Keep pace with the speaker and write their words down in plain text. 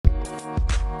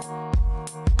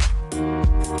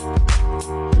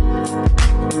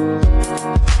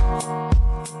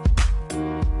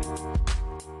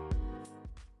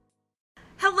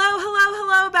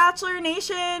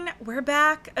We're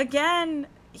back again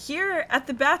here at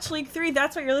the Batch League 3.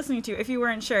 That's what you're listening to, if you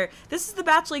weren't sure. This is the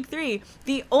Batch League 3,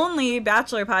 the only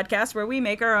Bachelor podcast where we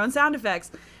make our own sound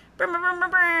effects.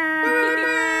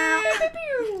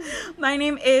 My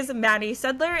name is Maddie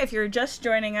Sedler. If you're just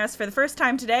joining us for the first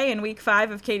time today in week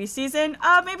 5 of Katie's season,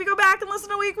 maybe go back and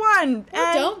listen to week 1.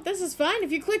 Or don't. This is fine.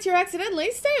 If you clicked here accidentally,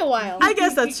 stay a while. I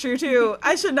guess that's true, too.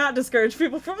 I should not discourage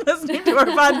people from listening to our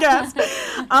podcast.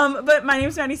 But my name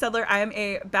is Maddie Sedler. I am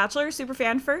a Bachelor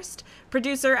superfan first,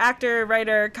 producer, actor,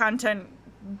 writer, content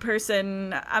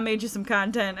person. I made you some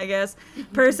content, I guess.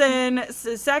 Person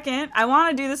second, I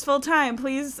want to do this full time.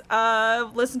 Please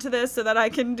listen to this so that I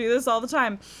can do this all the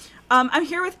time. I'm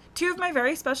here with 2 of my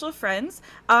very special friends,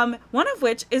 one of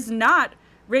which is not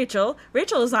Rachel.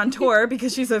 Rachel is on tour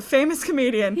because she's a famous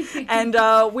comedian, and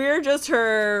we're just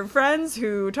her friends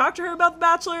who talk to her about The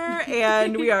Bachelor,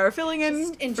 and we are filling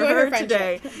in for her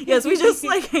today. Yes, we just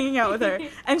like hanging out with her,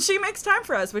 and she makes time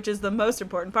for us, which is the most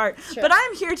important part. Sure. But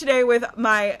I'm here today with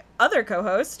my other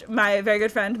co-host, my very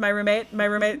good friend, my roommate.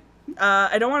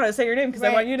 I don't want to say your name because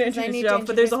I want you to introduce yourself,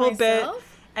 but there's a whole bit.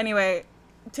 Anyway,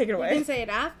 take it away. You can say it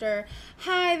after.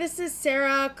 Hi, this is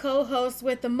Sarah, co-host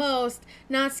with the most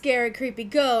not scary, creepy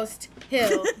ghost,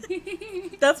 Hill.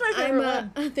 That's my favorite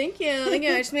one. Thank you. I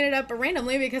just made it up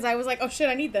randomly because I was like, oh shit,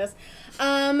 I need this.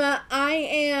 I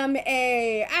am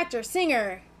a actor,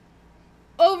 singer,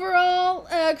 overall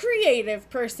creative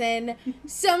person.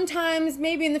 Sometimes,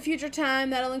 maybe in the future time,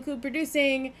 that'll include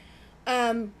producing.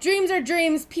 Dreams are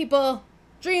dreams, people.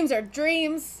 Dreams are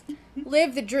dreams.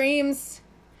 Live the dreams.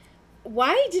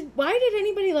 Why did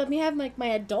anybody let me have like my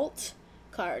adult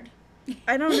card?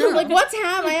 I don't know. Like, what's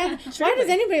happening? Why does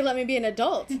anybody let me be an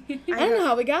adult? I don't know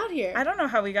how we got here. I don't know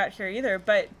how we got here either,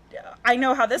 but I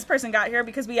know how this person got here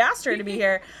because we asked her to be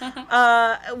here.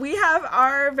 We have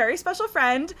our very special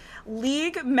friend,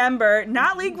 league member,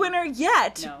 not league winner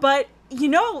yet, but you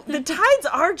know, the tides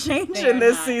are changing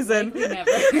this season. Like, never.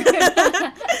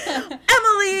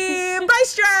 Emily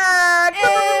Bystrack!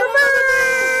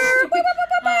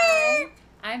 Hi,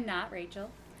 I'm not Rachel.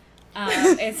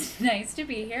 It's nice to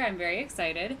be here. I'm very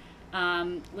excited.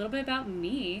 A little bit about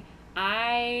me.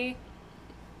 I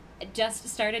just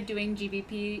started doing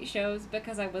GBP shows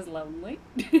because I was lonely.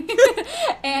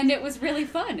 And it was really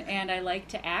fun. And I like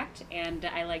to act, and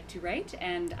I like to write,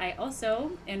 and I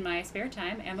also, in my spare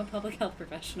time, am a public health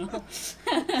professional.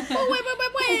 wait.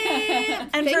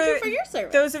 And thank you for your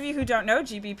service. Those of you who don't know,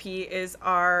 GBP is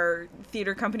our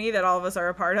theater company that all of us are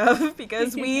a part of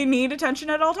because we need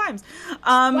attention at all times.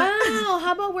 Wow,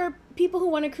 how about we're people who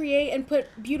want to create and put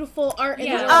beautiful art in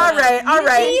the world? All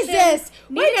right. Jesus!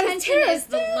 Wait, attention is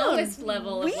the lowest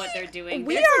level of what they're doing.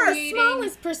 We are the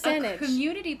smallest percentage. A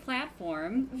community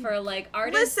platform for like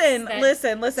artists.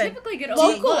 Listen. Typically get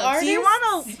local overlooked.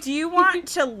 artists. Do you want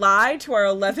to lie to our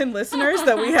 11 listeners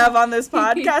that we have on this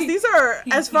podcast? These are,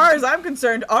 as far as I'm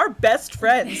concerned, our best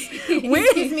friends. Excuse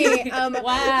me.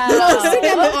 Wow. Most of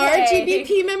them are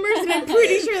GBP members, and I'm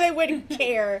pretty sure they wouldn't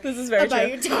care. This is very about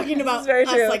true. you talking about very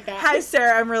us true. like that. Hi,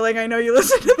 Sarah. I'm reeling. I know you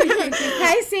listen to me.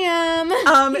 Hi, Sam.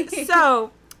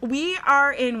 So we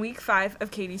are in week 5 of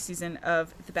Katie's season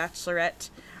of The Bachelorette.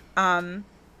 And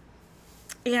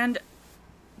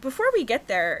before we get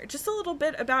there, just a little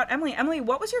bit about Emily. Emily,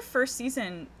 what was your first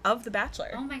season of The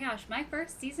Bachelor? Oh my gosh, my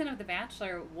first season of The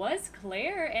Bachelor was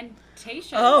Claire and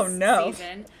Tayshia's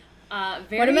season.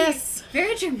 What a mess.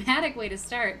 Very dramatic way to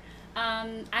start.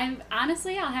 I'll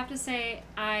have to say,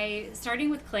 starting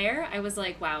with Claire, I was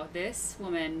like, wow, this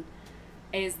woman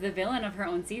is the villain of her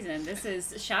own season. This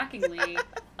is shockingly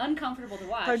uncomfortable to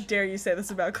watch. How dare you say this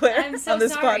about Claire I'm so on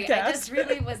this sorry. podcast? I just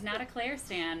really was not a Claire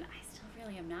stan. I still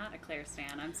really am not a Claire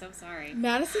stan. I'm so sorry.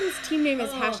 Madison's team name is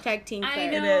hashtag Team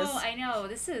Claire. I know.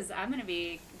 This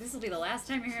will be the last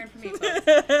time you're hearing from me, folks.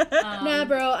 Nah,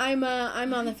 bro, I'm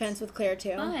on the fence with Claire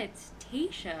too. But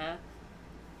Tayshia,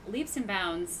 leaps and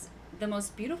bounds, the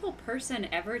most beautiful person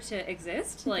ever to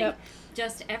exist. Like,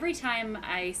 just every time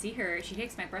I see her, she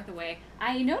takes my breath away.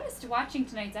 I noticed watching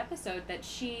tonight's episode that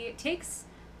she takes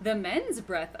the men's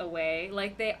breath away.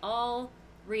 Like, they all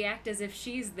react as if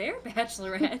she's their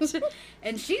bachelorette,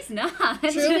 and she's not.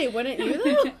 Truly, wouldn't you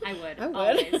though? I would.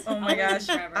 Always. Oh my Always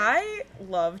gosh, forever. I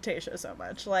love Tayshia so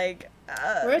much. Like,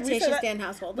 we're a Tayshia stan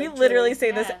household. We like, literally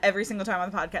truly. say this every single time on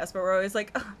the podcast, but we're always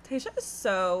like, oh, Tayshia is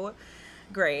so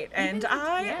great, and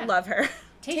I love her.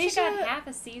 Tayshia got half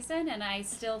a season, and I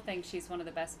still think she's one of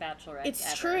the best bachelorettes It's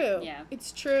ever. true. Yeah.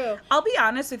 It's true. I'll be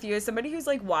honest with you, as somebody who's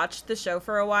like watched the show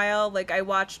for a while, like I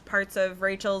watched parts of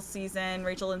Rachel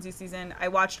Lindsay's season. I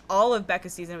watched all of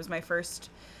Becca's season. It was my first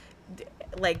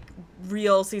like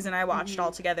real season I watched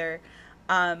all together.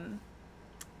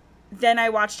 then I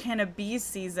watched Hannah B's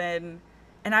season,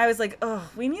 and I was like, oh,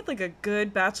 we need like a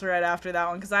good Bachelorette after that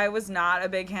one, because I was not a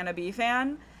big Hannah B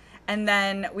fan. And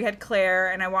then we had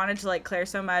Claire, and I wanted to like Claire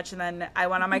so much, and then I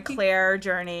went on my Claire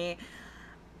journey,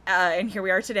 and here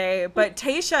we are today. But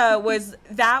Tayshia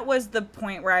was the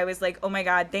point where I was like, oh my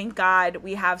God, thank God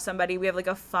we have like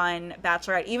a fun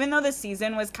Bachelorette. Even though the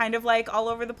season was kind of like all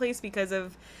over the place because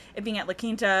of it being at La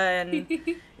Quinta and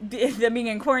them being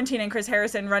in quarantine and Chris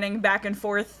Harrison running back and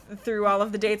forth through all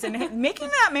of the dates and making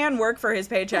that man work for his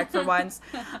paycheck for once.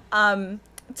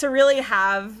 To really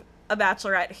have a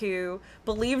Bachelorette who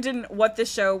believed in what the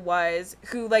show was,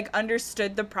 who like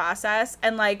understood the process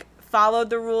and like followed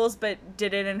the rules but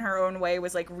did it in her own way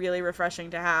was like really refreshing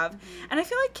to have. And I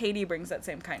feel like Katie brings that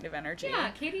same kind of energy. Yeah,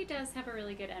 Katie does have a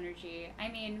really good energy. I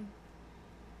mean,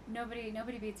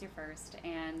 nobody beats your first,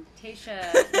 and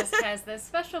Tayshia just has this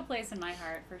special place in my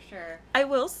heart for sure. I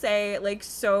will say, like,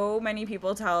 so many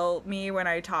people tell me when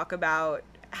I talk about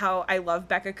how I love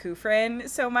Becca Kufrin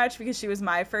so much because she was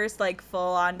my first like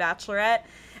full-on Bachelorette.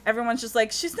 Everyone's just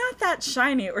like, she's not that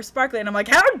shiny or sparkly. And I'm like,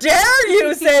 how dare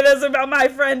you say this about my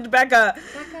friend Becca?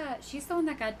 Becca, she's the one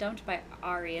that got dumped by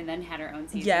Ari and then had her own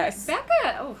season. Yes.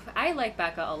 Becca, I like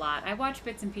Becca a lot. I watched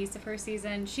bits and pieces of her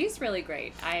season. She's really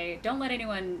great. Don't let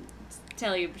anyone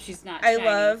tell you she's not shiny.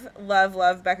 I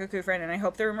love Becca Kufrin, and I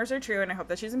hope the rumors are true, and I hope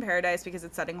that she's in Paradise because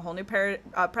it's setting a whole new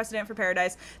precedent for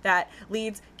Paradise that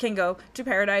leads can go to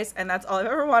Paradise, and that's all I've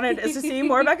ever wanted is to see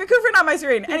more Becca Kufrin on my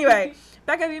screen. Anyway,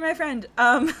 Becca, be my friend.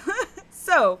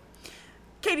 So,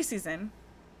 Katie season,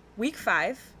 week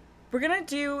 5. We're gonna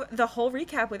do the whole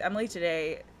recap with Emily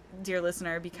today, dear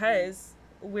listener, because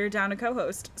we're down a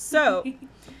co-host. So,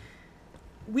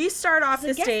 we start off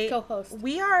this date. Co-host.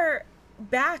 We are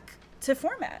back to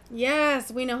format.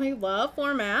 Yes, we know you love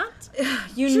format.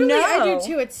 Truly, know. I do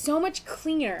too. It's so much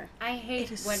cleaner. I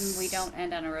hate when we don't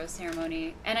end on a rose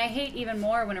ceremony. And I hate even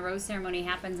more when a rose ceremony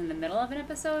happens in the middle of an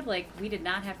episode. Like, we did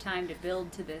not have time to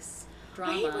build to this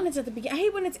drama. I hate when it's at the beginning. I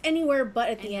hate when it's anywhere but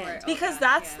at the end. Because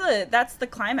that's the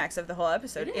climax of the whole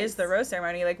episode is the rose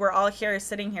ceremony. Like, we're all here,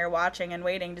 sitting here, watching and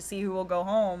waiting to see who will go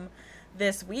home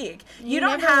this week. You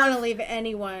don't never want to leave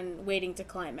anyone waiting to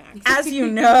climax. As you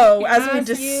know, as we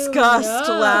discussed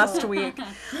last week.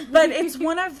 But it's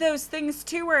one of those things,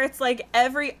 too, where it's like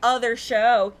every other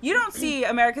show. You don't see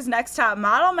America's Next Top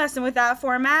Model messing with that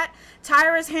format.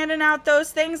 Tyra's handing out those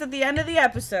things at the end of the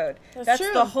episode. That's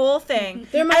true. The whole thing.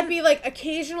 There might be, like,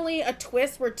 occasionally a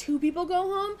twist where 2 people go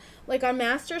home, like on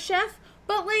MasterChef,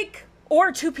 but, like...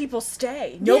 Or 2 people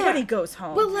stay. Nobody goes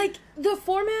home. But, like, the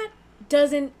format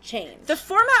doesn't change. The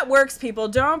format works, people.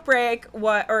 Don't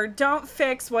don't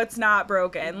fix what's not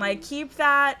broken. Like, keep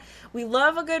that. We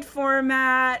love a good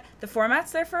format. The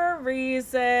format's there for a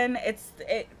reason.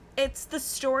 It's the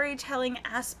storytelling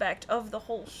aspect of the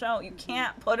whole show. You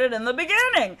can't put it in the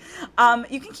beginning.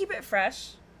 You can keep it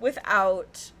fresh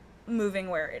without moving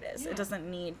where it is. It doesn't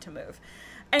need to move.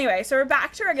 Anyway, so we're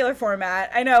back to regular format.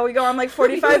 I know we go on like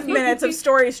 45 minutes of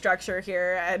story structure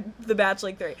here at The Batch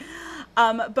League 3.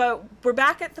 But we're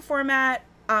back at the format.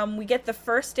 We get the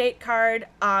first date card.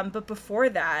 But before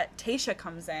that, Tayshia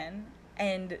comes in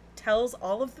and tells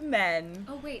all of the men.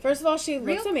 Oh, wait. First of all, she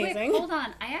looks amazing. Quick, hold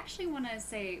on. I actually want to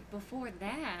say before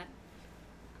that,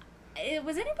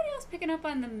 was anybody else picking up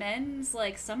on the men's,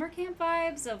 like, summer camp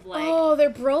vibes of, like... Oh,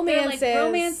 they're bromances. They're,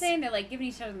 like, romancing. They're, like, giving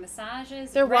each other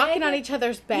massages. They're walking on each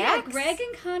other's backs. Yeah, Greg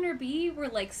and Connor B were,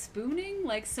 like, spooning,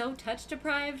 like, so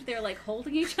touch-deprived. They're, like,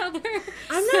 holding each other.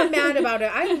 I'm not mad about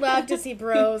it. I love to see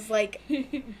bros, like,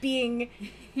 being,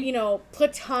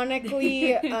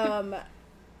 platonically,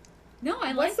 No,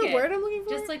 I like it. What's the word I'm looking for?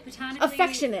 Just, like, platonically...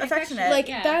 Affectionate. Like,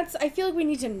 I feel like we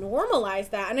need to normalize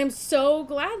that. And I'm so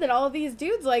glad that all of these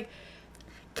dudes, like...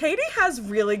 Katie has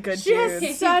really good dudes. She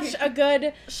has such a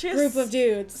good group of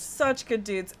dudes. Such good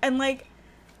dudes. And, like,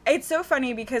 it's so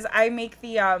funny because I make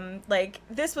the,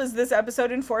 this was this episode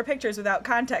in 4 pictures without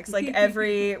context, like,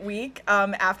 every week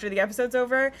after the episode's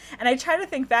over. And I try to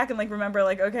think back and, like, remember,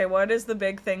 like, okay, what is the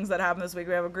big things that happened this week?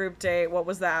 We have a group date. What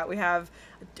was that? We have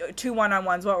 2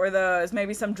 one-on-ones. What were those?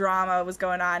 Maybe some drama was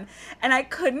going on. And I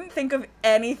couldn't think of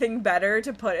anything better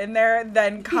to put in there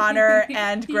than Connor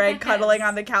and Greg cuddling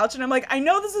on the couch. And I'm like, I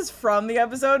know this is from the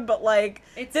episode, but, like,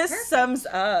 this sums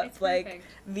up, like,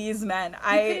 these men.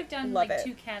 I could have done, love it.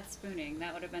 2 cats spooning.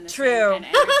 That would have been the True. same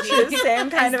kind of energy. Same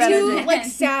kind of energy. 2, like,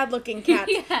 sad-looking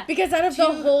cats. Because out of the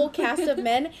whole cast of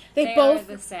men, they both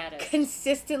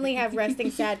consistently have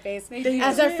resting sad face,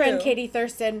 as our friend Katie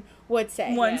Thurston would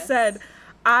say. Once said.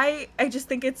 I just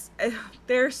think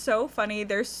they're so funny.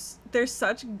 They're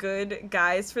such good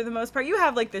guys for the most part. You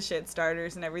have like the shit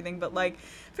starters and everything, but like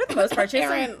for the most part, you're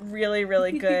some really,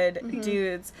 really good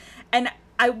dudes. And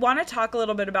I want to talk a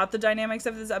little bit about the dynamics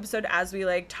of this episode as we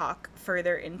like talk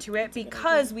further into it,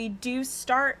 because we do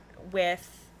start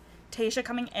with Tayshia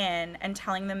coming in and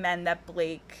telling the men that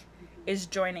Blake is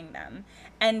joining them.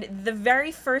 And the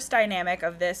very first dynamic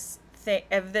of this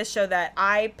show that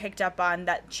I picked up on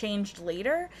that changed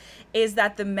later is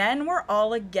that the men were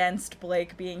all against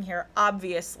Blake being here,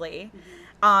 obviously.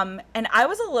 And I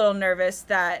was a little nervous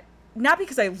that, not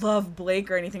because I love Blake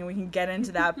or anything, we can get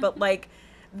into that, but like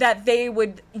that they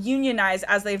would unionize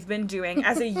as they've been doing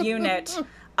as a unit,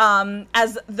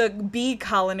 as the bee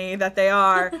colony that they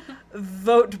are,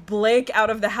 vote Blake out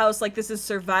of the house like this is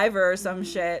Survivor or some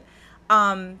shit,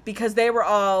 because they were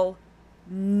all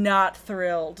not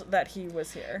thrilled that he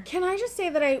was here. Can I just say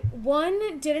that I,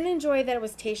 one, didn't enjoy that it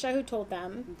was Tayshia who told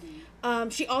them.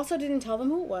 She also didn't tell them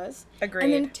who it was. Agreed.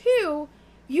 And then two,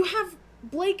 you have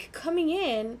Blake coming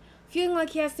in feeling like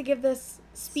he has to give this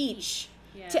speech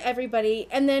to everybody,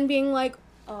 and then being like,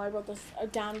 oh, I wrote this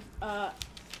down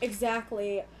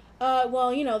exactly.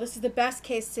 Well, you know, this is the best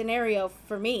case scenario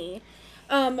for me.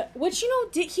 Which, you know,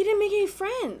 he didn't make any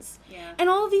friends. Yeah. And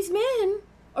all of these men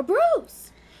are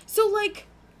bros. So, like,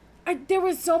 there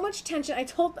was so much tension. I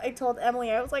told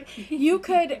Emily, I was like, you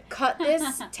could cut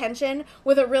this tension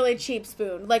with a really cheap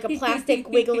spoon, like a plastic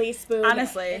wiggly spoon.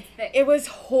 Honestly. It was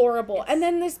horrible. And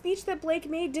then the speech that Blake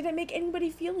made didn't make anybody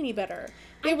feel any better.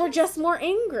 They were just more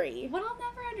angry. What I'll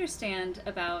never understand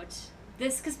about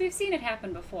this, because we've seen it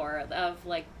happen before, of,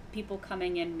 like, people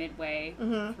coming in midway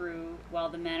through while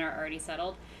the men are already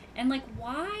settled. And, like,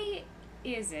 why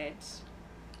is it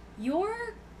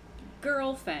your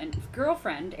girlfriend,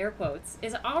 air quotes,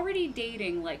 is already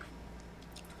dating, like,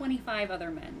 25 other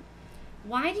men?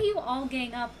 Why do you all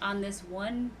gang up on this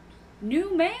one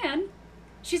new man?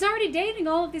 She's already dating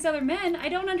all of these other men. I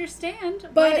don't understand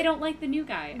why they don't like the new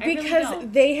guy. I really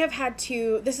don't. They have had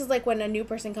to, this is like when a new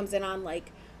person comes in on,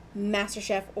 like,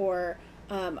 MasterChef or,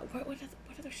 what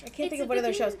other show? I can't think of what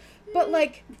other shows. But,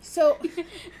 like, so.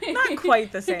 Not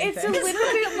quite the same thing. It's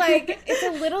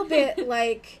a little bit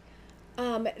like,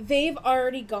 they've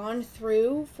already gone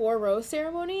through 4 rose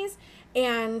ceremonies,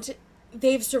 and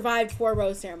they've survived 4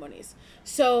 rose ceremonies.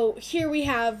 So here we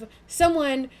have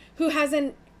someone who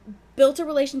hasn't built a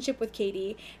relationship with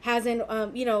Katie, hasn't,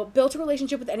 built a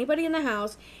relationship with anybody in the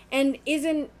house, and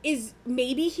is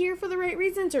maybe here for the right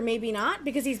reasons or maybe not,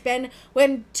 because he's been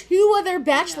when 2 other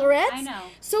bachelorettes. I know.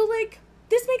 So, like,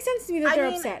 this makes sense to me that they're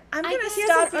upset. I'm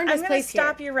gonna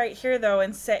stop you right here though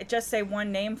and say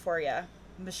one name for you.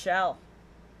 Michelle.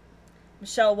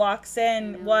 Michelle walks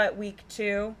in, week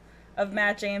 2 of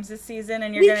Matt James's season,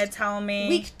 and you're going to tell me...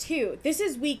 Week 2. This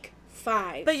is week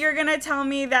 5. But you're going to tell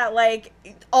me that, like,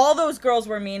 all those girls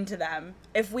were mean to them.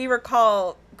 If we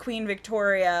recall, Queen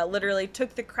Victoria literally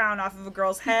took the crown off of a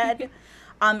girl's head.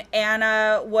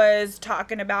 Anna was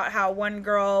talking about how one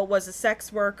girl was a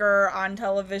sex worker on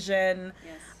television.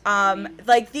 Yes.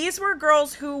 Like, these were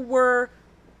girls who were,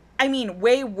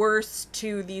 way worse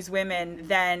to these women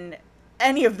than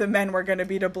any of the men were going to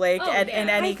be to Blake in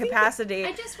any capacity.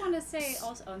 I just want to say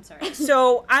also, I'm sorry.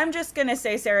 So I'm just going to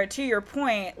say, Sarah, to your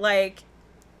point, like,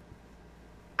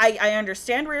 I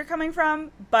understand where you're coming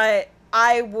from, but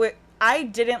I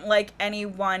didn't like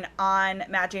anyone on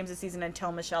Matt James's season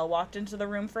until Michelle walked into the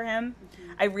room for him.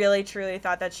 I really, truly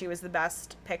thought that she was the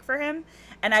best pick for him.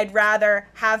 And I'd rather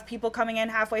have people coming in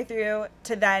halfway through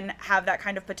to then have that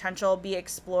kind of potential be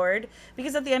explored.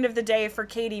 Because at the end of the day, for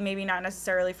Katie, maybe not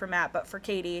necessarily for Matt, but for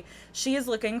Katie, she is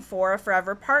looking for a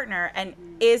forever partner. And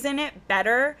isn't it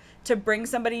better to bring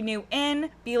somebody new in,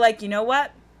 be like, you know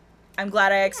what? I'm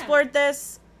glad I explored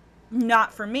this.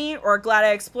 Not for me, or glad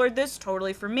I explored this,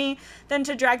 totally for me, than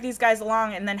to drag these guys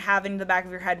along and then have in the back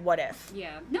of your head, what if?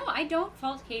 Yeah. No, I don't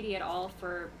fault Katie at all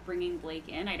for bringing Blake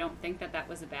in. I don't think that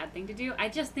was a bad thing to do. I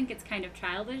just think it's kind of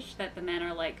childish that the men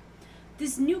are like,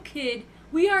 this new kid,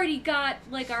 we already got,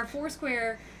 like, our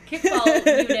Foursquare kickball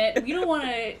unit. We don't want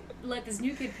to let this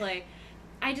new kid play.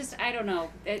 I don't know.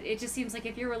 It just seems like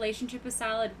if your relationship is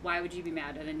solid, why would you be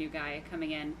mad at a new guy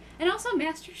coming in? And also,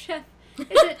 MasterChef.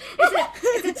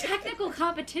 It's a technical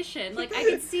competition. Like, I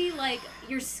could see, like,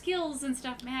 your skills and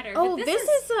stuff matter. Oh, this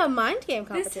is a mind game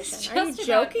competition. Are you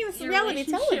joking? This is reality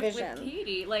television. With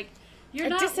Katie, like, I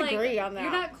disagree on that.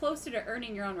 You're not closer to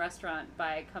earning your own restaurant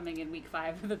by coming in week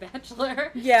 5 of The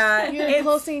Bachelor. Yeah, you're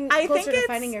closer to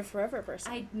finding your forever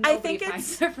person. I think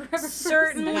it's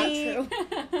certainly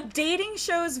dating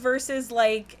shows versus,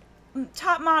 like,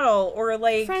 top model or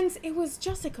like Friends, it was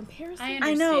just a comparison.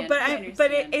 I know, but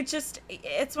understand.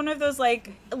 it's one of those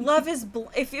like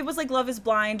if it was like Love is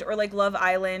Blind or like Love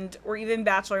Island or even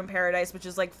Bachelor in Paradise, which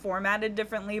is like formatted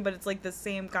differently, but it's like the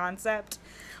same concept.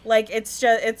 Like it's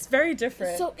very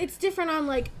different. So it's different on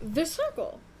like The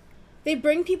Circle. They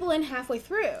bring people in halfway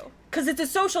through. Because it's a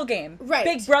social game. Right.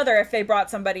 Big Brother, if they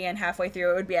brought somebody in halfway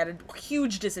through, it would be at a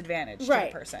huge disadvantage to the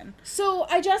person. So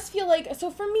I just feel like, so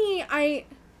for me, I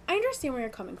understand where you're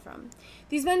coming from.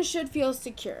 These men should feel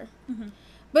secure. Mm-hmm.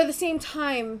 But at the same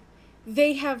time,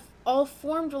 they have all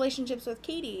formed relationships with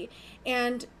Katie.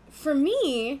 And for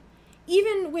me,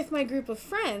 even with my group of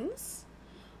friends,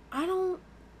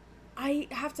 I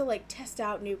have to like test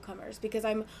out newcomers because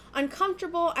I'm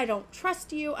uncomfortable. I don't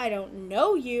trust you. I don't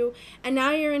know you. And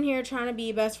now you're in here trying to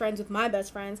be best friends with my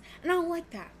best friends. And I don't like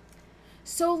that.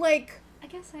 So like, I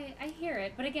guess I hear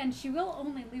it, but again, she will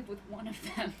only leave with one of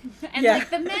them. And like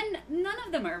the men, none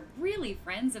of them are really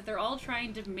friends if they're all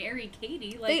trying to marry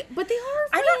Katie. Like, but they are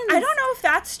friends. I don't know if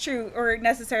that's true or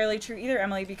necessarily true either,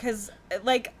 Emily, because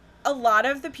like a lot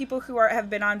of the people who have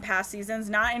been on past seasons,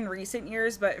 not in recent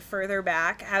years, but further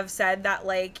back, have said that,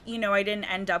 like, you know, I didn't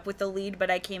end up with the lead,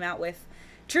 but I came out with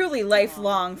truly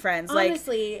lifelong friends.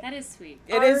 Honestly, like, that is sweet.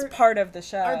 It is part of the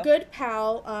show. Our good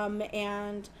pal,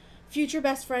 and future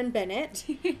best friend Bennett,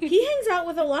 he hangs out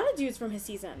with a lot of dudes from his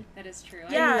season. That is true.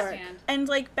 Yeah, I understand. And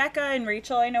like Becca and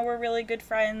Rachel, I know we're really good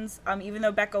friends. Even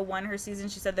though Becca won her season,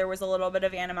 she said there was a little bit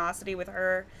of animosity with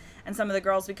her and some of the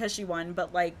girls because she won,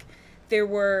 but like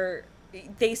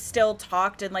they still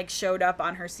talked and like showed up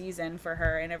on her season for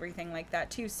her and everything like that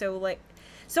too. So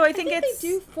I think they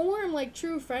do form like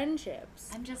true friendships.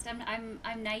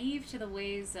 I'm naive to the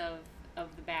ways of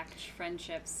the back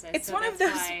friendships. It's so one of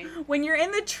those when you're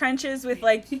in the trenches with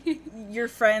like your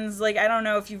friends, like I don't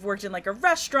know if you've worked in like a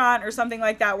restaurant or something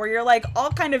like that where you're like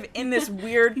all kind of in this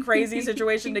weird crazy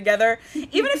situation together.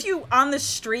 Even if you on the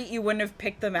street you wouldn't have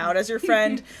picked them out as your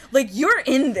friend, like you're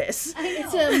in this.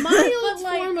 It's a mild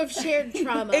form of shared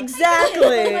trauma.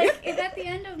 Exactly. Like if at the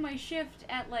end of my shift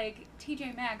at like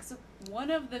TJ Maxx, one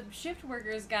of the shift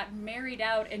workers got married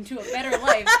out into a better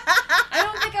life, I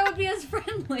don't think I would be as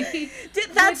friendly.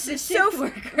 That's with the so shift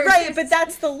workers. right, but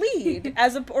that's the lead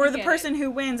or the person who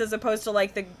wins, as opposed to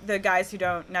like the guys who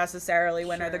don't necessarily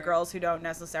win or the girls who don't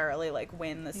necessarily like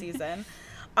win the season.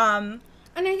 And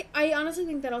I honestly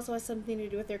think that also has something to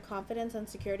do with their confidence and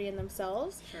security in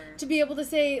themselves. Sure. To be able to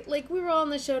say, like, we were all on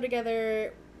the show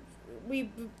together, we,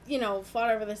 fought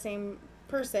over the same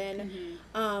person,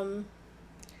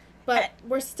 but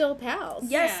we're still pals.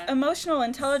 Yes, emotional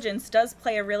intelligence does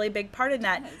play a really big part in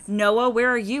that. Yes. Noah, where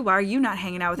are you? Why are you not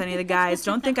hanging out with any of the guys?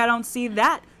 Don't think I don't see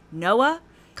that. Noah,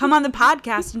 come on the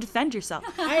podcast and defend yourself.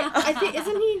 I think,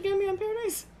 isn't he going to be on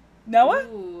Paradise? Noah?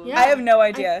 Ooh. Yeah. I have no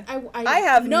idea. I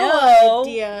have no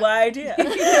idea.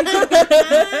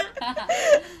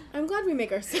 I'm glad we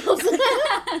make ourselves.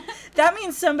 That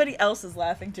means somebody else is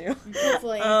laughing too.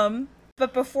 Hopefully.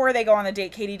 But before they go on the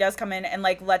date, Katie does come in and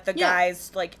like let the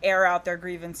guys like air out their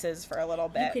grievances for a little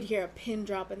bit. You could hear a pin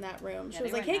drop in that room. She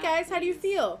was like, "Hey guys, how do you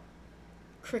feel?"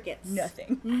 Crickets.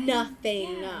 Nothing.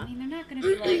 Nothing. Yeah, I mean, they're not going to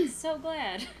be like, so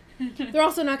glad. They're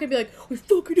also not going to be like, we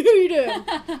fucking hate him.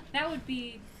 That would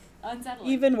be unsettling.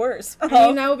 Even worse. I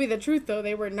mean, that would be the truth, though.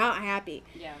 They were not happy.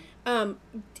 Yeah.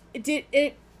 Did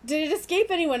it escape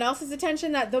anyone else's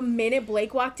attention that the minute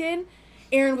Blake walked in,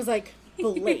 Aaron was like,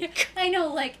 Blake. I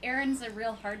know, like, Aaron's a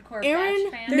real hardcore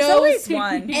Aaron Batch fan. There's always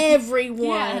one.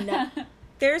 Everyone. Yeah.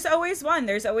 There's always one.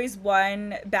 There's always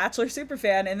one Bachelor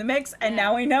superfan in the mix, and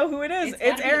now we know who it is.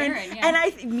 It's Aaron.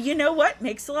 And you know what?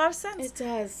 Makes a lot of sense. It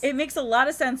does. It makes a lot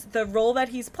of sense. The role that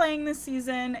he's playing this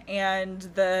season, and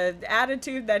the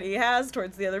attitude that he has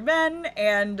towards the other men,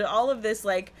 and all of this,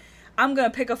 like, I'm gonna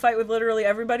pick a fight with literally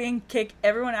everybody and kick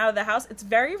everyone out of the house. It's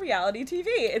very reality TV.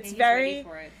 It's very. Ready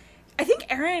for it. I think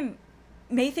Aaron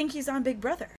may think he's on Big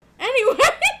Brother. Anyway,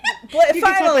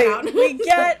 finally, we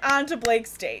get onto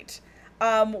Blake's date.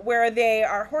 Where they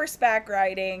are horseback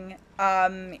riding,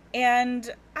 and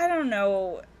I don't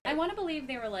know. I want to believe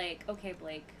they were like, okay,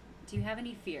 Blake, do you have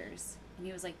any fears? And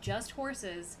he was like, just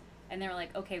horses. And they were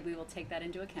like, okay, we will take that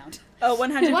into account. Oh,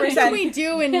 100%. What can we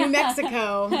do in New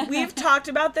Mexico? We've talked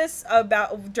about this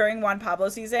during Juan Pablo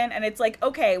season, and it's like,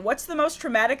 okay, what's the most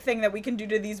traumatic thing that we can do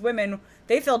to these women?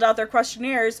 They filled out their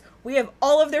questionnaires. We have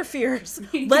all of their fears.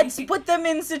 Let's put them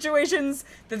in situations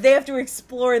that they have to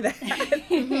explore that.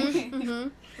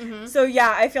 So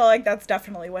yeah, I feel like that's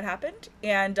definitely what happened.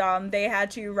 And they had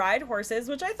to ride horses,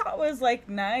 which I thought was like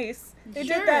nice. They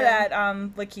did that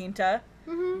at La Quinta.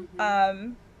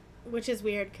 Which is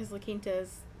weird because La Quinta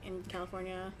is in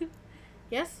California.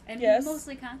 Yes? And Yes.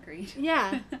 mostly concrete.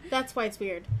 Yeah, that's why it's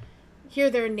weird. Here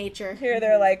they're in nature. Here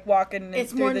they're like walking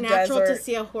It's through more the natural desert. to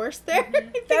see a horse there. I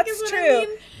think That's is what true. I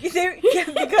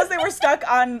mean. Because they were stuck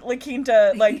on La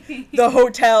Quinta, like the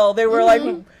hotel. They were like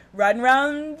riding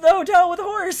around the hotel with a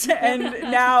horse, and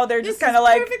now they're just This kind of is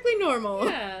like perfectly normal.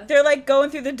 Yeah. they're like going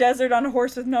through the desert on a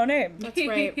horse with no name. That's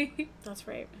right. That's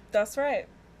right. That's right.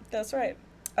 That's right.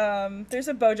 There's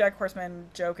a BoJack Horseman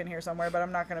joke in here somewhere, but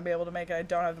I'm not going to be able to make it. I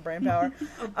don't have the brain power.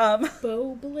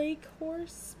 Bo Blake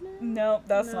Horseman? No,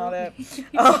 that's No. not it.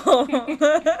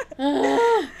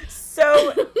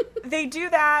 So they do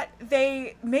that.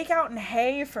 They make out in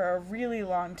hay for a really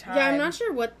long time. Yeah, I'm not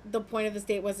sure what the point of this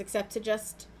date was except to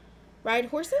just ride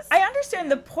horses. I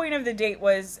understand the point of the date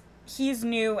was he's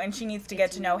new and she needs to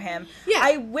get to know him. Yeah.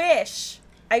 I wish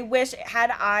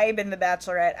had I been the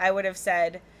Bachelorette, I would have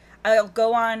said, I'll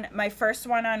go on my first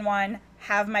one-on-one,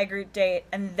 have my group date,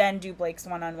 and then do Blake's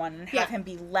one-on-one and have him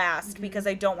be last because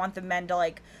I don't want the men to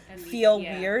like feel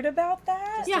weird about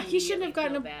that. Yeah, he shouldn't have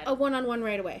gotten immediately feel a one-on-one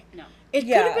right away. No. It could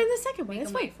have been the second one. Make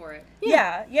It's them fine. wait for it.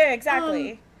 Yeah,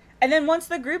 exactly. And then once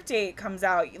the group date comes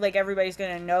out, like everybody's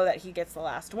going to know that he gets the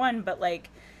last one, but like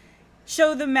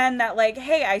show the men that like,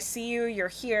 hey, I see you, you're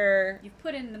here. You've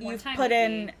put in the more You've time put with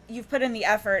in me. you've put in the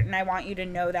effort, and I want you to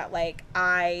know that like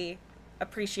I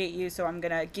appreciate you, so I'm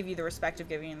gonna give you the respect of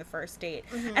giving you the first date.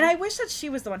 And I wish that she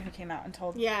was the one who came out and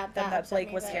told them that upset Blake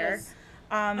me, was that here. is-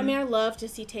 I mean, I love to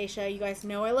see Tasha. You guys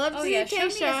know I love to Oh see yeah, show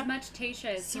me Tasha. as much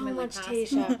Tasha as So humanly much possible.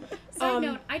 Tasha. Side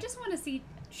note, I just want to see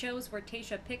shows where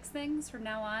Tasha picks things from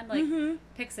now on, like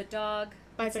picks a dog,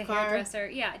 Buys picks a car. hairdresser.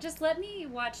 Yeah, just let me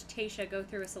watch Tasha go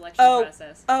through a selection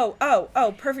process.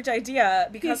 Perfect idea,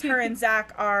 because her and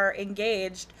Zach are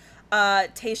engaged.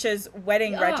 Tasha's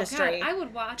wedding registry. God, I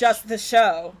would watch just the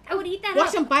show. I would eat that Watch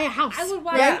up. them buy a house. I would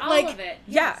watch right? all like, of it.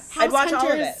 Yeah. Yes. I'd watch all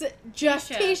of Hunters, it.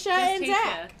 Just Tasha and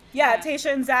Zach. Yeah,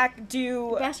 Tasha and Zach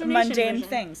do Bachelor Nation mundane version.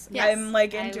 things. Yes. I'm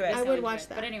like into it. I would watch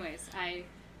that. But anyways, I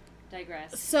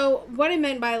digress. So what I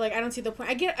meant by like I don't see the point.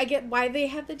 I get why they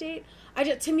have the date.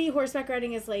 To me horseback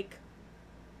riding is like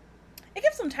It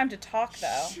gives them time to talk,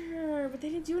 though. sure, but they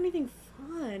didn't do anything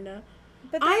fun.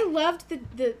 But I loved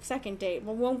the second date.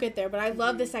 Well, we won't get there, but I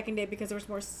loved the second date because there was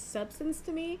more substance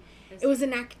to me. It was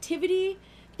an activity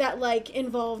that like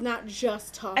involved not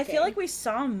just talking. I feel like we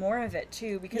saw more of it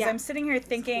too, because I'm sitting here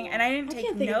thinking, and I didn't I take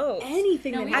can't think notes. of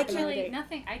anything No, that we happened on the actually date.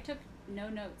 nothing. I took no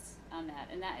notes on that,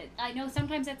 and that I know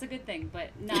sometimes that's a good thing, but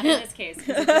not in this case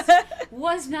because it just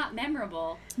was not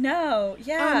memorable. No,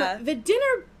 yeah. The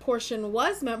dinner portion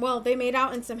was well. They made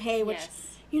out in some hay, which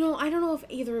Yes. you know I don't know if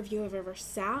either of you have ever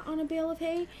sat on a bale of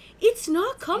hay. It's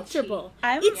not comfortable.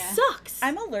 It Yeah. sucks.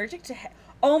 I'm allergic to hay.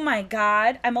 Oh my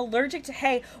god, I'm allergic to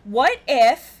hay. What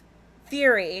if,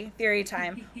 theory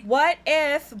time, what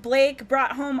if Blake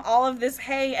brought home all of this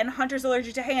hay and Hunter's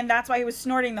allergic to hay, and that's why he was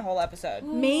snorting the whole episode? Ooh, I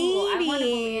want to Maybe.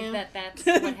 believe that that's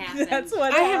what happened. That's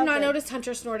what I have not happened. noticed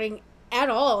Hunter snorting at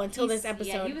all until this episode.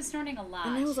 Yeah, he was snorting a lot.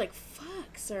 And I was like,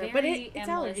 "Fuck, sir!" Very But it's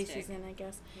allergy animalistic. season, I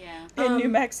guess. Yeah. In New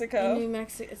Mexico. In New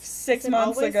Mexico, 6 is it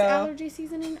months always ago. allergy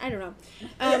season. I don't know.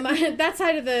 That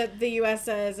side of the U.S.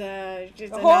 is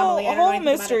just A anomaly. I don't know whole anything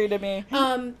about mystery it. to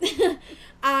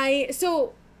me.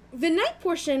 So the night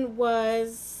portion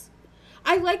was.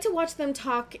 I like to watch them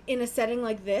talk in a setting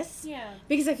like this. Yeah.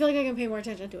 Because I feel like I can pay more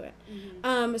attention to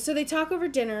it. So they talk over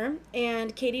dinner,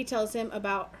 and Katie tells him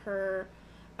about her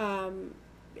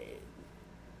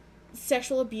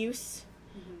sexual abuse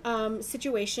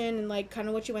situation and like kind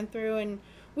of what she went through, and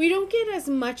we don't get as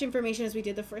much information as we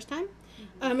did the first time.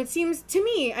 It seems to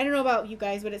me, I don't know about you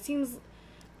guys, but it seems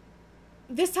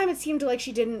this time it seemed like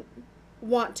she didn't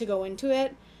want to go into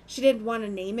it. She didn't want to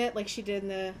name it like she did in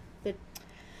the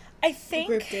I think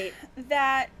group date.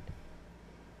 that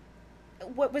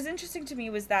what was interesting to me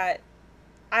was that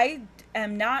I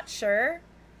am not sure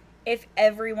if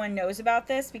everyone knows about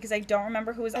this, because I don't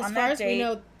remember who was As on far that as date. we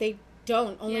know, they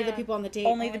don't. Only the Yeah. people on the date.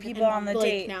 Only the people on the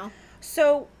Blake date. now.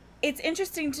 So it's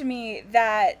interesting to me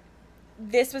that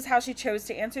this was how she chose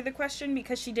to answer the question,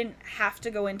 because she didn't have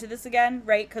to go into this again,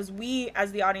 right? Because we,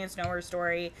 as the audience, know her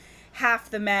story.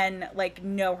 Half the men, like,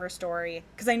 know her story.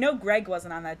 Because I know Greg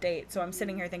wasn't on that date, so I'm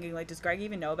sitting here thinking, like, does Greg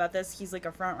even know about this? He's, like,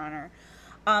 a front runner.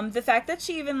 The fact that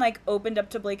she even, like, opened up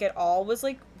to Blake at all was,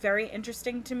 like, very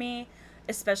interesting to me,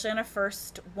 especially on a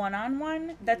first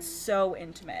one-on-one. That's so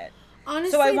intimate.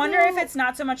 Honestly, So I wonder if though- it's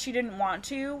not so much she didn't want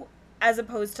to, as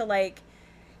opposed to, like,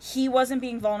 he wasn't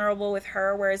being vulnerable with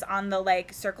her, whereas on the,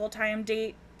 like, circle time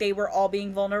date, they were all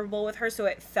being vulnerable with her, so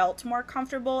it felt more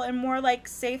comfortable and more, like,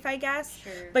 safe, I guess.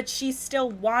 Sure. But she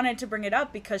still wanted to bring it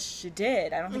up because she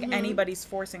did. I don't think anybody's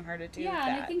forcing her to do that.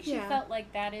 Yeah, and I think she felt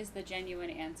like that is the genuine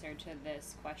answer to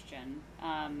this question.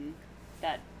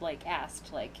 That, like,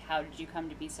 asked, like, how did you come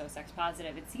to be so sex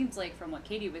positive? It seems like from what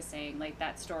Katie was saying, like,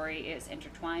 that story is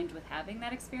intertwined with having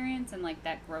that experience and, like,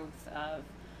 that growth of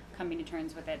coming to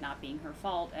terms with it not being her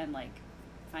fault and, like,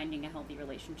 finding a healthy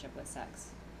relationship with sex.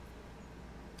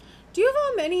 Do you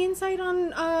have any insight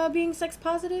on being sex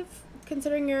positive,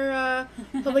 considering you're a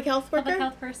public health worker? Public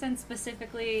health person,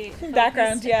 specifically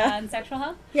background, on sexual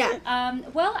health? Yeah.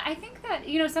 Well, I think that,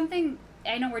 you know, something...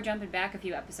 I know we're jumping back a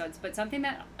few episodes, but something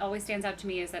that always stands out to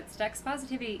me is that sex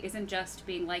positivity isn't just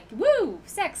being like, woo,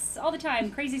 sex all the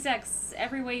time, crazy sex,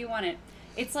 every way you want it.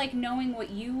 It's like knowing what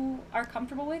you are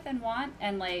comfortable with and want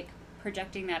and like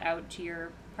projecting that out to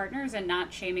your partners and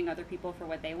not shaming other people for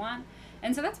what they want.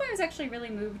 And so that's why I was actually really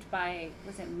moved by,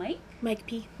 was it Mike? Mike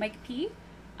P. Mike P.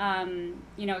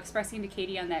 You know, expressing to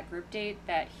Katie on that group date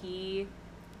that he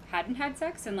hadn't had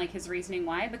sex and like his reasoning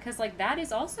why, because like that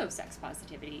is also sex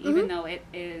positivity, even though it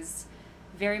is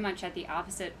very much at the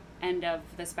opposite end of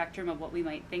the spectrum of what we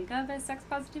might think of as sex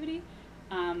positivity.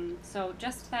 So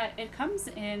just that it comes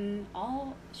in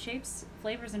all shapes,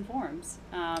 flavors, and forms.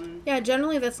 Yeah,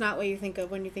 generally that's not what you think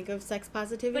of when you think of sex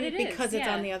positivity, But it is, because it's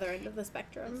yeah. on the other end of the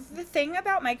spectrum. The thing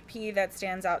about Mike P that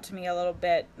stands out to me a little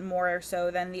bit more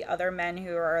so than the other men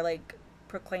who are like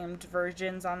proclaimed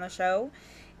virgins on the show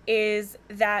is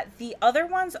that the other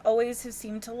ones always have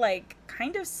seemed to like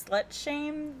kind of slut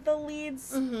shame the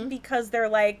leads because they're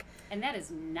like, and that is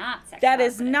not sex that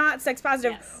positive. is not sex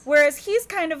positive. Yes. Whereas he's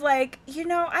kind of like, you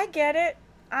know, I get it,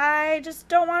 I just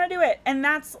don't want to do it, and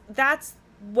that's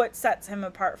what sets him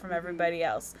apart from everybody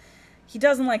else. He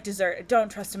doesn't like dessert. Don't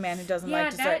trust a man who doesn't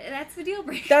like dessert. That's the deal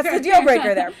breaker. That's the deal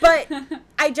breaker there. But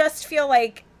I just feel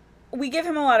like we give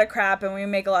him a lot of crap and we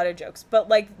make a lot of jokes. But,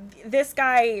 like, this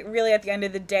guy really at the end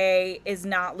of the day is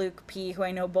not Luke P., who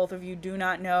I know both of you do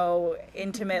not know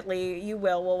intimately. You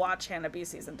will. We'll watch Hannah B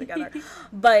season together.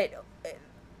 But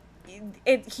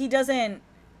he doesn't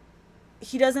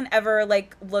ever,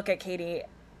 like, look at Katie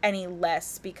any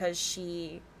less because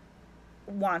she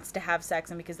wants to have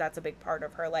sex and because that's a big part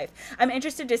of her life. I'm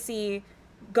interested to see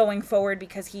going forward,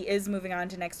 because he is moving on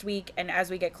to next week, and as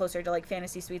we get closer to like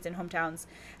fantasy suites and hometowns,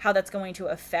 how that's going to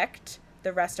affect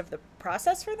the rest of the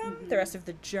process for them, the rest of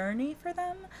the journey for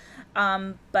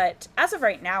them. But as of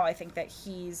right now, I think that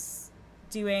he's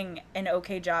doing an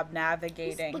okay job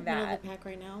navigating He's middle of the pack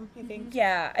right now, I think.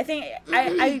 Yeah, I think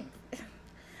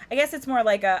I guess it's more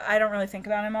like I don't really think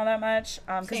about him all that much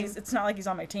because it's not like he's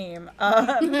on my team.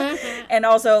 And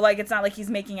also, like, it's not like he's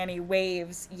making any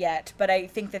waves yet. But I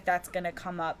think that that's going to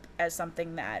come up as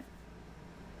something that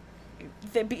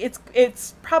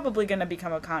it's probably going to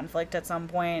become a conflict at some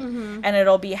point. And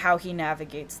it'll be how he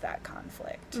navigates that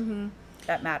conflict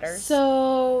that matters.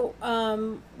 So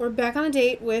we're back on a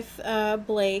date with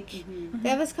Blake. They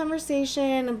have this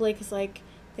conversation, and Blake is like,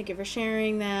 thank you for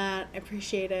sharing that. I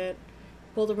appreciate it.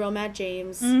 Pulled a real Matt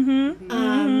James,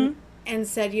 and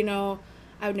said, you know,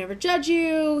 I would never judge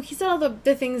you. He said all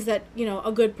the things that, you know,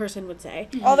 a good person would say.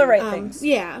 All the right things.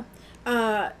 Yeah.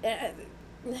 And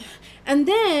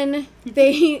then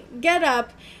they get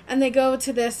up and they go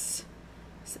to this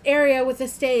area with a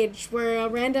stage where a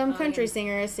random country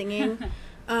singer is singing.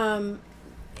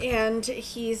 And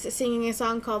he's singing a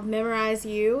song called Memorize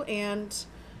You, and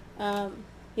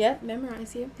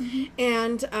Memorize You.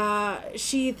 And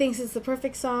she thinks it's the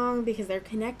perfect song because they're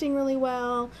connecting really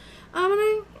well. And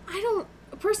I don't,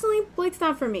 personally, Blake's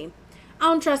not for me. I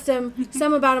don't trust him.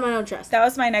 Some about him I don't trust. That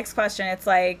was my next question. It's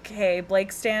like, hey,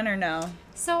 Blake stan or no?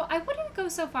 So I wouldn't go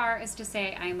so far as to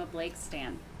say I am a Blake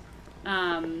stan.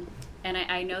 And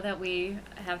I know that we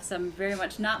have some very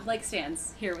much not Blake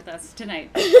stans here with us tonight.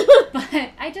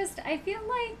 But I feel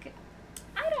like,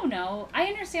 I don't know. I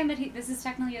understand that this is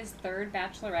technically his third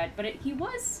Bachelorette, but he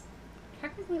was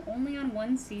technically only on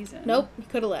one season. Nope, he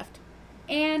could have left.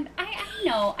 And I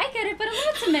know, I get it, but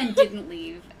lots of men didn't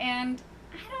leave. And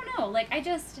I don't know, like,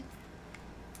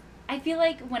 I feel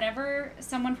like whenever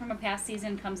someone from a past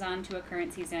season comes on to a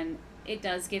current season, it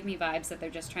does give me vibes that they're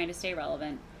just trying to stay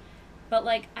relevant. But,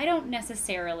 like, I don't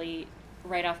necessarily,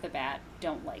 right off the bat,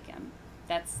 don't like him.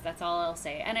 That's all I'll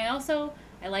say. And I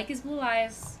like his blue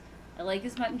eyes. I like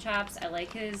his mutton chops. I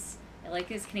like his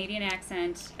Canadian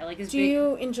accent. I like his Do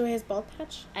you enjoy his bald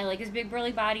patch? I like his big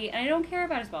burly body, and I don't care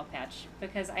about his bald patch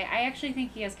because I actually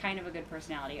think he has kind of a good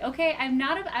personality. Okay,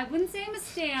 I wouldn't say I'm a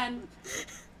stan,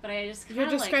 but I just kind of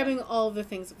like him. You're describing all the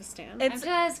things of a stan. I just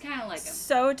kind of like him.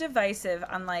 So divisive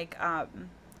on like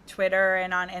Twitter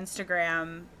and on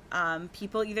Instagram,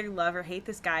 people either love or hate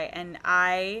this guy, and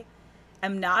I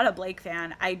am not a Blake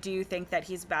fan. I do think that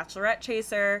he's a bachelorette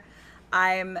chaser.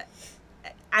 I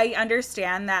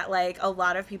understand that, like, a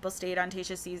lot of people stayed on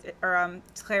Tayshia's season, or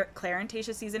Claire and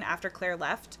Tayshia's season after Claire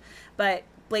left, but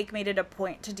Blake made it a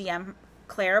point to DM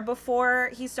Claire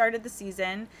before he started the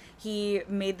season. He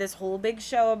made this whole big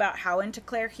show about how into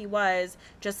Claire he was,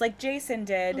 just like Jason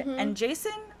did, and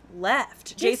Jason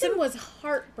left. Jason was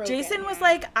heartbroken. Jason was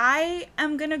like, I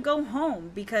am gonna go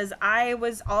home because I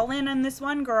was all in on this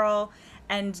one girl,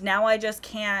 and now I just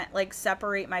can't, like,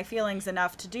 separate my feelings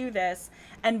enough to do this.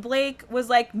 And Blake was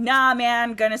like, nah,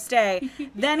 man, gonna stay.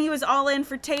 Then he was all in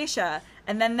for Tayshia,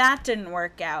 and then that didn't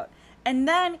work out. And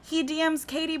then he DMs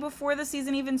Katie before the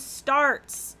season even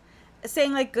starts,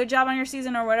 saying, like, good job on your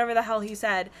season, or whatever the hell he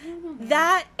said.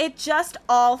 That, it just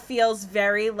all feels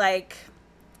very, like,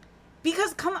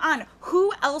 because, come on,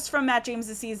 who else from Matt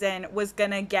James' season was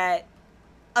gonna get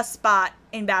a spot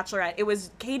in Bachelorette? It was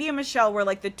Katie and Michelle were,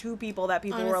 like, the two people that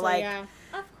people were like, yeah.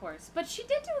 Of course. But she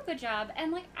did do a good job.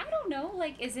 And, like, I don't know.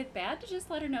 Like, is it bad to just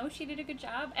let her know she did a good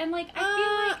job? And, like, I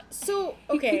feel like... So,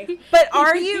 okay. But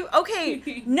are you...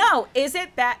 Okay, no. Is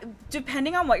it bad...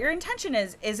 Depending on what your intention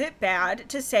is it bad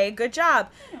to say good job?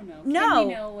 I don't know. No. Can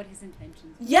we know what his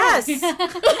intentions were? Yes! So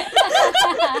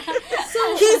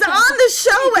He's on the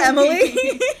show, Emily!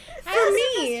 For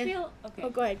me... Okay. Oh,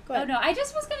 go ahead. Oh, no. I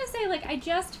just was going to say, like, I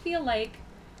just feel like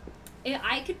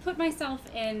I could put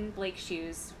myself in Blake's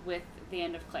shoes with the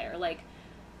end of Claire. Like,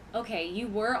 okay, you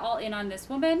were all in on this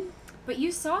woman, but you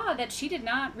saw that she did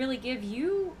not really give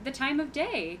you the time of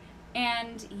day,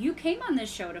 and you came on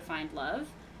this show to find love,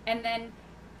 and then,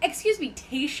 excuse me,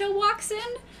 Tayshia walks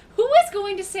in? Who is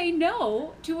going to say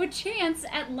no to a chance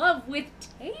at love with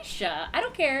Tayshia? I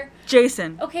don't care.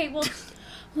 Jason. Okay, well,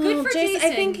 good for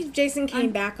Jason. I think if Jason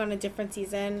came back on a different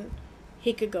season,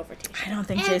 he could go for Tayshia. I don't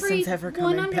think Jason's ever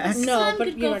coming back. No, but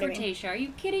could you know go what I for mean. Tayshia. Are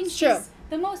you kidding? It's She's true.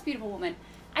 the most beautiful woman.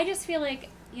 I just feel like,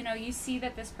 you know, you see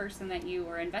that this person that you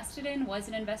were invested in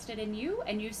wasn't invested in you,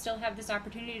 and you still have this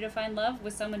opportunity to find love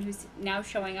with someone who's now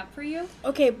showing up for you.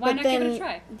 Okay, Why but not then, give it a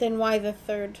try? Then why the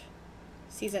third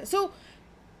season? So,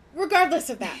 regardless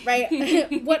of that,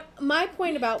 right? What my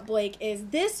point about Blake is,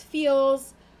 this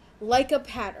feels like a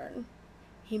pattern.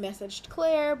 He messaged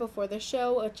Claire before the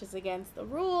show, which is against the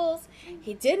rules.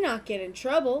 He did not get in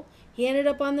trouble. He ended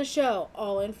up on the show,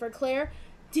 all in for Claire.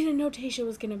 Didn't know Tayshia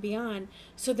was going to be on.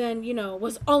 So then, you know,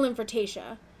 was all in for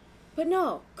Tayshia. But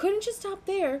no, couldn't just stop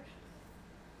there.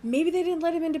 Maybe they didn't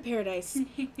let him into paradise.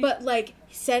 But, like,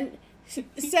 send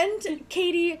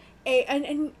Katie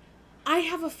and I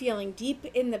have a feeling deep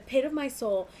in the pit of my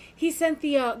soul, he sent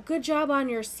the good job on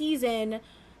your season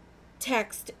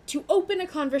text to open a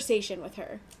conversation with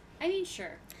her. I mean,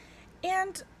 sure.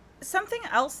 And something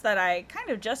else that I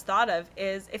kind of just thought of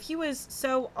is, if he was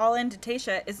so all into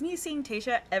Tayshia, isn't he seeing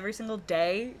Tayshia every single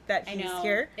day that he's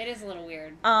here? It is a little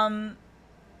weird.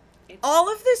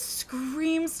 All of this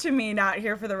screams to me not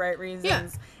here for the right reasons. Yeah.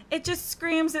 It just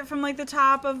screams it from, like, the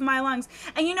top of my lungs.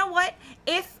 And you know what?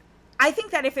 I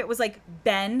think that if it was, like,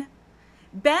 Ben,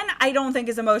 I don't think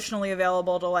is emotionally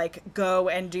available to, like, go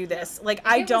and do this. Like,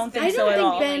 I don't think so at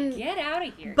all. Ben, get out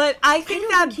of here. But I think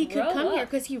that he could come here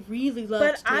because he really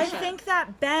loves But Tayshia. I think that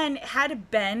had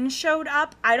Ben showed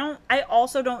up, I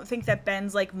also don't think that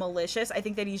Ben's, like, malicious. I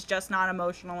think that he's just not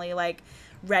emotionally, like,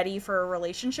 ready for a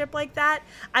relationship like that.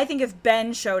 I think if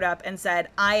Ben showed up and said,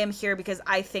 I am here because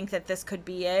I think that this could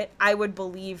be it, I would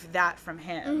believe that from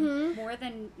him.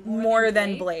 More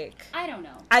than Blake. I don't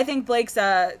know. I think Blake's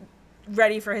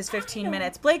ready for his 15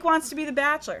 minutes. Blake wants to be the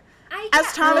Bachelor.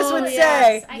 As Thomas would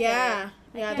say. Yeah,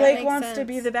 Blake wants to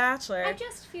be the Bachelor. I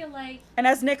just feel like... And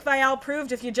as Nick Viall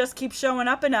proved, if you just keep showing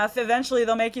up enough, eventually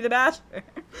they'll make you the Bachelor.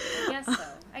 I guess so.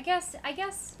 I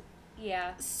guess,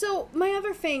 yeah. So, my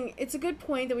other thing, it's a good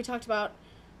point that we talked about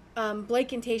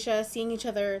Blake and Tayshia seeing each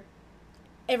other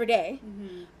every day.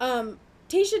 Mm-hmm.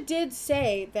 Tayshia did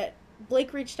say that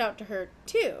Blake reached out to her,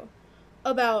 too,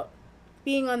 about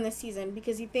being on this season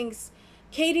because he thinks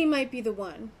Katie might be the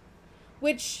one,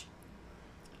 which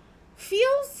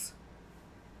feels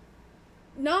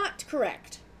not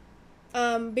correct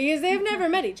because they have never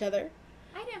met each other.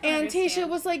 I never and understand. Tayshia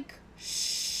was like,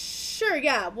 sure,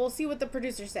 yeah, we'll see what the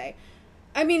producers say.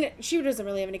 I mean, she doesn't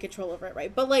really have any control over it,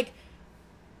 right? But, like,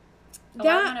 I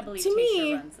that, want to believe to Tayshia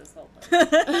me, runs this whole place.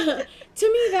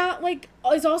 to me, that, like,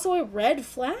 is also a red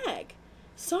flag.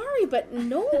 Sorry, but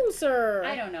no, sir.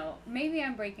 I don't know. Maybe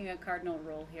I'm breaking a cardinal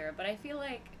rule here, but I feel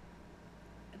like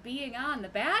being on The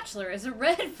Bachelor is a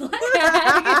red flag. Not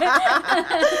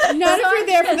if you're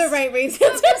there for the right reasons.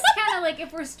 I'm just kind kind of like,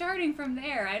 if we're starting from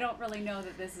there, I don't really know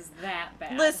that this is that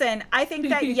bad. Listen, I think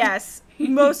that, yes,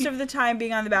 most of the time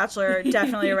being on The Bachelor,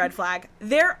 definitely a red flag.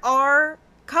 There are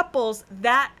couples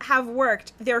that have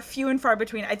worked. They're few and far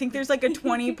between. I think there's like a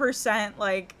 20%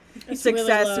 like It's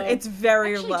success. really low. It's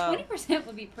very Actually, low. 20%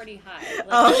 would be pretty high. Like,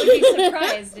 I would be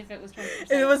surprised if it was 20%.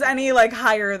 If it was any like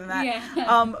higher than that.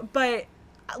 Yeah. But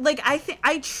like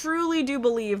I truly do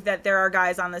believe that there are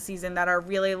guys on the season that are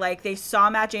really like, they saw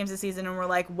Matt James' season and were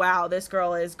like, wow, this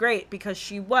girl is great, because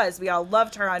she was. We all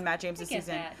loved her on Matt James' I get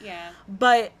season. that, yeah.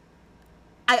 But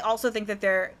I also think that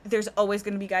there's always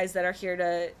going to be guys that are here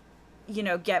to, you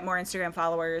know, get more Instagram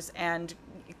followers and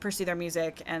pursue their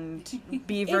music and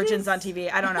be virgins on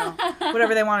TV. I don't know.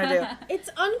 Whatever they want to do. It's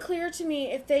unclear to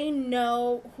me if they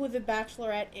know who the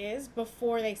Bachelorette is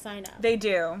before they sign up. They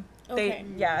do. Okay.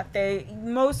 They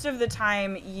most of the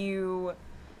time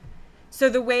so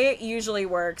the way it usually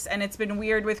works, and it's been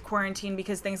weird with quarantine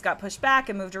because things got pushed back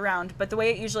and moved around, but the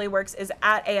way it usually works is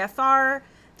at AFR,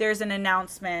 there's an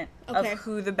announcement of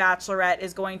who the Bachelorette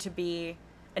is going to be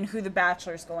and who the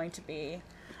Bachelor's going to be.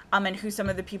 And who some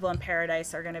of the people in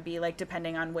Paradise are going to be, like,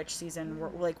 depending on which season,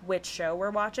 like, which show we're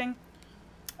watching.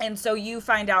 And so you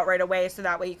find out right away, so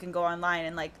that way you can go online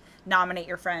and, like, nominate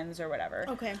your friends or whatever.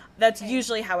 Okay. That's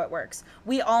usually how it works.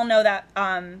 We all know that,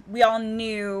 we all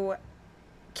knew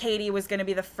Katie was going to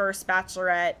be the first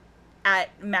Bachelorette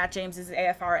at Matt James's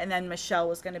AFR, and then Michelle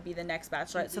was going to be the next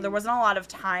Bachelorette. So there wasn't a lot of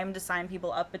time to sign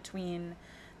people up between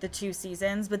the two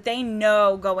seasons, but they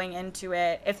know going into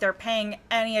it, if they're paying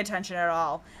any attention at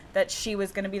all, that she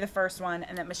was going to be the first one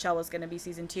and that Michelle was going to be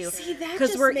season 2. See, that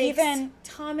just makes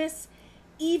Thomas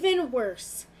even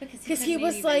worse. Because he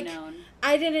was like,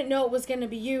 I didn't know it was going to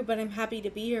be you, but I'm happy to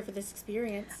be here for this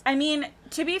experience. I mean,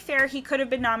 to be fair, he could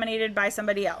have been nominated by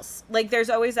somebody else. Like,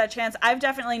 there's always that chance. I've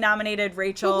definitely nominated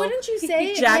Rachel. But wouldn't you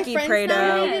say Jackie my friends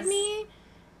Prado. nominated me?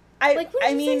 Wouldn't you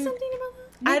say something about that?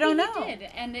 I don't know. Maybe he did,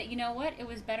 and you know what? It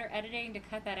was better editing to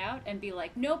cut that out and be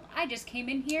like, nope, I just came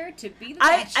in here to be the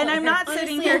Bachelor. And I'm not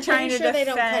sitting here trying to defend. They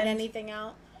don't cut anything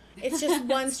out. It's just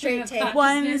one straight take.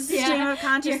 One stream of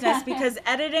consciousness, because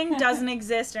editing doesn't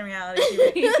exist in reality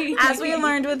TV, as we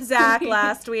learned with Zach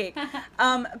last week.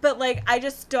 But like, I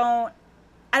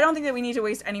don't think that we need to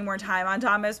waste any more time on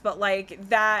Thomas, but like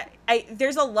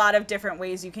there's a lot of different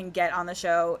ways you can get on the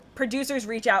show. Producers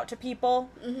reach out to people.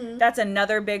 Mm-hmm. That's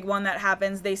another big one that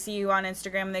happens. They see you on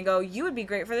Instagram and they go, you would be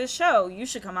great for this show. You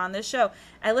should come on this show.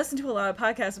 I listen to a lot of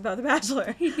podcasts about The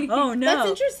Bachelor. Oh, no. That's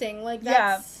interesting. Like,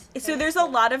 that's... Yeah. So there's a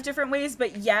lot of different ways,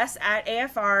 but yes, at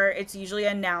AFR, it's usually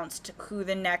announced who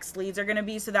the next leads are going to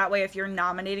be. So that way, if you're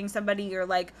nominating somebody, you're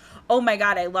like, oh my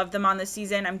God, I love them on this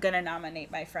season. I'm going to nominate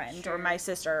my friend or my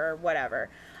sister or whatever.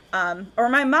 Or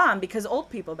my mom, because Old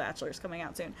People Bachelor is coming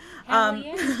out soon. Hell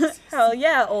yeah. Hell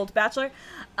yeah, Old Bachelor.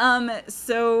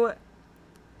 So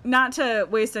not to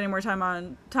waste any more time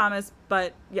on Thomas,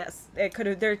 but yes, there could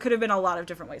have been a lot of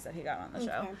different ways that he got on the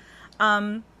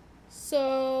show.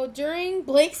 So during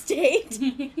Blake's date,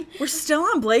 we're still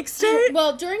on Blake's date?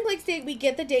 Well, during Blake's date, we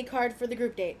get the date card for the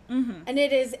group date. Mm-hmm. And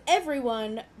it is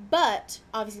everyone but,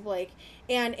 obviously, Blake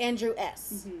and Andrew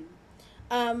S.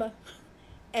 Mm-hmm.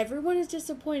 Everyone is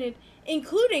disappointed,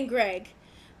 including Greg.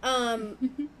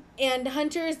 And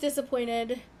Hunter is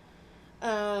disappointed,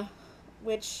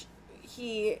 which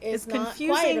he is not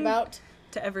quiet about.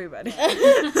 To everybody. So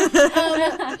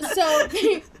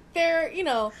they're,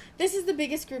 this is the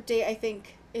biggest group date, I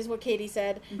think, is what Katie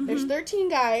said. Mm-hmm. There's 13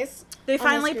 guys. They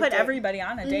finally put everybody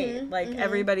on a date. Mm-hmm, like,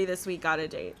 everybody this week got a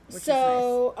date, which is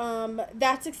nice.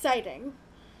 That's exciting.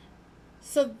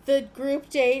 So the group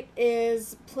date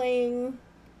is playing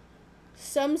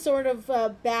some sort of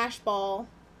batch ball,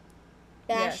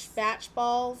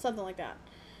 something like that.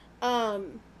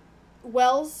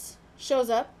 Wells shows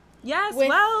up. Yes,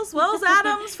 Wells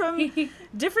Adams from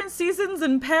different seasons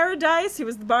in Paradise. He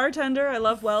was the bartender. I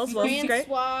love Wells. Wells is great.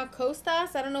 Francois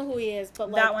Costas. I don't know who he is,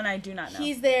 but that one I do not know.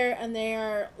 He's there, and they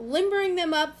are limbering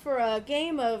them up for a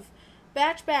game of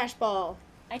bash ball.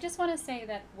 I just want to say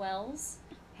that Wells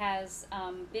has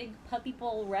big puppy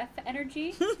bowl ref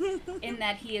energy in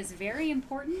that he is very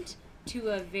important to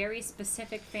a very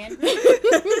specific fan group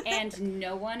and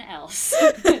no one else.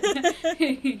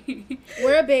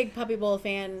 We're a big Puppy Bowl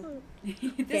fan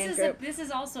group. This is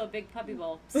also a big Puppy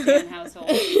Bowl fan household.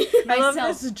 I love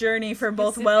this journey for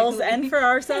both Wells and for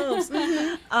ourselves.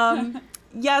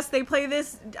 Yes, they play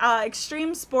this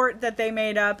extreme sport that they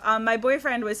made up. My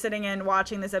boyfriend was sitting in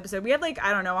watching this episode. We had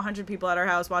 100 people at our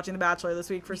house watching The Bachelor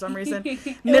this week for some reason.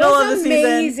 Middle of the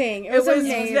season. It was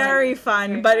amazing. Very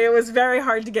fun, but it was very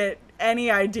hard to get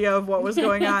any idea of what was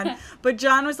going on. But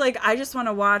John was like, I just want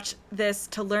to watch this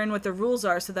to learn what the rules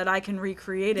are so that I can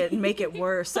recreate it and make it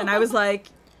worse. And I was like,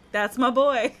 that's my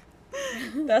boy.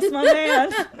 That's my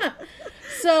man.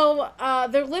 So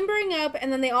they're limbering up,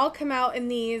 and then they all come out in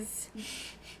these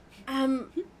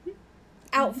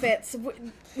outfits.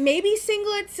 Maybe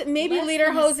singlets, maybe Less than a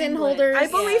lederhosen singlet. holders. I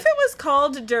believe it was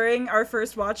called during our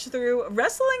first watch through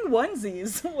wrestling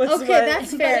onesies. Was Okay,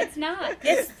 that's But fair. it's not.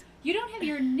 You don't have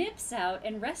your nips out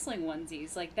in wrestling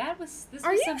onesies. Like, this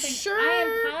Are was you something sure? I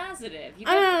am positive.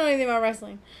 I don't know anything about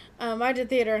wrestling. I did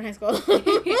theater in high school.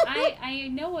 I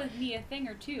know of me a thing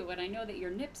or two, and I know that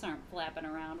your nips aren't flapping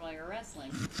around while you're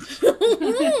wrestling.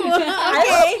 I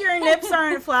hope your nips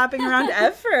aren't flapping around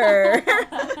ever.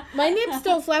 My nips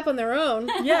don't flap on their own.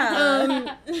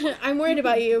 Yeah. I'm worried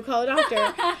about you. Call a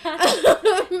doctor.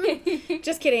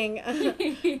 Just kidding.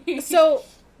 So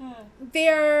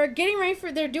they're getting ready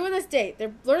they're doing this date.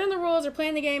 They're learning the rules. They're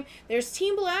playing the game. There's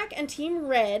Team Black and Team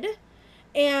Red.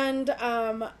 And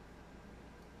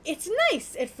it's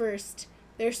nice at first.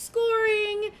 They're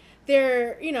scoring.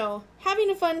 They're, having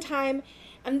a fun time.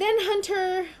 And then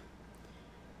Hunter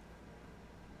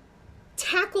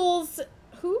tackles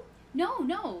who?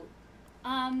 No.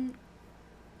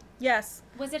 Yes.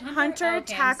 Was it Hunter? Hunter Okay, I'm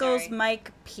tackles sorry.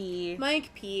 Mike P.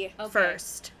 Okay.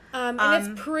 first. And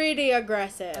it's pretty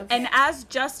aggressive. Okay. And as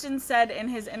Justin said in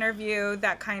his interview,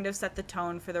 that kind of set the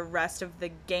tone for the rest of the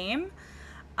game.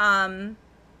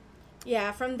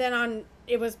 Yeah, from then on,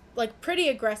 it was, pretty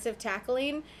aggressive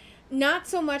tackling. Not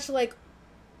so much,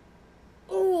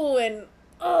 ooh, and,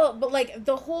 oh, but,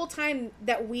 the whole time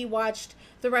that we watched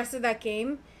the rest of that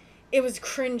game, it was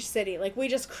cringe city. We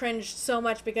just cringed so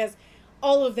much because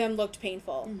all of them looked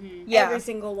painful. Mm-hmm. Yeah. Every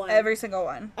single one. Every single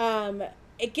one.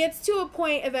 It gets to a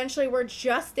point eventually where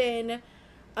Justin,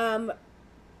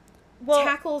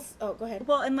 tackles, oh, go ahead.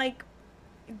 Well, and,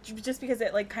 just because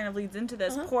it, kind of leads into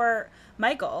this, Uh-huh. poor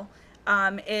Michael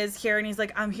is here, and he's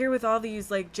like, I'm here with all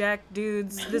these, jack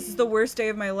dudes. This is the worst day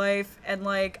of my life, and,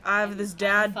 I have this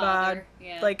dad bod.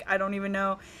 Yeah. I don't even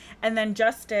know. And then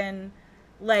Justin,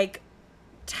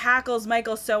 tackles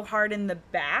Michael so hard in the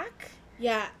back.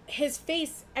 Yeah, his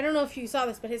face, I don't know if you saw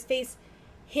this, but his face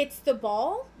hits the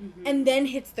ball and then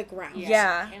hits the ground.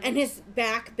 Yeah. And his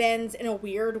back bends in a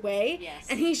weird way. Yes.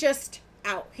 And he's just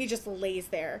out. He just lays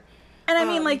there. And I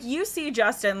mean, you see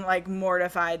Justin,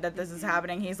 mortified that this is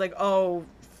happening. He's like, oh,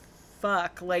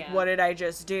 fuck. Yeah. What did I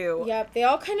just do? Yep. They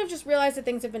all kind of just realize that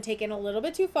things have been taken a little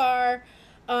bit too far.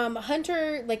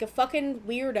 Hunter, like a fucking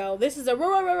weirdo. This is a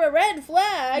red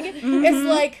flag.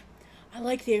 It's I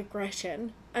like the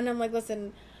aggression. And I'm like,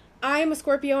 listen, I'm a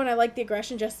Scorpio and I like the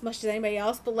aggression just as much as anybody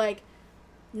else, but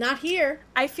not here.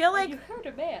 I feel like You hurt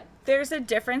a man. there's a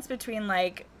difference between,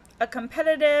 a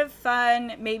competitive,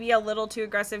 fun, maybe a little too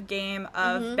aggressive game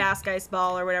of Basque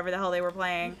ball or whatever the hell they were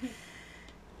playing,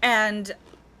 and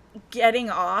getting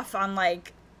off on,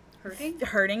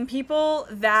 hurting people.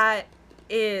 That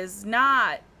is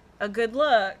not a good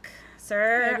look,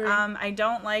 sir. I agree. I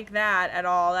don't like that at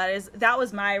all. That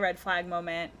was my red flag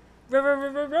moment.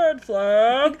 Red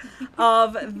flag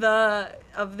of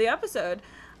the episode.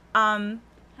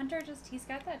 Hunter he's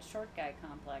got that short guy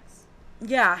complex.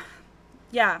 Yeah,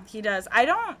 he does. I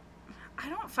don't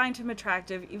find him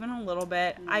attractive even a little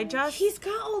bit. No. He's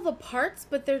got all the parts,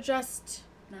 but they're just...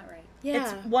 Not right. Yeah.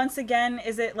 It's once again,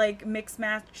 is it mixed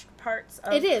match parts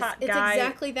of It is. hot It's guy?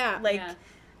 exactly that. Yeah.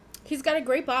 He's got a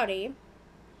great body.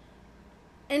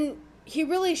 And he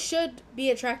really should be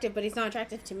attractive, but he's not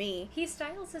attractive to me. He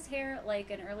styles his hair like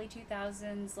an early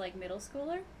 2000s middle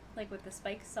schooler, with the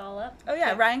spikes all up. Oh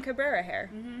yeah, Ryan Cabrera hair.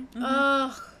 Mm-hmm.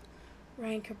 Ugh.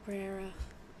 Ryan Cabrera.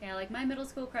 Yeah, my middle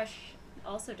school crush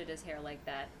also did his hair like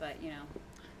that, but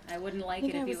I wouldn't like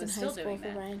it I if he was in was high still school doing for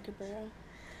that. Ryan Cabrera.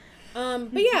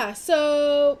 But yeah,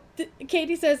 so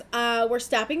Katie says, we're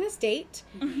stopping this date.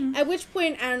 At which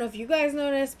point, I don't know if you guys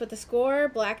noticed, but the score,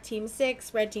 black team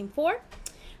 6, red team 4.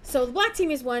 So the black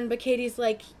team is 1, but Katie's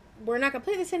like, we're not going to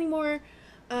play this anymore.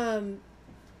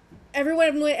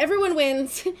 Everyone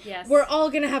wins. Yes. We're all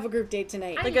going to have a group date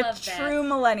tonight. I Like a love that. true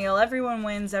millennial. Everyone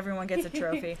wins, everyone gets a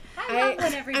trophy. I love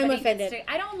when everybody I'm gets offended.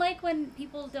 to, I don't like when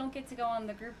people don't get to go on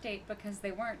the group date because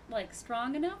they weren't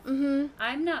strong enough. Mm-hmm.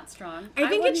 I'm not strong. I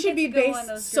think it wouldn't should get be to go on based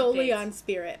those group solely dates. on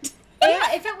spirit.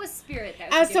 Yeah, if it was spirit, that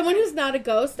would As be someone different. who's not a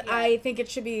ghost, I think it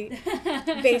should be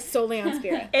based solely on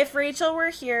spirit. If Rachel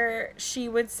were here, she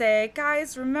would say,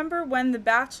 guys, remember when The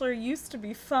Bachelor used to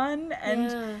be fun and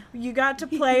Yeah. you got to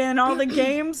play in all the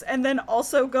games and then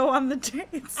also go on the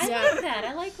dates? I Yeah. like that.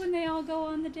 I like when they all go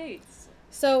on the dates.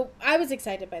 So I was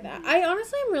excited by that. I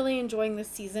honestly am really enjoying this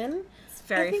season. It's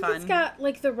very I think fun. it's got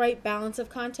like the right balance of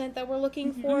content that we're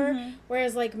looking for.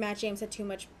 Whereas like Matt James had too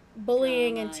much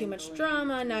bullying and too much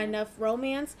drama, not enough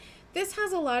romance. This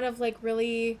has a lot of like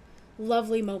really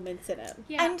lovely moments in it.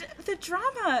 Yeah. And the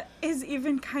drama is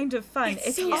even kind of fun.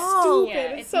 It's so all stupid. Yeah,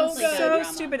 It's it's so mostly good. so drama.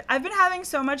 stupid. I've been having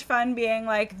so much fun being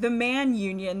like the man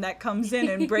union that comes in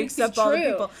and breaks up all the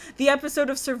true. people. The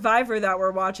episode of Survivor that we're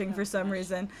watching for some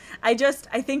reason. I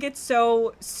think it's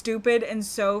so stupid and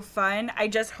so fun. I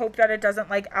just hope that it doesn't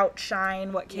like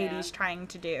outshine what Yeah. Katie's trying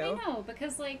to do. I know,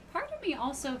 because, like, part of me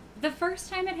also, the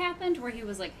first time it happened, where he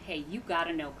was like, hey, you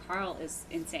gotta know Carl is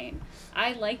insane.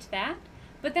 I liked that.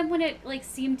 But then when it, like,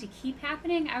 seemed to keep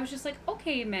happening, I was just like,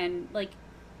 okay, man, like,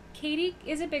 Katie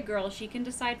is a big girl. She can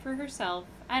decide for herself.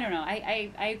 I don't know.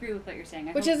 I agree with what you're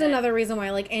saying. Which is another reason why I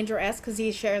like Andrew S. because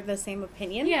he shared the same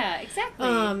opinion. Yeah, exactly.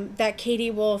 That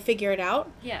Katie will figure it out.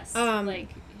 Yes. Like,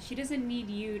 she doesn't need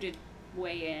you to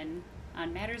weigh in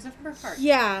on matters of her heart.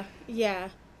 Yeah.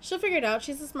 She'll figure it out.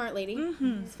 She's a smart lady.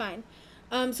 Mm-hmm. It's fine.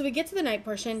 So we get to the night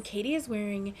portion. Katie is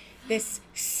wearing this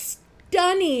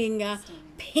stunning,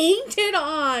 painted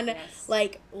on, Yes.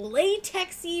 like,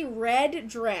 latexy red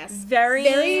dress. Very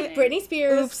Britney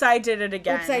Spears. Oops, I did it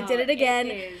again. Oops, I did it again.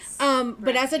 It is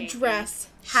But as a breathtaking. dress,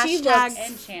 she Hashtag- looks...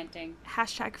 Enchanting.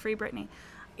 Hashtag free Britney.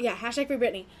 Yeah, hashtag free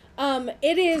Britney.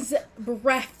 It is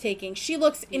breathtaking. She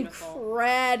looks Beautiful.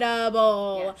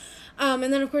 incredible. Yes. And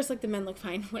then, of course, like, the men look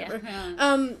fine, whatever.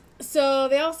 Yeah. So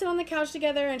they all sit on the couch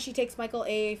together, and she takes Michael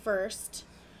A. first.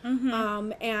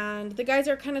 Mm-hmm. And the guys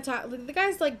are kind of the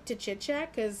guys like to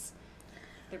chit-chat, because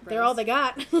they're bros. all they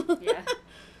got. Yeah.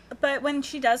 But when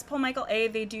she does pull Michael A.,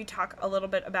 they do talk a little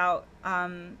bit about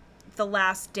the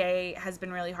last day has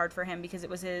been really hard for him because it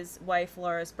was his wife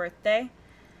Laura's birthday.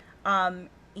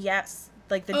 Yes,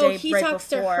 like the day he right talks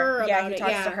before. to her yeah, about he it,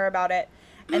 talks yeah. to her about it,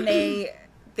 and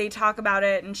they talk about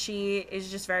it, and she is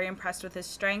just very impressed with his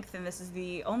strength. And this is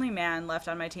the only man left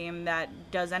on my team that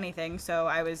does anything. So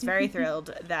I was very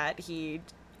thrilled that he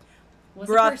Was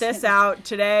a brought person. this out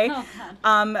today. Oh,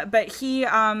 God. But he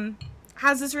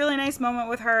has this really nice moment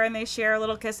with her, and they share a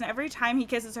little kiss, and every time he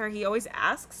kisses her, he always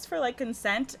asks for like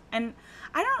consent. And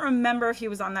I don't remember if he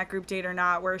was on that group date or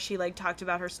not where she like talked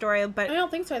about her story, I but don't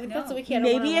think so. I think that's the No. week he had a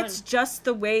maybe one-on-one. it's just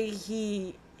the way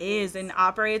he is and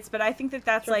operates. But I think that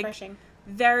that's like refreshing.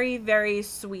 very, very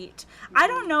sweet. I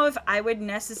don't know if I would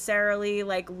necessarily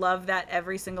like love that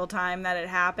every single time that it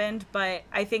happened, but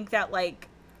I think that like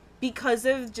because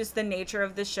of just the nature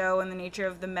of the show and the nature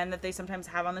of the men that they sometimes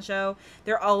have on the show,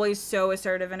 they're always so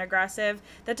assertive and aggressive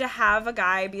that to have a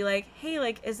guy be like, hey,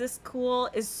 like, is this cool,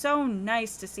 is so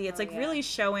nice to see. It's Oh, like yeah. really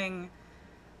showing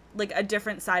like a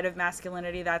different side of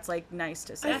masculinity that's like nice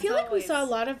to see. I That's feel like we always- saw a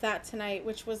lot of that tonight,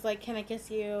 which was like, "Can I kiss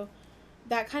you?"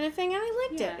 That kind of thing, and I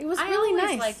liked Yeah. it. It was I really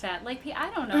always nice. like that. Like, I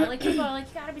don't know. Like, people are like,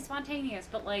 you gotta be spontaneous.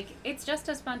 But, like, it's just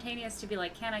as spontaneous to be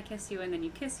like, can I kiss you? And then you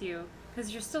kiss you.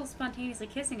 Because you're still spontaneously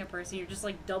kissing a person. You're just,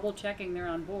 like, double checking they're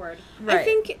on board. Right. I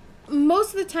think most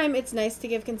of the time it's nice to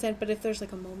give consent, but if there's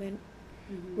like a moment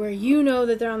where you know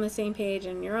that they're on the same page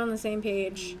and you're on the same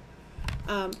page,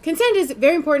 consent is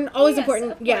very important, always yes,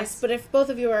 important, of yes. course. But if both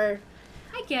of you are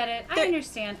I get it. I There-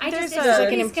 understand. I there's just, a- if There's like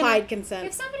an somebody's implied gonna, consent.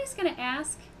 If somebody's going to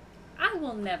ask, I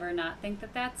will never not think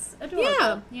that that's adorable.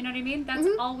 Yeah. You know what I mean? That's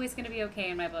Mhm. always going to be okay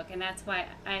in my book. And that's why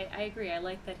I agree. I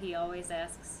like that he always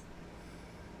asks.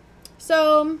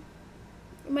 So,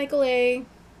 Michael A.,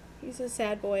 he's a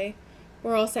sad boy.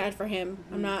 We're all sad for him.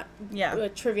 I'm not Yeah.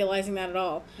 trivializing that at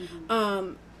all.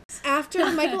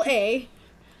 After Michael A.,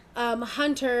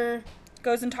 Hunter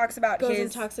goes and talks about goes his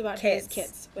and talks about kids. his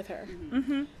kids with her.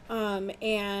 Mm-hmm.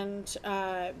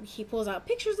 And he pulls out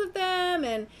pictures of them,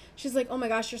 and she's like, "Oh my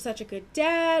gosh, you're such a good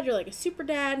dad. You're like a super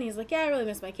dad." And he's like, "Yeah, I really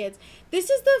miss my kids." This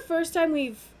is the first time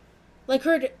we've like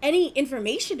heard any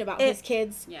information about his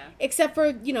kids, Yeah. except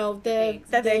for the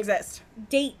That they exist.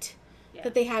 date Yeah.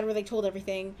 that they had where they told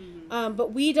everything.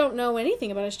 But we don't know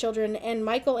anything about his children. And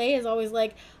Michael A. is always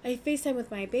like, "I FaceTime with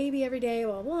my baby every day,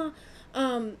 blah blah."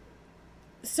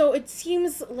 So it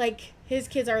seems like his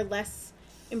kids are less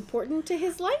important to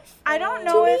his life. I don't To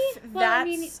know me? if Well, I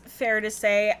that's mean- fair to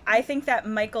say. I think that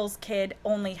Michael's kid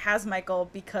only has Michael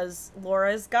because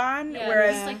Laura's gone, Yeah,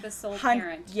 whereas he's like the sole Hun-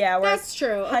 parent. yeah, whereas That's true.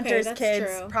 Okay, Hunter's that's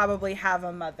kids true. probably have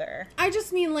a mother. I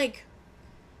just mean like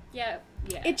Yeah.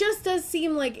 Yeah. it just does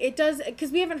seem like it does because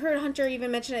we haven't heard Hunter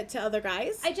even mention it to other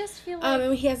guys. I just feel like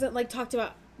And he hasn't like talked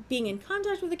about being in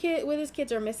contact with his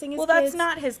kids or missing his Well, kids. that's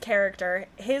not his character.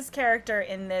 His character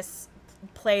in this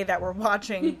play that we're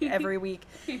watching every week,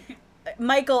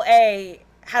 Michael A.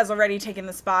 has already taken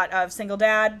the spot of single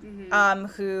dad,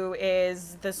 who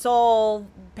is the sole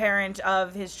parent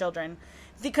of his children.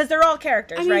 Because they're all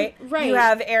characters, I mean, right? right. You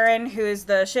have Erin, who is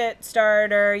the shit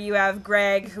starter. You have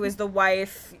Greg, who is the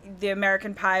wife, the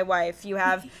American Pie wife. You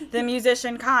have the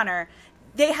musician Connor.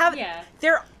 They have,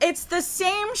 it's the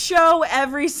same show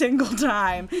every single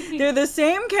time. They're the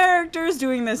same characters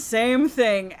doing the same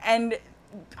thing. And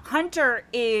Hunter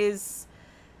is,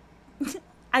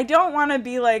 I don't want to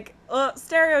be like,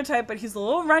 stereotype, but he's a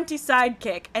little runty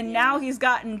sidekick. And now he's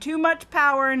gotten too much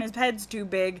power and his head's too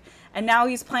big. And now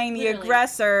he's playing the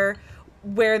aggressor,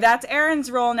 where that's Erin's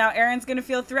role. Now Erin's going to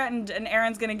feel threatened, and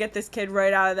Erin's going to get this kid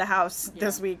right out of the house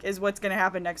this week is what's going to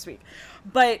happen next week.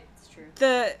 But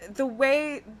the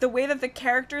way that the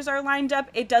characters are lined up,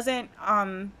 it doesn't,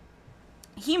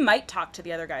 he might talk to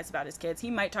the other guys about his kids. He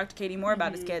might talk to Katie more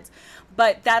about his kids.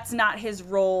 But that's not his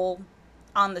role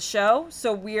on the show,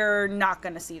 so we're not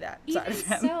going to see that side of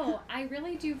him. So, I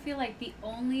really do feel like the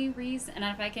only reason,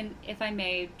 and if I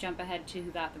may jump ahead to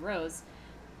who got the rose,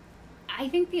 I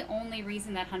think the only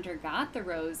reason that Hunter got the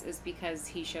rose is because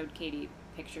he showed Katie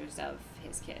pictures of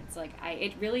his kids. Like,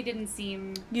 it really didn't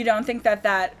seem... You don't think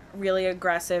that really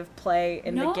aggressive play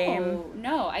in the game?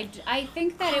 No, I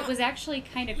think that it was actually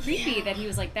kind of creepy that he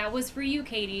was like, that was for you,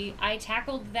 Katie. I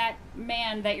tackled that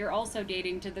man that you're also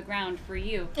dating to the ground for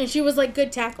you. And she was like,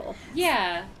 good tackle.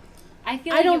 Yeah. I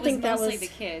feel like it was mostly the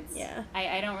kids. Yeah.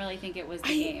 I don't really think it was the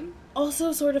game. I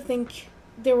also sort of think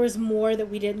there was more that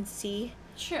we didn't see.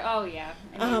 Sure. Oh, yeah.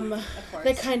 I mean, of course.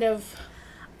 That kind of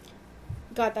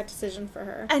got that decision for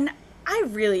her. And I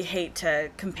really hate to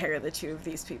compare the two of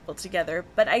these people together,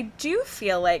 but I do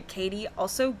feel like Katie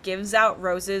also gives out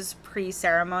roses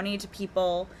pre-ceremony to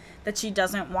people that she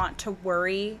doesn't want to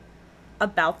worry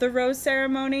about the rose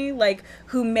ceremony, like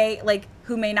who may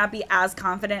not be as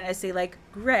confident as, say, like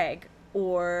Greg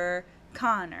or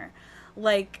Connor,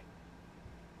 like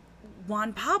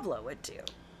Juan Pablo would do,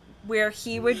 where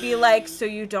he would be like, so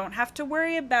you don't have to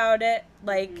worry about it,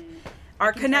 like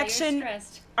our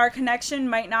connection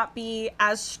might not be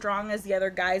as strong as the other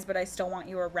guys, but I still want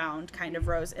you around, kind of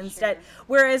rose instead.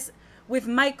 Whereas with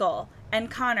Michael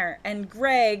and Connor and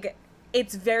Greg,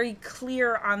 it's very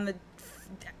clear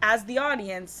as the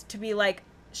audience to be like,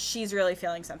 she's really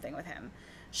feeling something with him.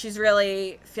 She's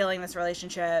really feeling this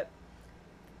relationship.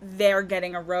 They're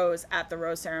getting a rose at the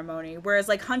rose ceremony. Whereas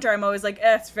like Hunter, I'm always like,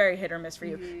 it's very hit or miss for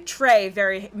you. Trey,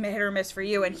 very hit or miss for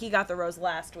you. And he got the rose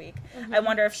last week. I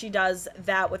wonder if she does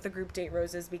that with the group date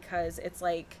roses, because it's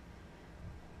like,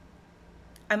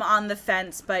 I'm on the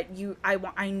fence, but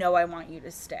I know I want you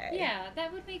to stay. Yeah,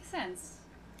 that would make sense.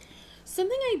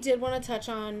 Something I did want to touch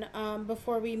on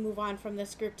before we move on from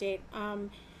this group date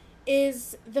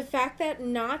is the fact that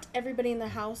not everybody in the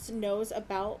house knows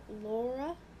about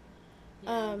Laura,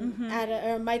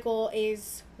 Michael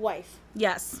A's wife.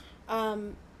 Yes.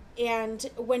 And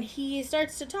when he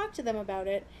starts to talk to them about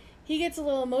it, he gets a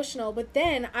little emotional. But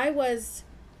then I was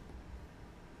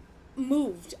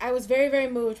moved. I was very, very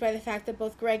moved by the fact that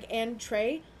both Greg and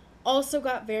Trey also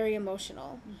got very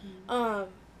emotional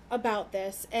about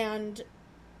this. And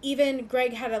even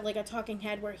Greg had a talking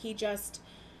head where he just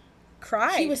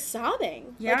cried. He was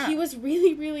sobbing. Yeah. Like, he was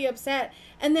really, really upset.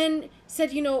 And then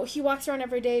said, he walks around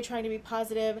every day trying to be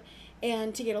positive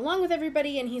and to get along with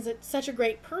everybody, and he's such a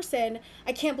great person.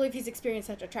 I can't believe he's experienced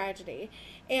such a tragedy.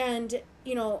 And,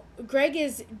 Greg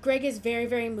is very,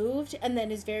 very moved, and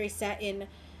then is very set in,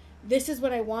 this is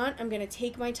what I want. I'm going to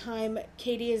take my time.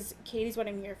 Katie's what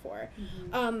I'm here for.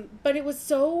 But it was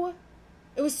so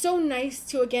nice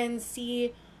to again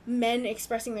see men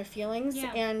expressing their feelings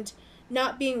and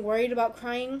not being worried about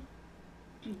crying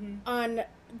on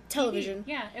television.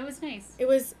 Yeah, it was nice. It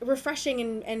was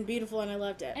refreshing and beautiful, and I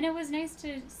loved it. And it was nice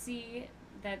to see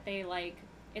that they,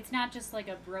 it's not just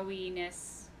a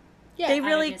broiness. Yeah, they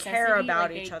really care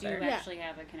about each other. They do actually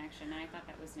have a connection, and I thought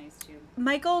that was nice, too.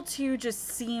 Michael, too, just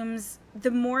seems,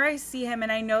 the more I see him,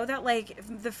 and I know that,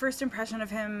 the first impression of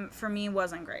him, for me,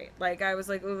 wasn't great. I was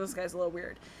like, oh, this guy's a little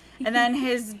weird. And then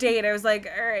his date, I was like,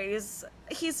 all right,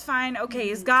 he's fine. Okay,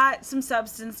 he's got some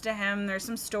substance to him. There's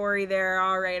some story there.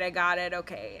 All right, I got it.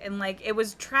 Okay. And, it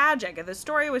was tragic. The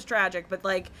story was tragic,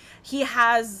 but, he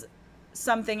has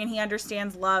something, and he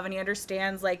understands love, and he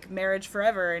understands, marriage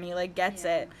forever, and he, gets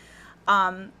it.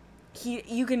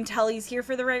 You can tell he's here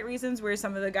for the right reasons, where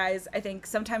some of the guys, I think,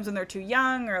 sometimes when they're too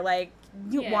young or,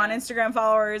 want Instagram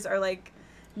followers or,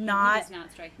 not. He does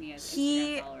not strike me as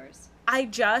Instagram followers. I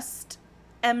just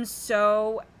am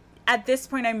so, at this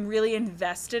point, I'm really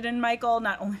invested in Michael,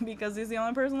 not only because he's the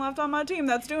only person left on my team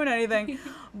that's doing anything,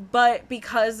 but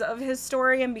because of his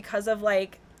story and because of,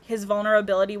 his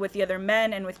vulnerability with the other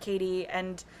men and with Katie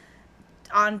and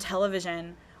on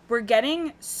television, we're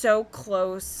getting so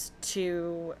close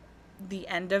to the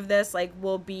end of this. Like,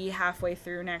 we'll be halfway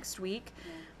through next week.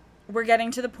 Yeah. We're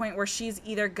getting to the point where she's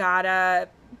either gotta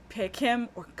pick him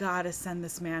or gotta send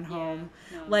this man home.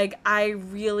 Yeah, no. Like, I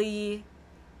really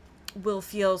will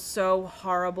feel so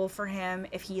horrible for him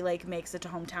if he, like, makes it to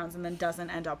hometowns and then doesn't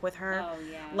end up with her. Oh,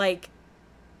 yeah. Like,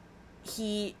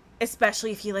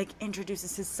 especially if he, like,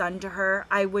 introduces his son to her,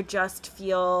 I would just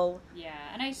feel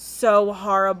so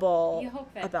horrible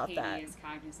about Katie that. Is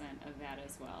cognizant of that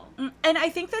as well. And I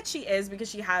think that she is, because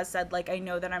she has said, like, I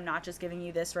know that I'm not just giving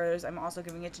you this rose, I'm also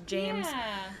giving it to James.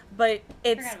 Yeah. But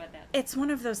Forgot about that. It's one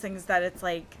of those things that it's,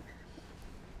 like,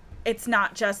 it's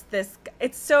not just this.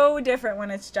 It's so different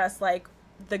when it's just, like,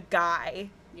 the guy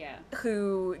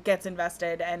who gets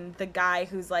invested and the guy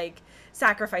who's, like,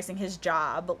 sacrificing his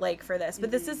job, like, for this. But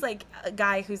this is, like, a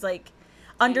guy who's, like,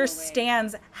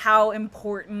 understands how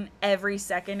important every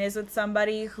second is with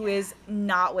somebody who is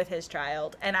not with his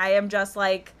child. And I am just,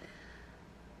 like,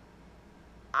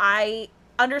 I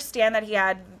understand that he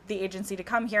had the agency to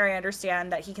come here. I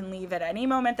understand that he can leave at any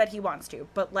moment that he wants to.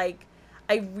 But, like,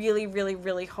 I really, really,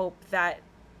 really hope that,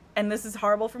 and this is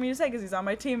horrible for me to say because he's on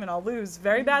my team and I'll lose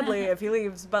very badly if he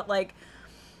leaves, but, like,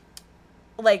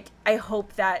 I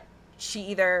hope that she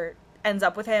either ends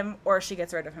up with him or she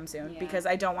gets rid of him soon, because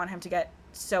I don't want him to get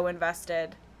so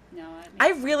invested. No,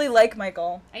 I really like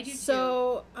Michael. I do too.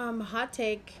 So, hot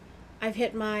take, I've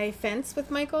hit my fence with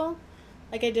Michael.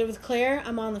 Like I did with Claire,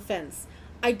 I'm on the fence.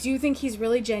 I do think he's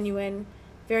really genuine,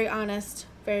 very honest,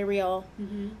 very real.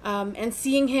 Mm-hmm. And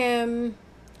seeing him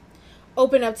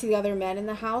open up to the other men in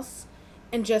the house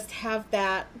and just have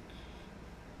that,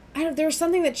 there was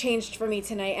something that changed for me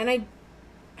tonight, and I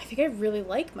think I really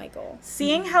like Michael.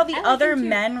 Seeing how the other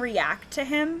men react to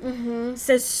him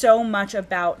says so much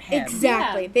about him.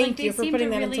 Exactly. Thank you for putting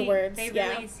that into words. They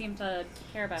really seem to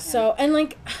care about him. So, and,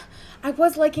 like, I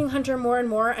was liking Hunter more and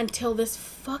more until this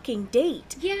fucking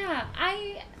date. Yeah,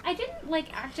 I didn't, like,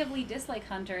 actively dislike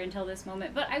Hunter until this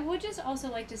moment, but I would just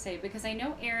also like to say, because I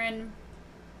know Aaron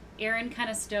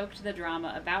kind of stoked the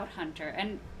drama about Hunter,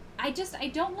 and I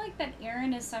don't like that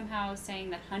Aaron is somehow saying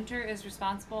that Hunter is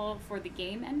responsible for the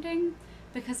game ending,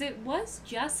 because it was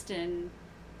Justin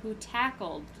who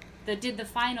did the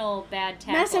final bad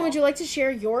tackle. Madison, would you like to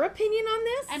share your opinion on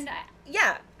this? And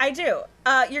yeah, I do.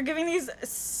 You're giving these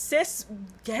cis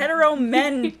hetero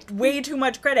men way too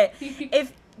much credit.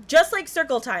 If, just like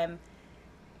Circle Time,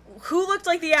 who looked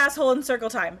like the asshole in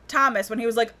Circle Time? Thomas, when he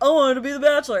was like, I want to be the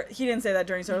Bachelor. He didn't say that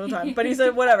during Circle Time, but he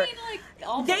said whatever.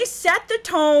 They set the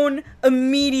tone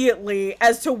immediately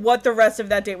as to what the rest of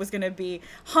that date was going to be.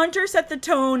 Hunter set the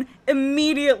tone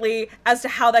immediately as to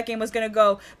how that game was going to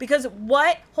go. Because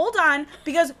what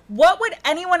would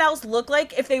anyone else look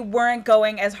like if they weren't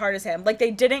going as hard as him? Like,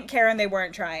 they didn't care and they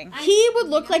weren't trying. He would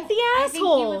look like the asshole. I think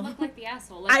he would look like the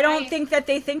asshole. Like, I don't think that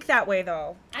they think that way,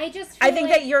 though. I think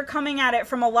that you're coming at it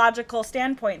from a logical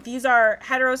standpoint. These are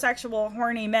heterosexual,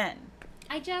 horny men.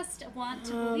 I just want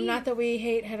to believe. Not that we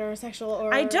hate heterosexual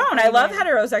or... I don't. I love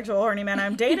heterosexual, horny men.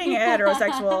 I'm dating a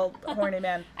heterosexual, horny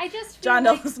man. I just feel John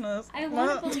like Dawson. I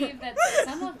want to believe that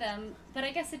some of them, but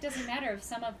I guess it doesn't matter if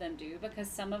some of them do, because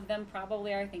some of them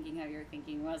probably are thinking how you're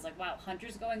thinking. I was like, wow,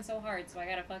 Hunter's going so hard, so I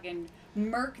gotta fucking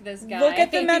murk this guy. Look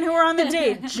at the men who are on the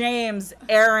date. James,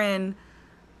 Aaron,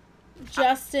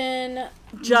 Justin.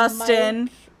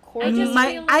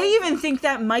 Mike, I even think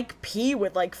that Mike P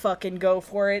would, like, fucking go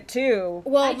for it too.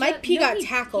 Well, Mike P got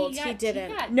tackled. He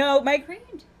didn't. No, Mike.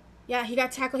 Yeah, he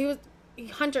got tackled.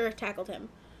 Hunter tackled him.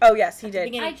 Oh, yes, he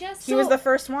did. He was the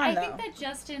first one, though. I think that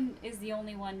Justin is the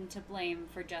only one to blame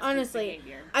for Justin's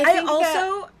behavior.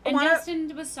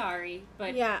 Justin was sorry,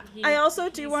 but I also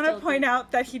do want to point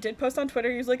out that he did post on Twitter.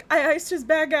 He was like, I iced his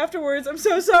bag afterwards. I'm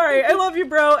so sorry. I love you,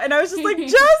 bro. And I was just like,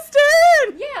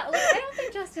 Justin! Yeah, like, I don't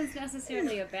think Justin's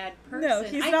necessarily a bad person. No,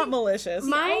 he's not malicious.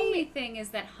 The only thing is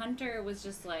that Hunter was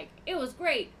just like, it was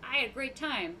great. I had a great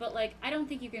time. But, like, I don't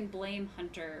think you can blame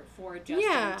Hunter for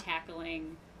Justin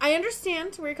tackling... I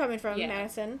understand where you're coming from,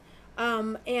 Madison.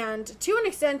 And to an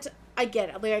extent, I get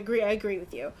it. Like, I agree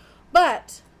with you.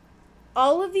 But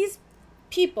all of these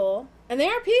people, and they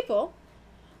are people,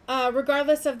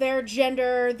 regardless of their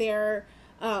gender, their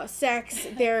sex,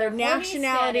 their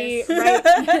nationality, right?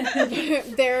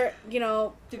 their,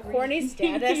 horny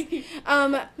status.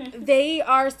 They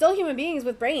are still human beings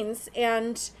with brains,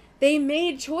 and they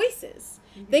made choices.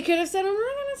 They could have said, I'm not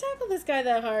going to tackle this guy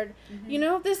that hard.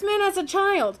 This man has a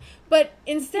child. But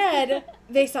instead,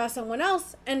 they saw someone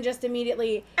else and just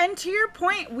immediately... And to your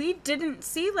point, we didn't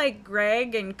see, like,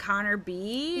 Greg and Connor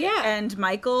B and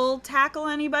Michael tackle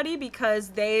anybody, because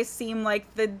they seem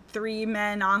like the three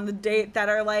men on the date that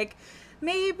are like,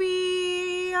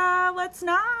 maybe let's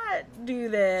not do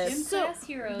this. Gym class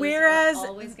heroes whereas, are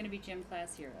always going to be gym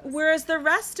class heroes. Whereas the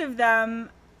rest of them,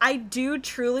 I do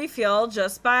truly feel,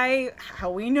 just by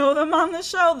how we know them on the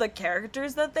show, the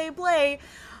characters that they play,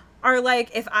 are like,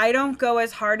 if I don't go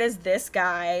as hard as this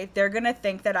guy, they're going to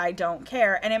think that I don't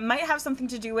care. And it might have something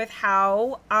to do with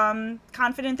how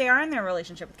confident they are in their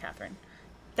relationship with Catherine.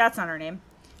 That's not her name.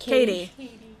 Katie.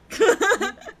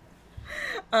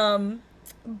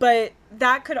 But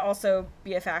that could also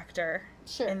be a factor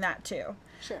in that too.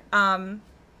 Sure.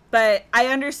 But I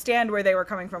understand where they were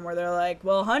coming from, where they're like,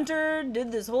 well, Hunter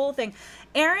did this whole thing.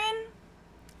 Aaron,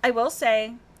 I will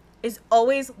say, is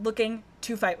always looking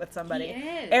to fight with somebody. He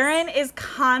is. Aaron is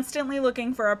constantly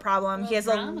looking for a problem. Well, he has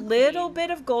a little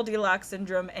bit of Goldilocks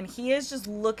syndrome, and he is just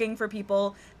looking for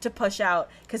people to push out,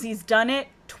 because he's done it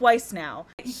twice now.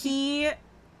 He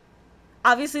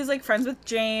obviously is, like, friends with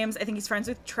James. I think he's friends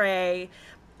with Trey.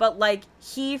 But, like,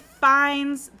 he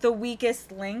finds the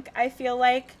weakest link, I feel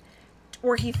like,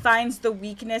 or he finds the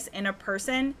weakness in a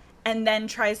person and then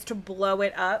tries to blow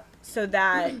it up so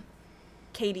that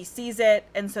Katie sees it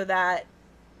and so that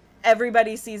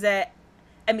everybody sees it.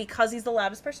 And because he's the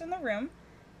loudest person in the room,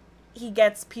 he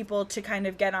gets people to kind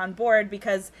of get on board,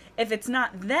 because if it's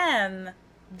not them,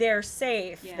 they're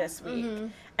safe this week. Mm-hmm.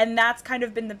 And that's kind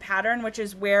of been the pattern, which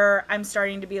is where I'm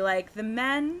starting to be like, the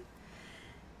men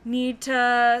need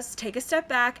to take a step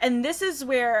back. And this is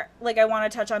where, like, I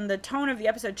want to touch on the tone of the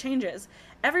episode changes.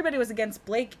 Everybody was against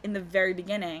Blake in the very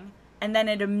beginning, and then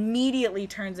it immediately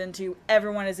turns into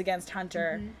everyone is against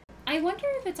Hunter. Mm-hmm. I wonder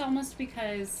if it's almost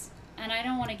because, and I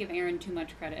don't want to give Aaron too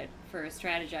much credit for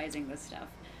strategizing this stuff,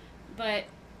 but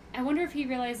I wonder if he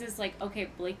realizes, like, okay,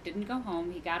 Blake didn't go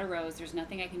home, he got a rose, there's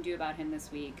nothing I can do about him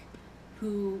this week.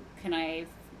 Who can I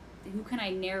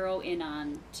narrow in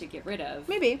on to get rid of?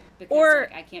 Maybe. Because, or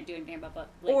like, I can't do anything about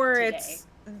Blake or today. It's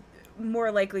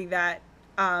more likely that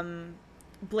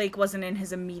Blake wasn't in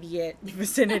his immediate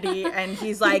vicinity, and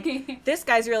he's like, this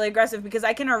guy's really aggressive, because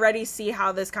I can already see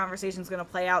how this conversation's going to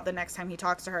play out the next time he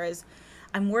talks to her. Is,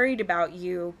 I'm worried about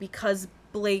you because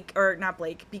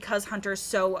because Hunter's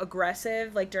so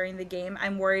aggressive, like, during the game.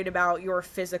 I'm worried about your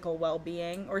physical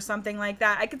well-being, or something like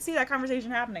that. I could see that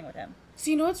conversation happening with him. So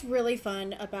you know what's really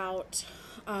fun about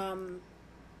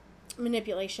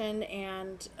manipulation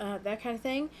and that kind of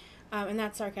thing? And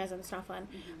that's sarcasm, it's not fun.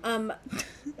 Mm-hmm.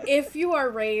 If you are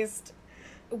raised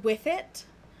with it,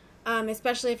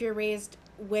 especially if you're raised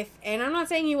with, and I'm not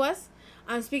saying he was,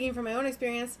 I'm speaking from my own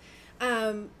experience,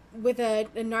 with a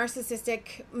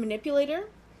narcissistic manipulator,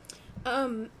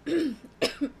 I'm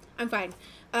fine.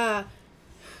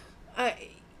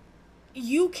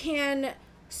 You can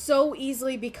so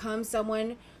easily become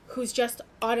someone who's just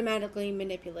automatically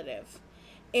manipulative.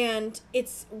 And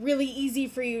it's really easy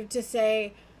for you to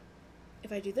say,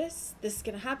 if I do this, this is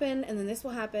going to happen, and then this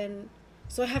will happen,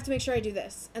 so I have to make sure I do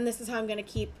this, and this is how I'm going to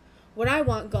keep what I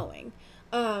want going.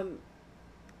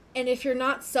 And if you're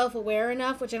not self-aware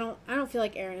enough, which I don't feel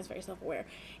like Aaron is very self-aware.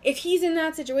 If he's in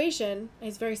that situation,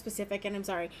 it's very specific, and I'm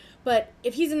sorry, but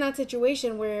if he's in that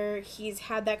situation where he's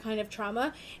had that kind of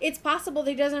trauma, it's possible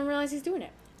that he doesn't realize he's doing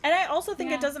it. And I also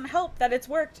think it doesn't help that it's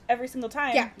worked every single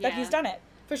time that he's done it.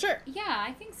 For sure. Yeah,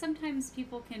 I think sometimes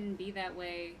people can be that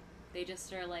way. They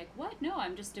just are like, what? No,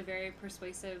 I'm just a very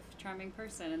persuasive, charming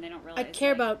person, and they don't realize, I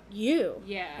care about you.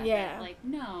 Yeah. Yeah. Like,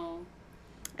 no.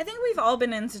 I think we've all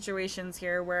been in situations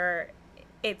here where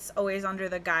it's always under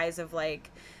the guise of,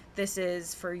 like, this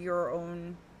is for your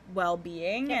own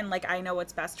well-being, and, like, I know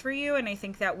what's best for you. And I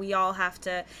think that we all have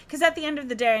to, because at the end of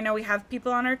the day, I know we have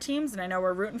people on our teams, and I know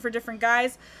we're rooting for different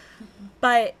guys,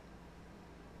 but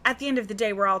at the end of the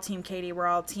day, we're all team Katie. We're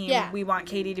all team. Yeah. We want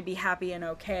Katie to be happy and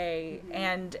okay. Mm-hmm.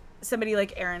 And somebody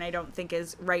like Aaron, I don't think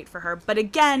is right for her. But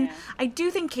again, I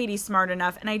do think Katie's smart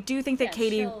enough, and I do think that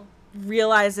Katie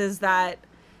realizes that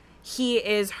he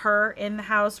is her in the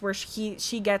house, where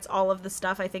she gets all of the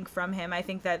stuff, I think, from him. I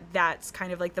think that that's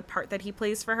kind of like the part that he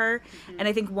plays for her. Mm-hmm. And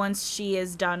I think once she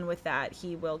is done with that,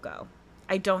 he will go.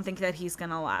 I don't think that he's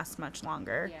going to last much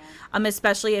longer. Yeah.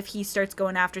 Especially if he starts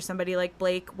going after somebody like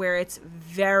Blake, where it's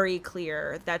very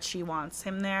clear that she wants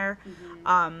him there.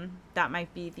 Mm-hmm. That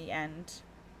might be the end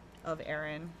of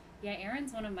Aaron. Yeah,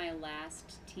 Aaron's one of my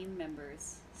last team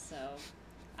members, so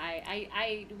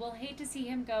I will hate to see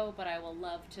him go, but I will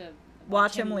love to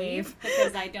watch him leave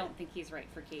because I don't think he's right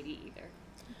for Katie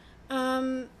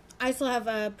either. I still have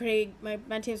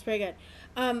my team's pretty good.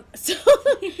 So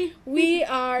we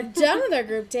are done with our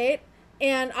group date,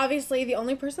 and obviously the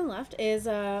only person left is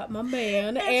my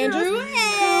man Andrew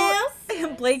S.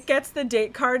 Blake gets the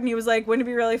date card and he was like, wouldn't it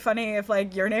be really funny if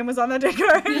like your name was on the date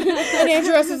card? And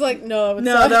Andrew Ross was like, no,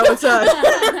 that would suck.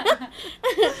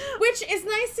 Which is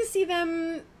nice to see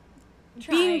them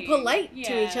being polite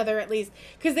to each other, at least,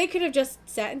 because they could have just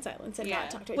sat in silence and not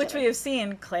talked to each other. Which we have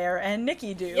seen Claire and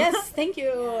Nikki do. Yes, thank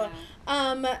you.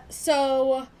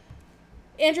 So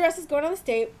Andrew Ross is going on this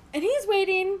date, and he's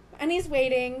waiting, and he's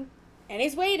waiting, and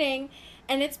he's waiting,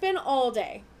 and it's been all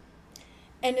day.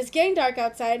 And it's getting dark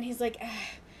outside, and he's like,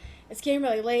 it's getting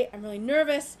really late. I'm really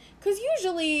nervous. Because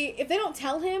usually, if they don't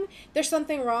tell him there's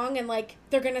something wrong and, like,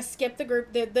 they're going to skip the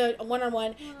group, the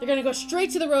one-on-one, they're going to go straight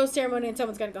to the rose ceremony and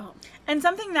someone's going to go home. And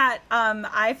something that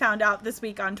I found out this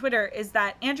week on Twitter is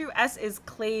that Andrew S. is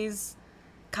Clay's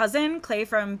cousin, Clay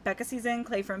from Becca season,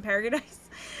 Clay from Paradise.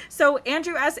 So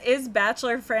Andrew S. is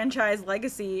Bachelor franchise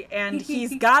legacy, and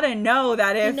he's got to know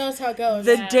that if he knows how it goes.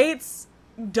 The dates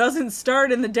doesn't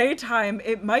start in the daytime,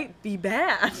 it might be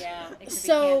bad. Yeah, it could be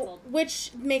so, canceled.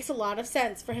 which makes a lot of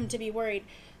sense for him to be worried.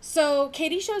 So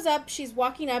Katie shows up. She's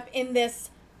walking up in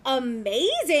this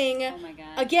amazing, oh my God,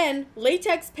 again,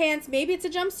 latex pants. Maybe it's a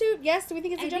jumpsuit. Yes, do we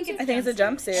think it's a jumpsuit? I think it's a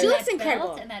jumpsuit. She looks incredible.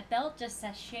 Belt, and that belt just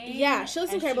sashaying. Yeah, she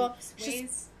looks incredible.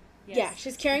 Yes.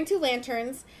 She's carrying 2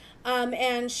 lanterns.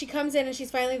 And she comes in and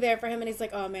she's finally there for him. And he's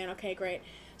like, oh man, okay, great.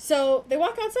 So they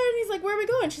walk outside and he's like, where are we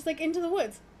going? She's like, into the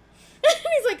woods.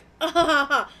 And he's like, ah, ha, ha,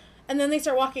 ha. And then they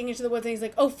start walking into the woods and he's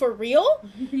like, oh, for real?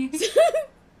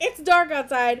 It's dark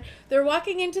outside. They're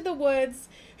walking into the woods.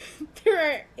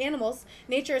 There are animals.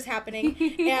 Nature is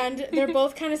happening. And they're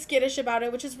both kind of skittish about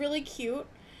it, which is really cute.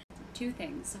 2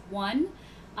 things. One,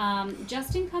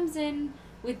 Justin comes in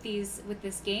with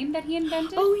this game that he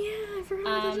invented. Oh yeah, I forgot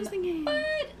about the Justin game. But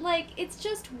like, it's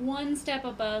just one step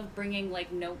above bringing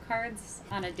like note cards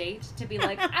on a date to be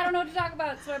like, I don't know what to talk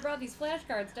about, so I brought these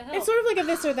flashcards to help. It's sort of like a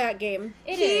this or that game.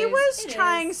 He was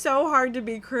trying so hard to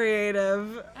be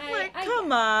creative.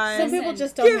 Come on. Some people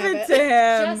just don't give have it to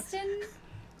him. Justin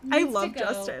I needs love to go,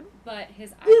 Justin. But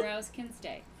his eyebrows can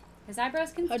stay. His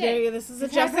eyebrows can stay. How dare you? This is a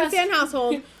Justin fan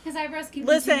household. His eyebrows can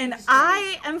Listen, continue to stay.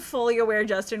 I am fully aware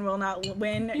Justin will not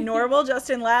win, nor will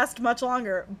Justin last much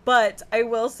longer. But I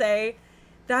will say,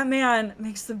 that man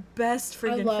makes the best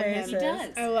freaking faces. He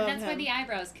does. I love That's him. why the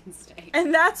eyebrows can stay.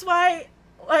 And that's why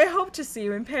I hope to see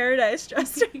you in Paradise,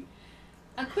 Justin.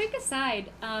 A quick aside,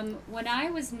 when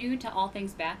I was new to all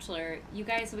things Bachelor, you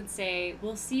guys would say,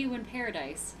 we'll see you in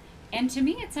Paradise. And to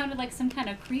me, it sounded like some kind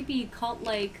of creepy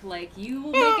cult-like, like, you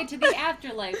will make it to the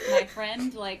afterlife, my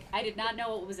friend. Like, I did not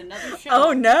know it was another show.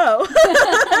 Oh, no.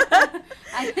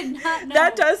 I did not know.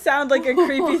 That does sound like a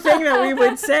creepy thing that we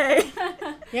would say.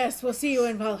 Yes, we'll see you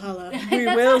in Valhalla. We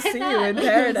will see you in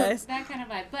Paradise. That kind of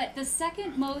vibe. But the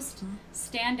second most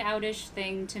stand-out-ish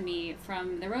thing to me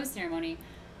from the rose ceremony,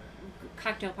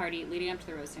 cocktail party leading up to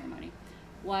the rose ceremony,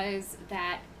 was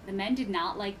that the men did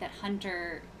not like that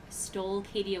Hunter stole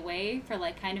Katie away for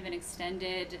like kind of an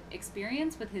extended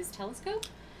experience with his telescope.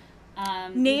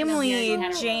 Namely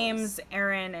James,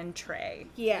 Aaron, and Trey.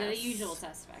 Yes. The usual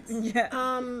suspects. Yeah.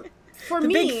 For the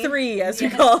me, big 3, as we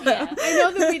call them. Yeah. I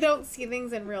know that we don't see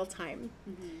things in real time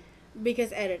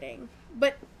because editing.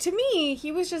 But to me, he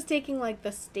was just taking like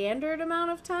the standard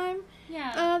amount of time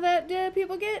that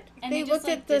people get. And they just, looked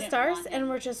like, at the didn't stars want and him.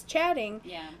 were just chatting.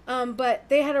 Yeah. But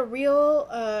they had a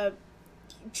real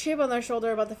chip on their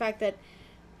shoulder about the fact that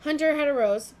Hunter had a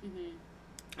rose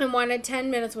and wanted 10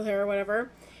 minutes with her or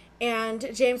whatever. And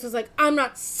James was like, I'm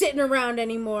not sitting around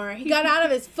anymore. He got out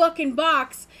of his fucking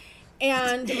box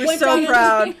and We're so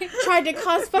proud. tried to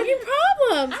cause fucking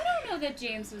problems. I don't know that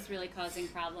James was really causing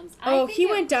problems. He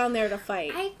went down there to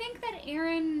fight. I think that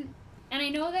Aaron, and I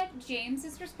know that James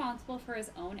is responsible for his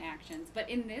own actions, but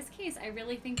in this case, I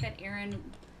really think that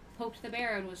Aaron poked the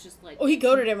bear and was just like... Oh, he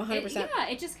goaded him 100%.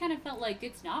 It just kind of felt like,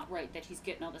 it's not right that he's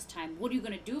getting all this time. What are you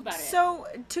going to do about it? So,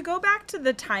 to go back to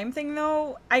the time thing,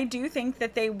 though, I do think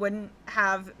that they wouldn't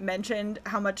have mentioned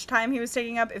how much time he was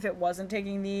taking up if it wasn't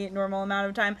taking the normal amount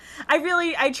of time.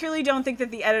 I truly don't think that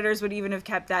the editors would even have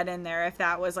kept that in there if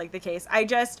that was, like, the case.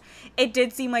 It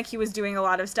did seem like he was doing a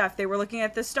lot of stuff. They were looking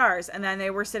at the stars, and then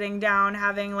they were sitting down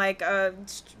having, like,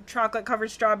 chocolate-covered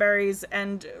strawberries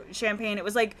and champagne. It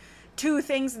was, like, 2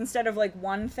 things instead of like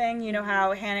 1 thing. You know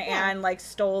how Hannah Ann like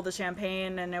stole the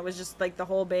champagne and it was just like the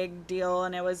whole big deal,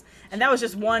 and that was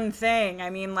just 1 thing. I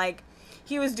mean, like,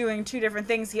 he was doing 2 different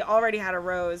things. He already had a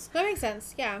rose. That makes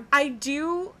sense, yeah. I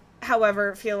do,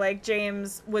 however, feel like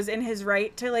James was in his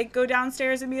right to like go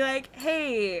downstairs and be like,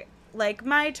 hey, like,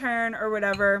 my turn or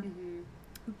whatever.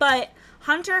 But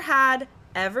Hunter had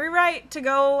every right to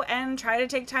go and try to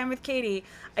take time with Katie.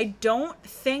 I don't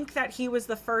think that he was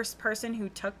the first person who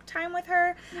took time with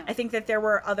her. No. I think that there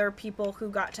were other people who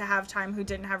got to have time who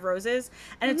didn't have roses.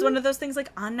 And it's one of those things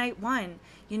like on night one,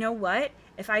 you know what?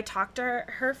 If I talked to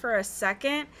her for a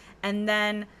second and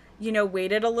then, you know,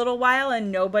 waited a little while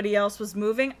and nobody else was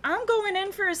moving, I'm going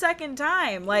in for a second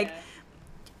time. Like,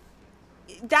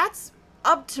 that's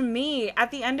up to me.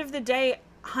 At the end of the day,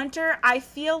 Hunter, I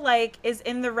feel like, is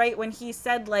in the right when he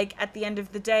said, like, at the end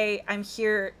of the day, I'm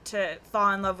here to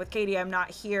fall in love with Katie. I'm not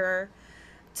here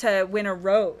to win a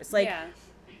rose. Like,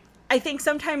 I think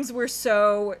sometimes we're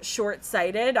so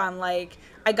short-sighted on, like,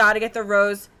 I got to get the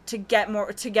rose to get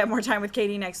more time with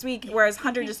Katie next week. Whereas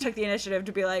Hunter just took the initiative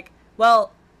to be like,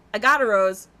 well, I got a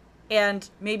rose, and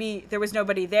maybe there was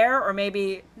nobody there, or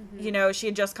maybe, you know, she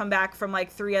had just come back from,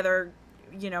 like, 3 other,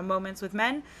 you know, moments with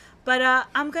men. But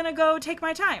I'm going to go take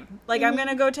my time. Like, I'm going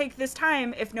to go take this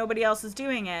time if nobody else is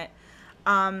doing it.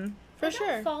 For sure.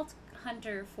 I don't fault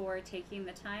Hunter for taking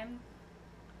the time.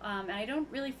 And I don't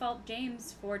really fault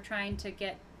James for trying to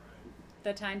get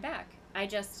the time back. I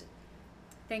just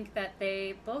think that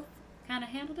they both kind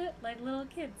of handled it like little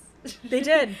kids. They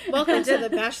did. Welcome to the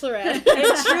Bachelorette.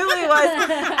 It truly was.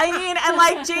 I mean, and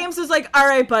like James was like, all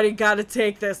right, buddy, gotta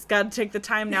take the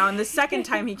time now. And the second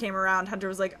time he came around, Hunter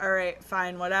was like, all right,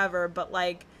 fine, whatever. But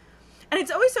like, and it's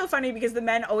always so funny because the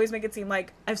men always make it seem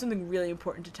like I have something really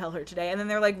important to tell her today. And then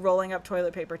they're like rolling up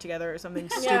toilet paper together or something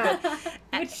stupid.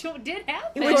 Which did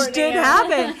happen. Which did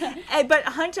happen. But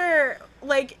Hunter,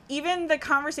 like, even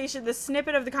the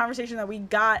snippet of the conversation that we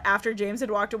got after James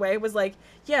had walked away was like,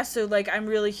 yeah, so, like, I'm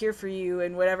really here for you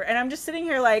and whatever. And I'm just sitting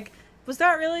here like, was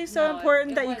that really so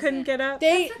important that you couldn't get up?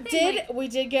 We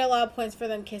did get a lot of points for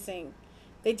them kissing.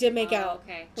 They did make out.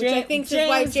 Okay. Which I think is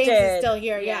why James is still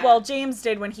here, yeah. Well, James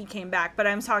did when he came back, but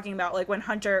I'm talking about, like, when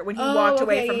he walked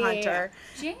away from Hunter.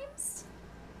 Yeah. James,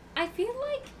 I feel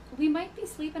like we might be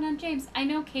sleeping on James. I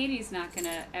know Katie's not going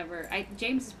to ever...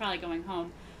 James is probably going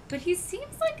home, but he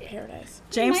seems like... Paradise.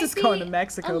 James is going to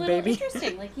Mexico, baby.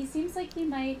 Interesting. Like, he seems like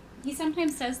he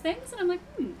sometimes says things, and I'm like,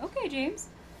 okay, James.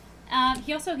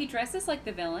 He dresses like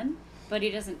the villain, but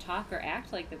he doesn't talk or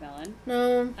act like the villain.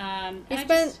 No. He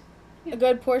spent a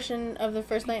good portion of the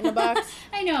first night in the box.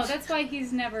 I know, that's why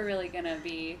he's never really gonna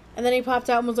be... And then he popped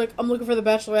out and was like, I'm looking for the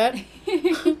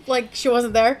Bachelorette. Like, she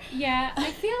wasn't there. Yeah, I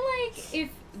feel like if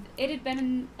it had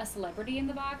been a celebrity in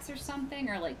the box or something,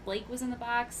 or like Blake was in the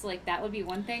box, like that would be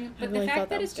one thing. But the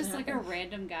fact that it's just like a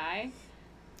random guy...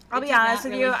 I'll be honest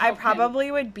with you, I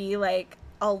probably would be like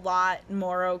a lot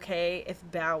more okay if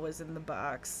Bao was in the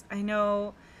box. I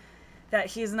know that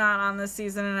he's not on this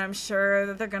season, and I'm sure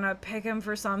that they're gonna pick him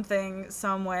for something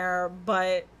somewhere,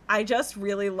 but I just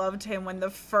really loved him when the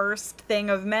first thing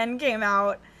of Men came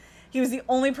out. He was the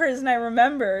only person I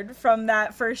remembered from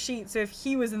that first sheet, so if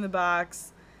he was in the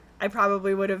box, I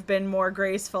probably would have been more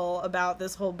graceful about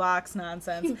this whole box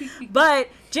nonsense. But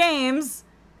James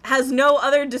has no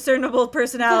other discernible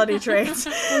personality traits.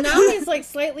 Well, now he's like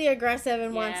slightly aggressive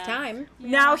and wants time. Yeah.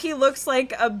 Now he looks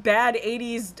like a bad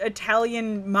 80s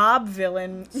Italian mob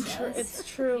villain. It's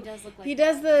true. He does look like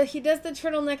he does the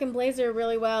turtleneck and blazer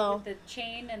really well. With the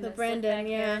chain and the Brendan,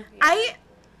 yeah. I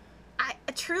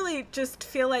truly just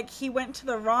feel like he went to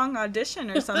the wrong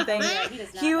audition or something.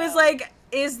 He was like,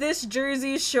 is this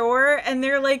Jersey Shore? And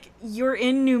they're like, you're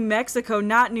in New Mexico,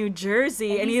 not New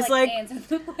Jersey. And he's like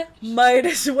might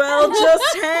as well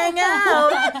just hang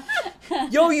out.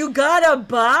 Yo, you got a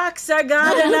box? I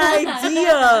got an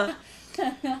idea.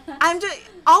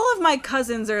 All of my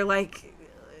cousins are like,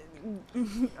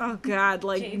 oh God,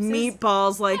 like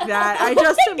meatballs like that. I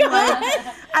just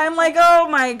I'm like, oh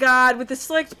my God, with the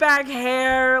slicked back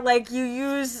hair, like you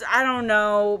use, I don't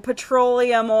know,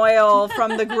 petroleum oil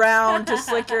from the ground to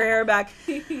slick your hair back.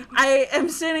 I am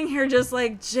sitting here just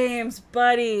like, James,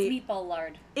 buddy. Meatball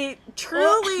lard. It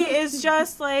truly is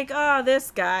just like, oh, this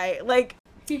guy. Like,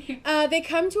 they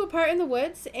come to a part in the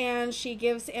woods, and she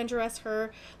gives Andress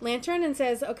her lantern and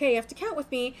says, okay, you have to count with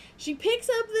me. She picks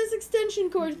up this extension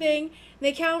cord thing, and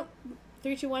they count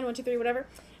 3, 2, 1, 1, 2, 3, whatever.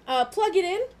 Plug it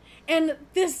in, and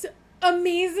this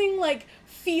amazing, like,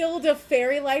 field of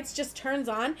fairy lights just turns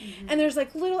on, and there's,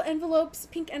 like, little envelopes,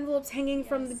 pink envelopes hanging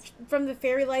from the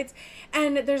fairy lights,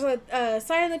 and there's a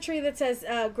sign on the tree that says,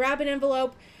 grab an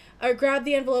envelope, or grab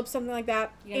the envelope, something like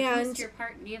that. You gotta boost your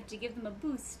partner. You have to give them a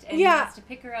boost, and he has to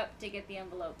pick her up to get the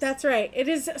envelopes. That's right. It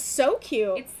is so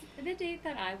cute. It's the date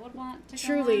that I would want to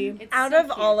Truly. go on. It's out so of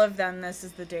cute. all of them, this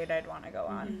is the date I'd want to go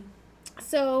on.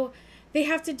 So they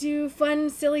have to do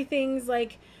fun, silly things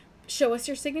like show us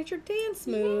your signature dance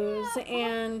moves,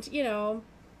 and, you know,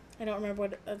 I don't remember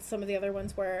what some of the other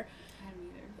ones were. I don't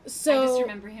either. So I just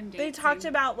remember him dancing. They talked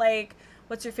about, like,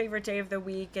 what's your favorite day of the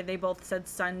week, and they both said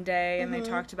Sunday, and they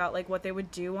Mm-hmm. talked about, like, what they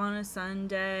would do on a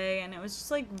Sunday, and it was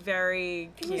just, like, very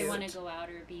cute. They want to go out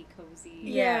or be cozy.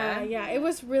 Yeah, it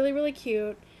was really, really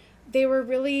cute. They were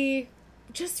really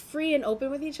just free and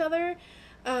open with each other.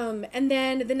 And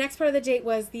then the next part of the date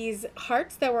was these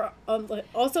hearts that were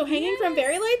also hanging from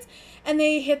fairy lights, and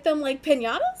they hit them like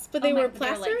piñatas, but they were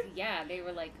plastered. They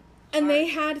were like and they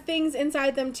hard. had things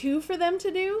inside them too for them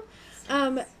to do.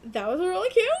 That was really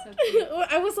cute. So cute.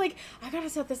 I was like, I gotta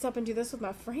set this up and do this with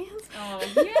my friends. Oh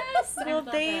yes. I Well,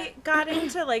 love they that. got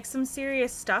into, like, some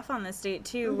serious stuff on this date,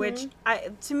 too, which,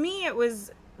 to me,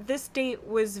 this date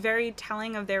was very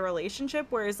telling of their relationship,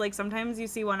 whereas, like, sometimes you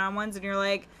see one-on-ones and you're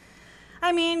like,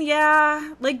 I mean,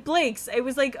 yeah, like, Blake's, it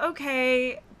was like,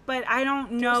 okay, but I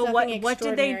don't know what did they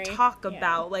extraordinary. talk Yeah.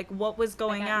 about, like, what was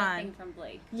going I got on. nothing from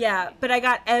Blake. Yeah, but I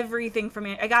got everything from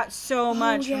I got so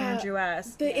much from yeah. Andrew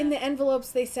S. In the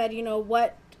envelopes, they said, you know,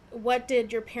 what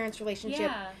did your parents' relationship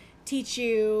Yeah. teach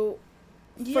you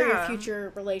for your Yeah.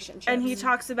 future relationships? And he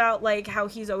talks about, like, how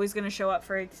he's always going to show up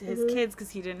for his kids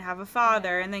because he didn't have a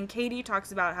father. And then Katie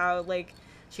talks about how, like,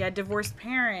 she had divorced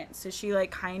parents. So she, like,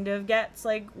 kind of gets,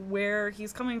 like, where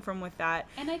he's coming from with that.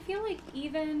 And I feel like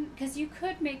even, because you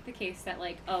could make the case that,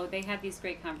 like, oh, they had these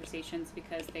great conversations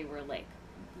because they were, like,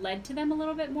 led to them a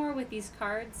little bit more with these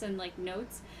cards and, like,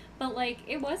 notes. But, like,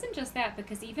 it wasn't just that,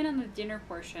 because even in the dinner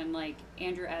portion, like,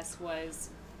 Andrew S. was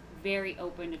very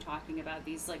open to talking about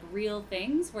these, like, real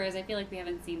things, whereas I feel like we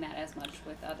haven't seen that as much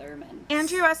with other men.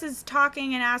 Andrew S. is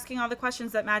talking and asking all the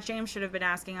questions that Matt James should have been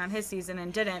asking on his season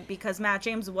and didn't because Matt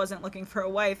James wasn't looking for a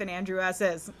wife and Andrew S.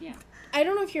 is. Yeah. I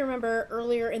don't know if you remember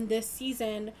earlier in this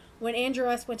season when Andrew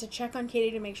S. went to check on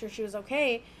Katie to make sure she was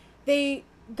okay, they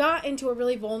got into a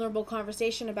really vulnerable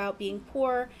conversation about being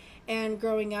poor and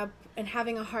growing up and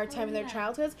having a hard time in their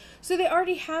childhoods. So they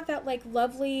already have that, like,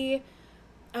 lovely,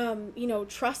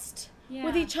 trust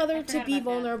with each I other to forgot be about that.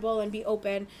 vulnerable and be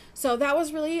open. So that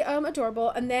was really adorable.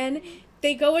 And then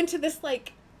they go into this,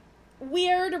 like,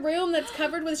 weird room that's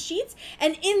covered with sheets,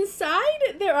 and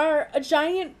inside there are a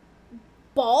giant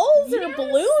balls or Yes,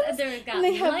 balloons, they've got and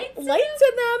they have lights in lights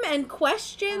in them and Oh,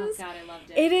 questions. God, I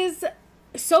loved it. It is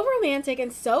so romantic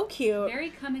and so cute. Very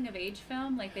coming of age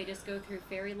film. Like, they just go through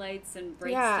fairy lights and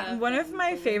break Yeah. stuff. One of and my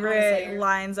balloons favorite there.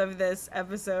 lines of this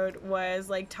episode was,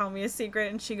 like, tell me a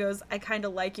secret, and she goes, I kind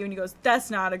of like you, and he goes,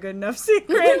 that's not a good enough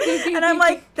secret. And I'm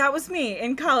like, that was me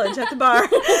in college at the bar.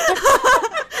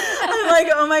 I'm like,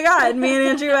 oh my God, me and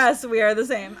Andrew S., we are the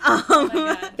same. Oh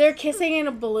my God. They're kissing and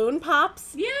a balloon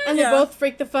pops. Yes. And they Yeah. both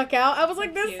freak the fuck out. I was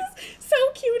like, this cute. is so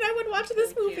cute. I would watch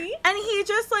this cute. movie. And he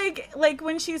just, like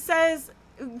when she says,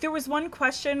 there was one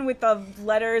question with the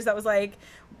letters that was like,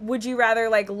 would you rather,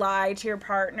 like, lie to your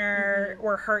partner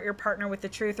or hurt your partner with the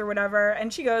truth or whatever?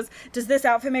 And she goes, does this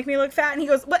outfit make me look fat? And he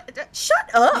goes, what? Shut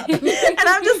up. And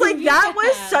I'm just like, that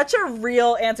was Yeah. such a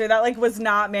real answer. That, like, was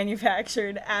not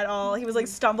manufactured at all. He was, like,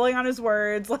 stumbling on his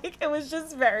words. Like, it was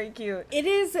just very cute. It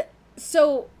is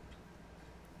so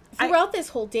throughout this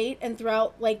whole date and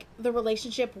throughout, like, the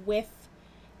relationship with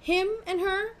him and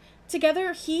her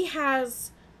together,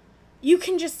 you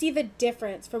can just see the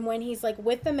difference from when he's, like,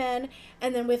 with the men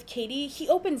and then with Katie. He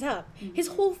opens up. His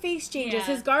whole face changes.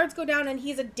 Yeah. His guards go down and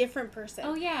he's a different person.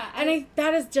 Oh, yeah. And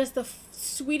that is just the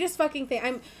sweetest fucking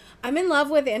thing. I'm in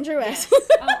love with Andrew S. Yes.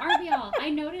 Oh, aren't we all?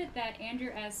 I noted that Andrew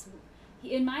S.,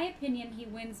 in my opinion, he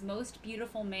wins Most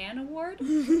Beautiful Man award,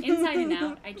 inside and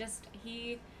out.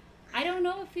 I don't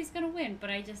know if he's going to win, but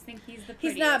I just think he's the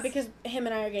prettiest. He's not, because him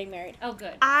and I are getting married. Oh,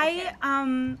 good. I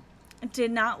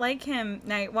did not like him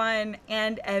night one,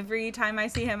 and every time I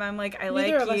see him, I'm like, I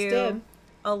Neither of like us you did.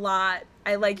 a lot.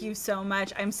 I like you so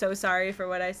much. I'm so sorry for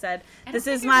what I said. I don't This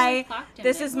think is I really my clocked him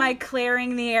this night is my one.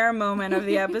 clearing the air moment of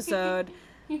the episode.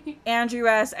 Andrew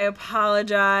S., I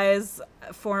apologize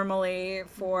formally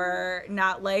for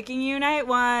not liking you night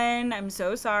one. I'm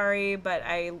so sorry, but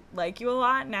I like you a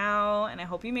lot now, and I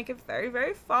hope you make it very,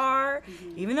 very far,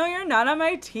 even though you're not on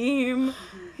my team.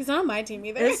 He's not on my team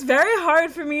either. It's very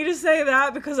hard for me to say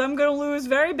that because I'm going to lose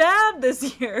very bad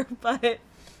this year, but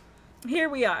here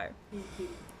we are.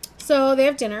 So they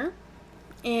have dinner,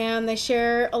 and they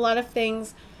share a lot of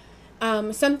things.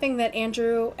 Something that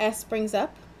Andrew S. brings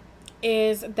up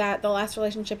is that the last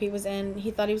relationship he was in,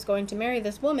 he thought he was going to marry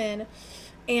this woman,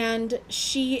 and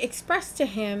she expressed to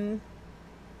him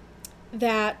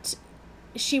that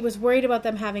she was worried about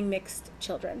them having mixed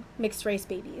children, mixed race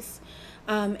babies,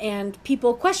 and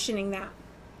people questioning that.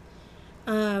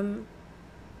 And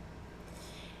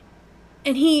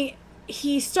he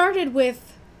started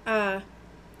with,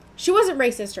 she wasn't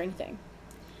racist or anything,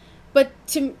 but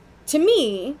to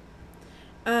me,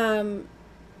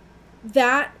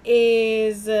 That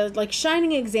is a, like,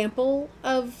 shining example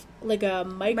of, like, a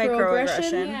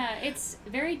microaggression. Yeah, it's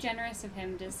very generous of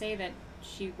him to say that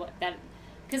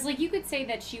because, like, you could say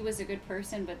that she was a good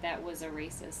person, but that was a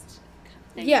racist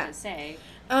thing to say.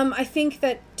 I think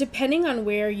that depending on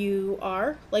where you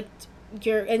are, like,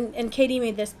 and Katie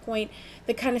made this point,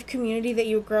 the kind of community that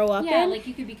you grow up in. Yeah, like,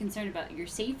 you could be concerned about your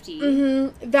safety.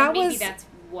 Mm-hmm. Maybe that's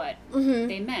what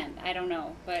they meant. I don't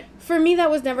know, but for me,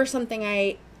 that was never something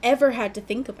I ever had to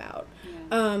think about,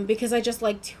 because I just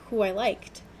liked who I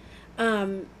liked,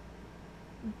 and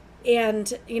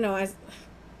you know, as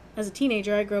a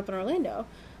teenager, I grew up in Orlando,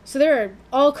 so there are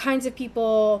all kinds of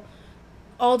people,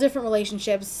 all different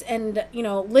relationships, and you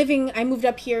know, I moved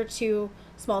up here to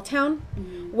a small town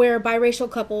where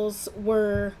biracial couples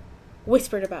were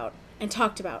whispered about and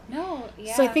talked about. No,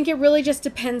 yeah. So I think it really just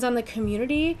depends on the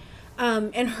community,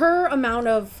 and her amount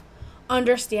of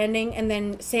understanding, and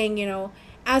then saying, you know,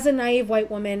 as a naive white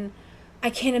woman,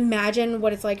 I can't imagine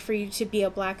what it's like for you to be a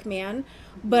black man,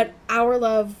 but our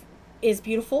love is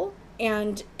beautiful,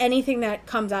 and anything that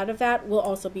comes out of that will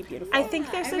also be beautiful. I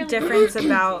think there's a difference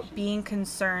about being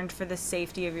concerned for the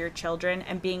safety of your children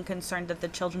and being concerned that the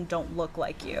children don't look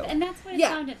like you. And that's what it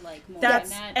sounded like more. That's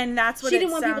what she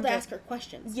didn't want people to ask her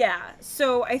questions. Yeah.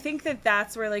 So I think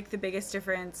that's where, like, the biggest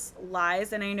difference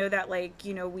lies. And I know that, like,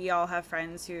 you know, we all have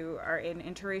friends who are in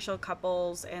interracial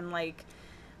couples, and, like,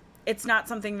 it's not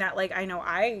something that, like, I know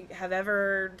I have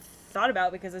ever thought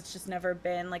about because it's just never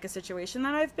been, like, a situation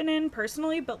that I've been in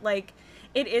personally, but, like,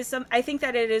 it is I think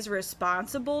that it is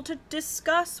responsible to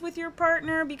discuss with your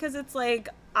partner, because it's, like,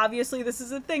 obviously this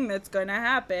is a thing that's going to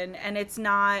happen, and it's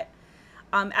not,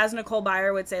 as Nicole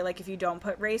Byer would say, like, if you don't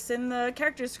put race in the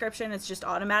character description, it's just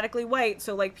automatically white,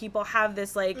 so, like, people have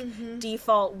this, like,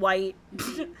 default white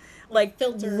like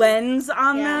filter lens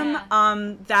on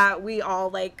them that we all,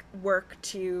 like, work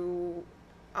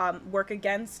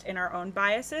against in our own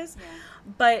biases.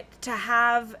 But to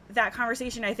have that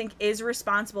conversation, I think, is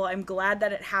responsible. I'm glad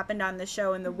that it happened on the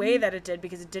show in the way that it did,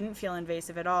 because it didn't feel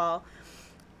invasive at all.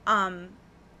 And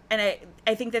I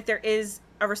think that there is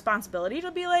a responsibility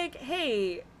to be like,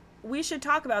 hey, we should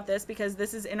talk about this because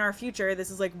this is in our future. This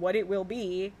is, like, what it will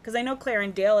be. Because I know Claire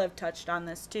and Dale have touched on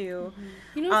this too.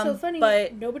 You know, it's so funny,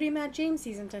 but nobody in Matt James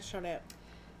season touched on it.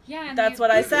 Yeah, and that's what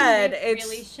I said. It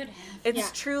really should have.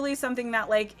 It's truly something that,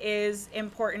 like, is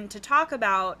important to talk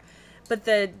about, but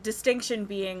the distinction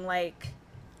being, like,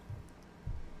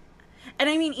 and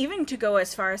I mean, even to go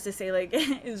as far as to say, like,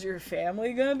 is your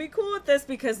family gonna be cool with this?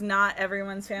 Because not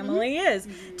everyone's family is.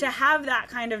 To have that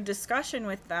kind of discussion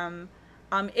with them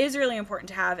is really important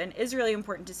to have and is really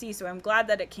important to see. So I'm glad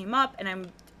that it came up, and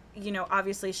I'm, you know,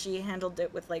 obviously she handled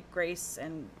it with, like, grace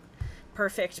and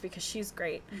perfect because she's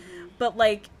great. But,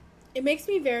 like, it makes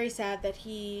me very sad that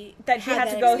he had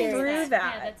to go through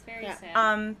that. Yeah, that's very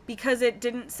sad. Because it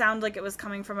didn't sound like it was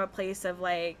coming from a place of,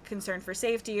 like, concern for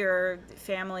safety or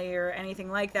family or anything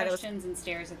like that. Questions and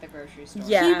stares at the grocery store.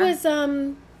 Yeah. He was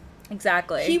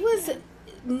exactly. He was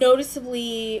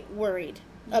noticeably worried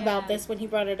about this when he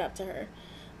brought it up to her.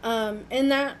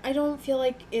 And that I don't feel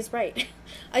like is right.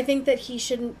 I think that he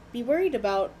shouldn't be worried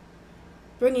about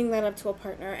bringing that up to a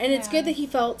partner. And it's good that he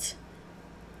felt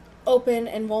open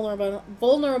and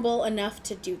vulnerable enough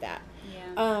to do that.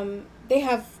 They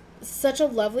have such a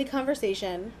lovely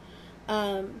conversation.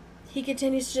 He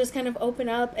continues to just kind of open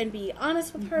up and be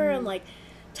honest with her and, like,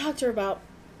 talk to her about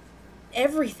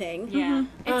everything.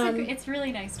 It's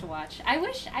really nice to watch. I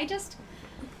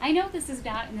know this is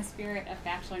not in the spirit of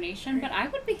Bachelor Nation, but I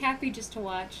would be happy just to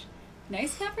watch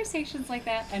nice conversations like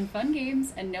that and fun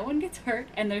games and no one gets hurt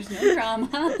and there's no drama.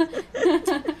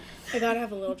 I gotta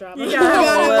have a little drama. You gotta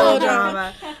have a little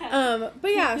drama.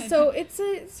 But yeah, so it's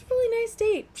a really nice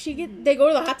date. They go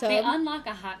to the hot tub. They unlock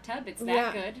a hot tub. It's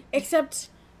that good. Except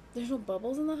there's no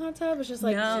bubbles in the hot tub. It's just,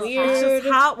 like, weird. It's just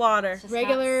hot water. Just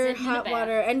regular hot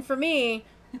water. And for me,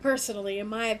 personally, in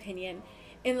my opinion,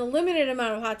 in the limited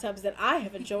amount of hot tubs that I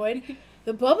have enjoyed,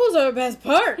 the bubbles are the best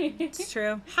part. It's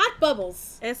true. Hot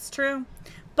bubbles. It's true.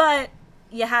 But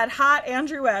you had hot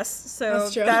Andrew West, so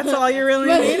that's true. all you really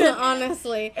needed.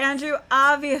 Honestly. Andrew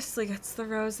obviously gets the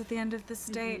rose at the end of this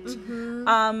date.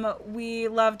 We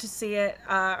love to see it.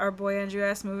 Our boy Andrew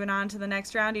West moving on to the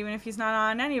next round, even if he's not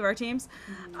on any of our teams.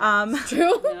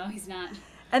 True. No, he's not.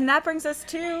 And that brings us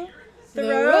to the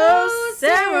rose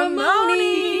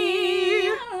ceremony.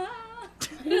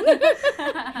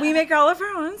 We make all of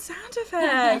our own sound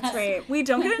effects. That's right. We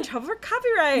don't get in trouble for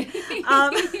copyright.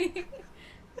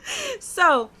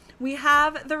 So we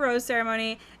have the rose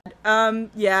ceremony.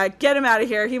 Yeah, get him out of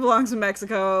here. He belongs in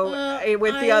Mexico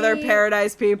with the other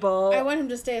Paradise people. I want him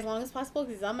to stay as long as possible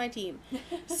because he's on my team.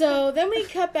 So then we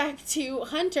cut back to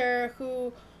Hunter,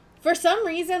 who, for some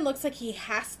reason, looks like he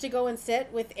has to go and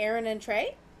sit with Aaron and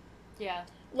Trey. Yeah.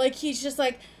 Like, he's just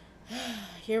like,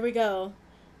 here we go.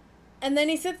 And then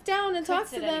he sits down and talks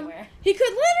to them. Anywhere. He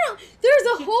could literally,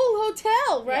 there's a whole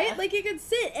hotel, right? Yeah. Like, he could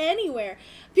sit anywhere.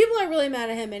 People are really mad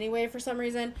at him anyway for some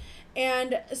reason.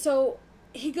 And so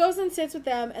he goes and sits with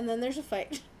them, and then there's a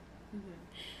fight. Mm-hmm.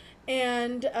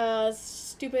 And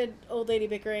stupid old lady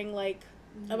bickering, like,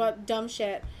 about dumb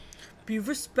shit. Be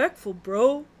respectful,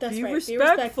 bro. That's Be right.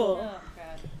 respectful. Be respectful.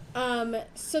 Oh, God.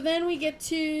 So then we get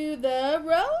to the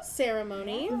rose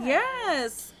ceremony.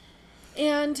 Yes.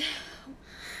 And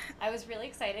I was really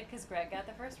excited because Greg got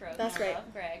the first rose. That's right. I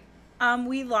love Greg.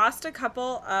 We lost a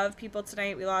couple of people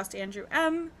tonight. We lost Andrew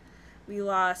M. We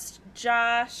lost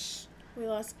Josh. We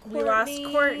lost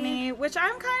Courtney, which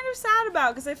I'm kind of sad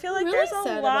about because I feel like really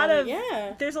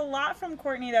there's a lot from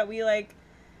Courtney that we like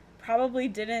probably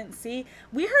didn't see.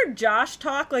 We heard Josh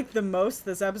talk like the most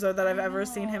this episode that I've ever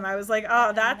seen him. I was like,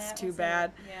 oh, that's too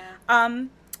bad. Yeah.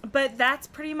 But that's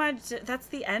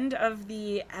the end of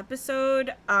the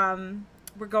episode.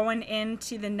 We're going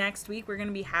into the next week. We're going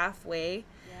to be halfway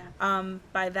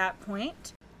by that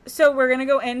point. So we're going to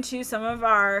go into some of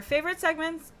our favorite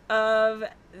segments of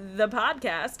the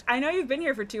podcast. I know you've been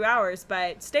here for 2 hours,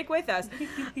 but stick with us.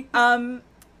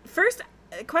 First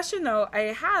question, though, I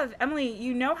have, Emily,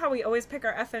 you know how we always pick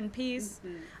our FNPs.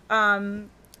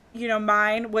 Mm-hmm.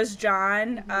 Mine was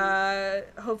John.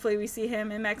 Mm-hmm. Hopefully we see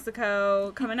him in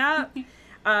Mexico coming up.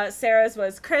 Sarah's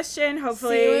was Christian.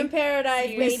 Hopefully see you in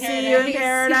paradise. We see you in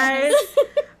paradise.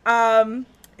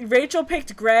 Rachel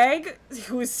picked Greg,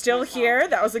 who's still here.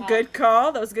 That was a good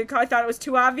call. I thought it was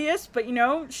too obvious, but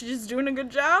she's just doing a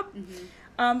good job.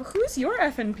 Mm-hmm. Who's your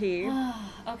FNP?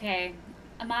 Okay.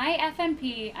 My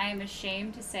FNP, I am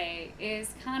ashamed to say,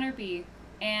 is Connor B.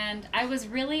 And I was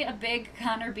really a big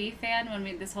Connor B fan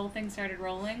when this whole thing started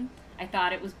rolling. I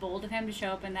thought it was bold of him to show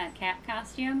up in that cat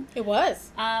costume. It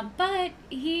was. But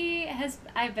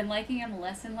I've been liking him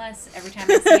less and less every time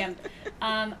I see him.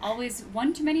 Always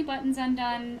one too many buttons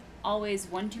undone, always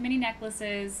one too many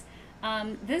necklaces.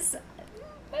 This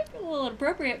might be a little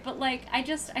inappropriate, but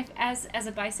as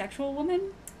a bisexual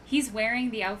woman, he's wearing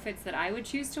the outfits that I would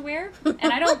choose to wear.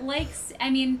 And I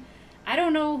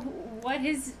don't know what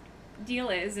his deal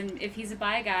is, and if he's a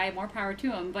bi guy, more power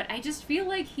to him, but I just feel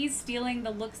like he's stealing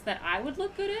the looks that I would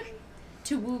look good in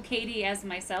to woo Katie as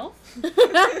myself.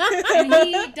 And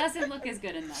he doesn't look as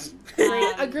good in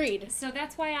them. Agreed. So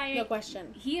that's why no question.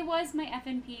 He was my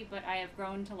FNP, but I have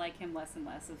grown to like him less and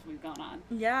less as we've gone on.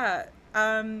 Yeah.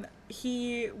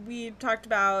 We talked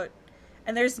about,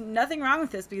 and there's nothing wrong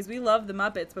with this because we love the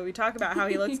Muppets, but we talk about how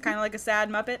he looks kind of like a sad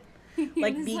Muppet.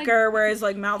 Like Beaker, where his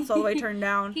mouth's all the way turned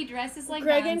down. He dresses like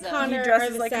Greg Gonzo. and Connor are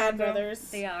the sad brothers.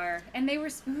 They are. And they were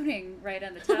spooning right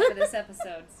on the top of this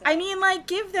episode. So. I mean,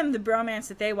 give them the bromance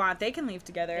that they want. They can leave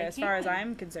together far as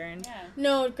I'm concerned. Yeah.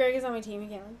 No, Greg is on my team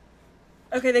again.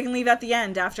 Okay, they can leave at the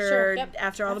end after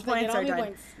all the points are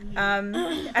done.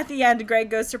 At the end, Greg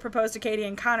goes to propose to Katie,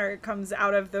 and Connor comes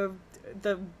out of the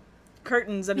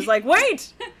curtains and is like,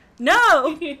 "Wait,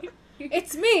 no."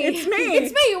 It's me. It's me.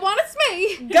 It's me. You want it's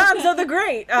me. Gonzo the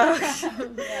Great.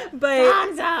 But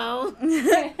Gonzo.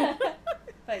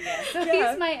 But yeah, so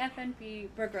he's my FNP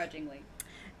begrudgingly.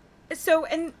 So,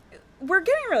 and we're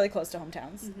getting really close to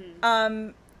hometowns.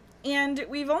 Mm-hmm. And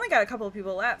we've only got a couple of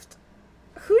people left.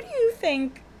 Who do you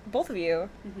think, both of you,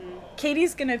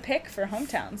 Katie's gonna pick for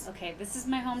hometowns? Okay, this is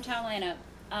my hometown lineup.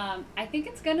 I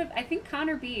think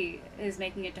Connor B is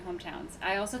making it to hometowns.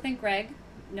 I also think Greg,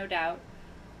 no doubt.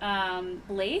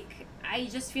 Blake, I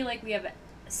just feel like we have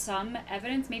some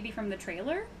evidence, maybe from the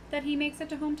trailer, that he makes it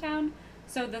to hometown.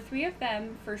 So the three of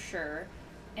them for sure.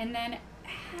 And then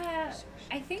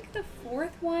I think the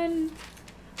fourth one,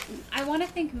 I want to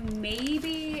think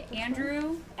maybe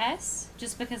Andrew S,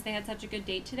 just because they had such a good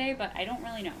date today, but I don't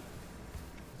really know.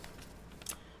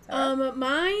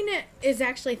 Mine is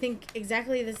actually, I think,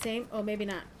 exactly the same. Oh, maybe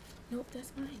not. Nope,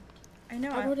 that's mine. I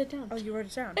know. I wrote it down. Oh, you wrote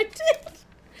it down. I did.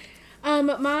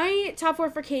 My top four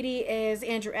for Katie is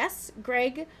Andrew S,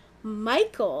 Greg,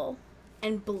 Michael,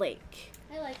 and Blake.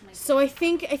 I like Michael. So I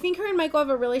think her and Michael have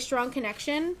a really strong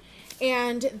connection,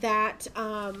 and that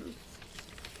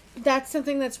that's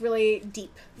something that's really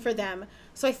deep for them.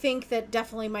 So I think that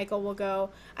definitely Michael will go.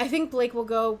 I think Blake will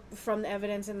go from the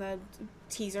evidence in the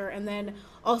teaser, and then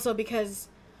also because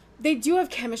they do have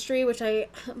chemistry, which I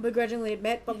begrudgingly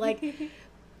admit, but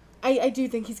I do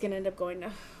think he's gonna end up going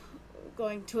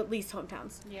going to at least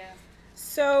hometowns. Yeah.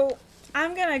 So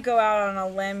I'm going to go out on a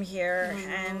limb here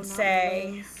and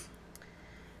say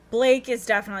Blake is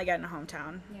definitely getting a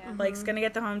hometown. Yeah. Blake's going to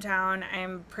get the hometown.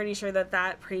 I'm pretty sure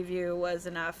that preview was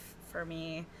enough for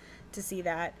me to see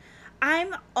that.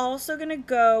 I'm also going to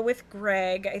go with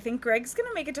Greg. I think Greg's going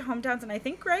to make it to hometowns, and I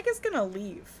think Greg is going to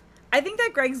leave. I think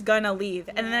that Greg's going to leave,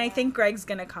 and then I think Greg's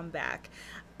going to come back.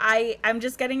 I'm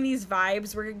just getting these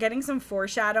vibes. We're getting some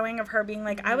foreshadowing of her being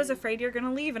like, I was afraid you're going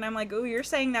to leave. And I'm like, ooh, you're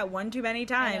saying that one too many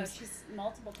times. I know,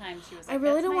 multiple times she was I like,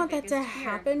 really "That's don't my want that to biggest fear."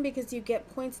 happen because you get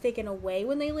points taken away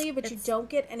when they leave, but you don't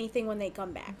get anything when they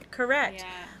come back. Correct.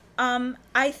 Yeah.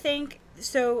 I think,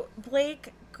 so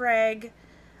Blake, Greg,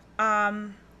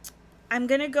 I'm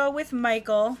going to go with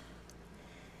Michael,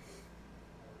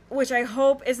 which I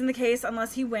hope isn't the case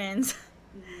unless he wins.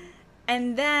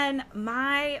 And then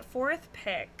my fourth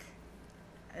pick,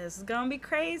 this is going to be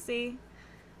crazy,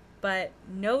 but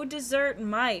No Dessert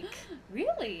Mike.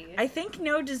 Really? I think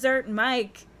No Dessert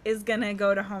Mike is going to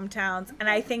go to hometowns, and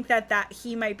I think that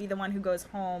he might be the one who goes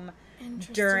home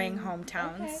during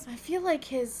hometowns. Okay. I feel like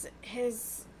his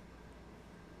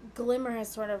glimmer has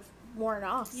sort of worn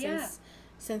off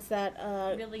since that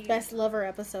Really? Best Lover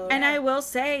episode. And I will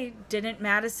say, didn't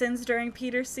Madison's during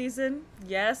Peter's season?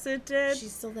 Yes, it did. She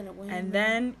still didn't win. And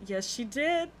then, yes, she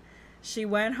did. She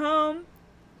went home,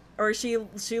 or she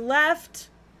left.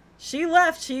 She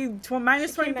left.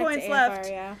 Minus 20 points left.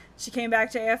 Yeah. She came back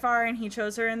to AFR, and he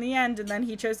chose her in the end. And then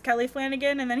he chose Kelly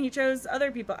Flanagan, and then he chose other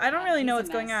people. I don't really know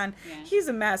what's going on. Yeah. He's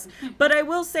a mess. But I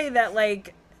will say that,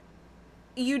 like,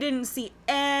 you didn't see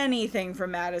anything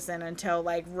from Madison until,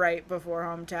 like, right before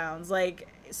hometowns. Like,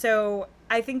 so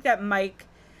I think that Mike,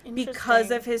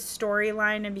 because of his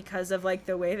storyline and because of, like,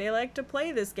 the way they like to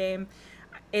play this game,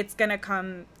 it's going to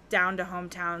come down to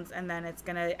hometowns, and then it's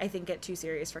going to, I think, get too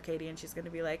serious for Katie, and she's going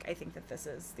to be like, I think that this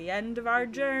is the end of our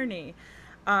journey.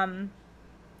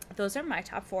 Those are my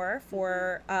top four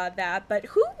for that. But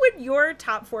who would your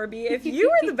top four be if you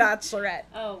were the Bachelorette?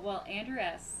 Oh, well, Andrew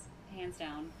S., hands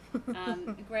down.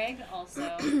 Greg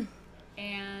also.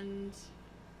 And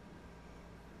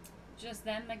just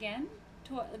them again?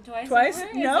 Twice?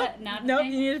 Over? Nope,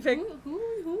 you need to pick.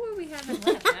 Who are we having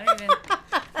left? I don't even...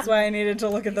 That's why I needed to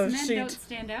look at those These men don't sheets.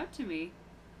 stand out to me.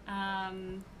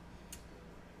 I'm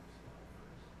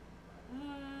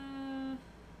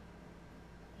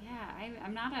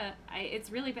not it's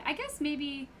really, I guess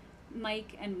maybe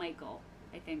Mike and Michael,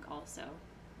 I think also.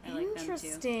 I like them too.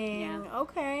 Interesting. Yeah.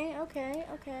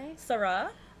 Okay.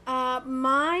 Sarah?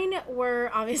 Mine were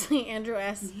obviously Andrew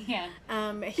S. Yeah.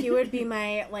 He would be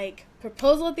my, like,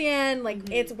 proposal at the end. Like,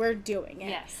 we're doing it.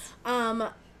 Yes.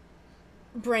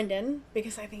 Brendan,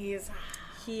 because I think He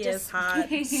is hot.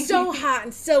 so hot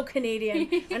and so Canadian.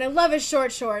 And I love his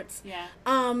short shorts. Yeah.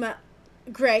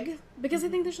 Greg, because I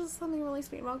think there's just something really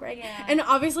sweet about Greg. Yeah. And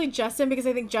obviously Justin, because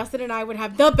I think Justin and I would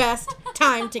have the best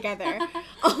time together.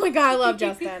 Oh my god, I love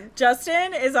Justin.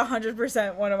 Justin is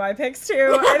 100% one of my picks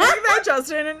too. I think that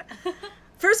Justin,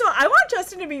 first of all, I want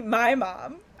Justin to meet my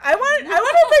mom. I want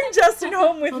to bring Justin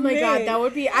home with me. Oh my god, that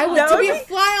would be, I would, That to would be a be-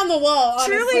 fly on the wall,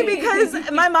 honestly. Truly, because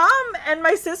my mom and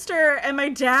my sister and my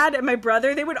dad and my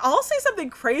brother, they would all say something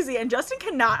crazy, and Justin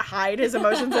cannot hide his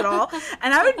emotions at all.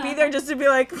 And I would be there just to be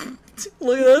like,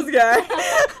 look at this guy.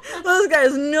 This guy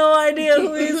has no idea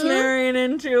who he's marrying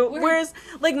into. Whereas,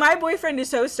 like, my boyfriend is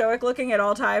so stoic looking at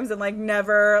all times and, like,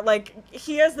 never, like,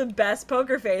 he has the best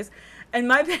poker face. And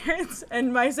my parents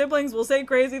and my siblings will say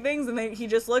crazy things, and he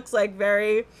just looks like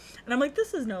very, and I'm like,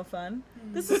 this is no fun.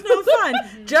 This is no fun.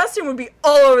 Justin would be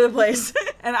all over the place,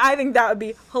 and I think that would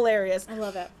be hilarious. I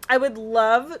love it. I would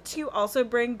love to also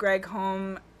bring Greg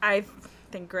home. I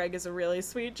think Greg is a really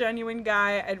sweet, genuine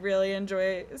guy. I'd really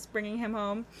enjoy bringing him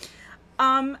home.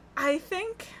 I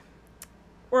think,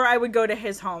 or I would go to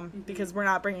his home, because we're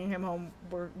not bringing him home.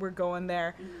 We're going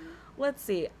there. Let's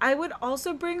see. I would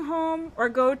also bring home or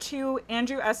go to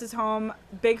Andrew S.'s home.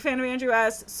 Big fan of Andrew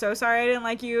S. So sorry I didn't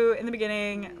like you in the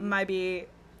beginning.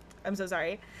 I'm so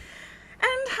sorry.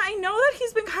 And I know that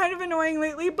he's been kind of annoying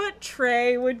lately, but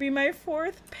Trey would be my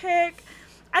fourth pick.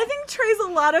 I think Trey's a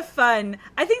lot of fun.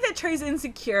 I think that Trey's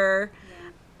insecure.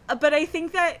 Yeah. But I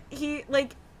think that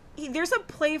there's a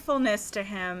playfulness to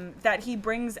him that he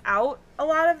brings out a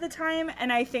lot of the time.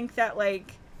 And I think that,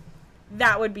 like,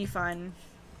 that would be fun.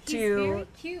 He's very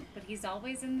cute, but he's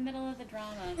always in the middle of the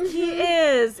drama. He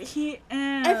is. I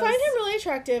find him really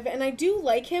attractive, and I do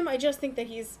like him. I just think that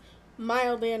he's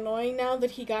mildly annoying now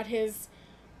that he got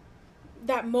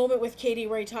that moment with Katie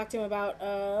where he talked to him about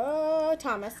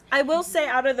Thomas. I will say,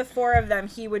 out of the four of them,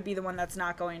 he would be the one that's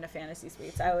not going to Fantasy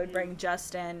Suites. I would bring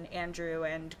Justin, Andrew,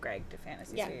 and Greg to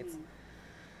Fantasy Suites.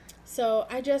 So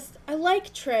I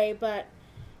like Trey, but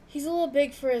he's a little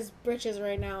big for his britches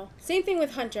right now. Same thing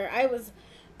with Hunter. I was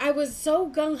so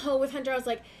gung-ho with Hunter. I was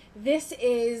like,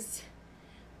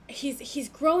 he's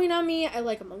growing on me. I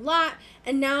like him a lot.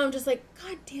 And now I'm just like,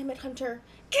 God damn it, Hunter.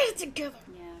 Get it together.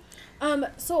 Yeah.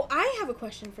 So I have a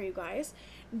question for you guys.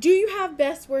 Do you have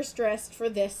best worst dressed for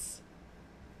this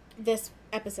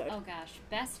episode? Oh gosh,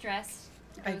 best dressed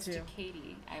goes to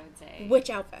Katie, I would say. Which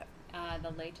outfit? The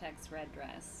latex red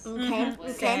dress. Okay.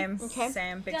 Was Same, Okay.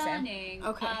 same, big same. stunning.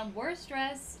 Okay. Worst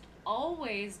dressed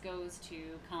always goes to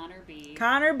Connor B.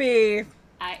 Connor B.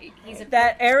 He's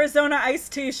That Arizona Ice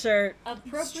t-shirt.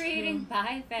 appropriating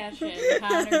by fashion.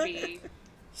 Connor B.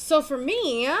 So for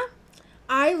me,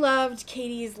 I loved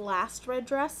Katie's last red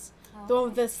dress. The one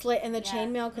with the slit and the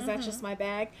chainmail, because that's just my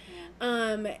bag.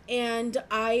 Yeah. And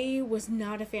I was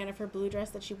not a fan of her blue dress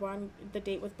that she wore on the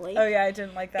date with Blake. Oh yeah, I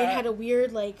didn't like that. It had a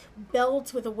weird, like,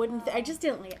 belt with a wooden I just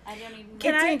didn't like it. I don't even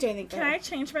Can It I didn't do anything for can her. I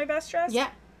change my best dress? Yeah.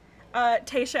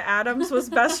 Tasha Adams was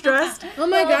best dressed. Oh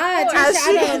my God, As Tasha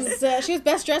she Adams. She was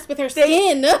best dressed with her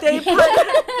skin. They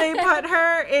put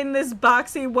her in this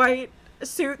boxy white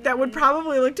suit that would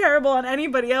probably look terrible on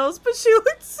anybody else, but she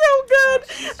looked so good.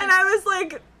 And I was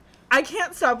like, I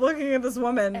can't stop looking at this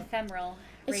woman. ephemeral.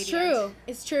 It's radiant. true.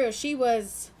 It's true. She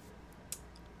was.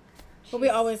 But we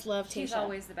always loved Tasha. She's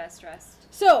always the best dressed.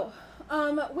 So,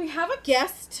 we have a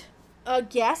guest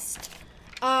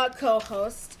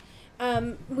co-host.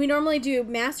 We normally do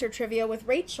master trivia with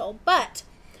Rachel, but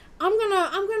I'm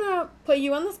gonna put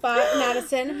you on the spot,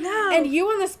 Madison, No. and you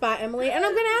on the spot, Emily, and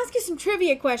I'm gonna ask you some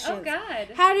trivia questions. Oh God.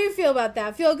 How do you feel about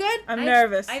that? Feel good? I'm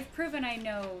nervous. I've proven I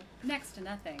know next to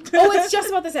nothing. Oh, it's just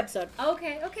about this episode.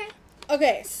 Okay.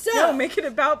 Okay, so No, make it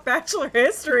about Bachelor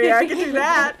history. I can do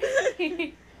that.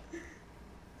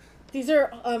 these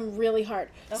are really hard.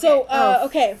 Okay. So, Oh,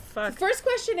 okay. fuck. The first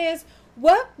question is,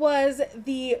 what was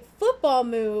the football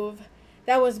move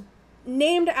that was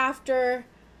named after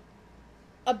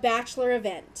a Bachelor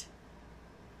event?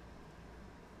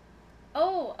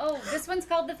 Oh, this one's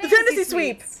called the Fantasy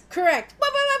Sweep. Sweeps. Correct. Wah,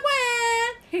 wah,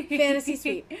 wah, wah. Fantasy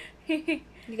sweep. You got it.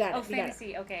 Oh, you got it.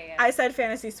 fantasy. Okay, yeah. I said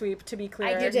fantasy sweep to be clear.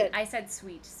 I did. did. I said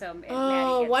sweet, so Maddie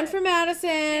Oh, gets one it. for Madison,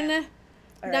 Yeah.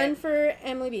 All none right. for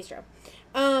Emily Bistro.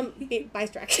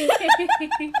 Bystrack.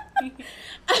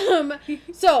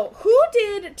 So, who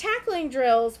did tackling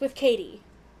drills with Katie?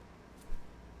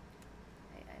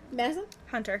 Madison?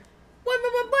 Hunter. Wham,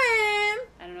 wham, wham, wham.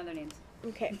 I don't know their names.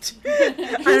 Okay.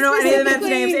 I don't know any of the men's specifically-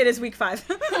 names. It is week 5.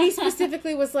 He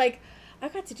specifically was like, I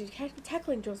got to do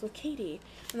tackling drills with Katie.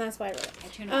 And that's why I wrote it. I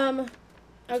tune out.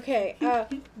 Okay.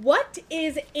 What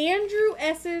is Andrew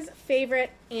S.'s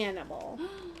favorite animal?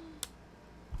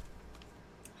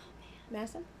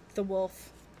 Madison? The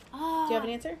wolf. Oh, Do you have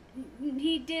an answer?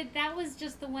 He did. That was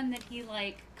just the one that he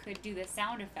could do the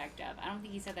sound effect of. I don't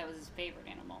think he said that was his favorite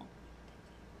animal.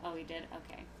 Oh, he did.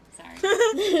 Okay,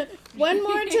 sorry. One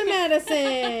more to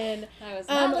Madison. I was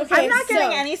okay. I'm not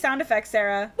getting so- any sound effects,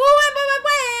 Sarah.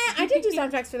 I did do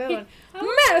sound effects for that one.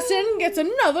 Madison gets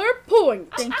another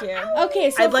point. Thank you.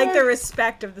 Okay, so I'd like for- the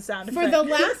respect of the sound For effect. the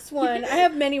last one, I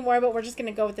have many more, but we're just going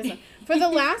to go with this one. For the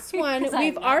last one, 'Cause I'm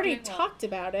we've not already doing well. talked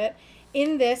about it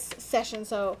in this session,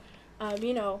 so,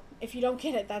 if you don't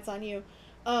get it, that's on you.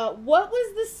 What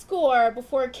was the score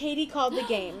before Katie called the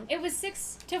game? It was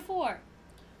 6-4.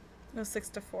 No,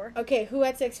 6-4. Okay, who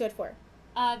had 6, who had 4?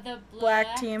 The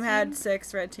Black team had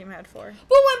 6, red team had 4.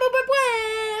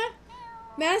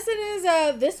 Madison is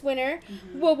this winner.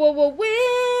 Whoa,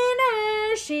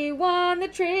 winner! She won the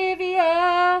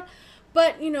trivia.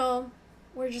 But,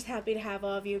 we're just happy to have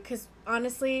all of you, because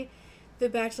honestly, the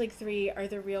Batch League 3 are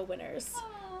the real winners.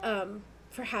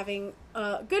 For having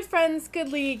good friends, good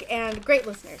league, and great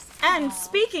listeners. And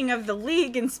speaking of the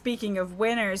league and speaking of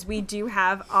winners, we do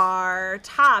have our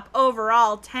top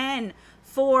overall 10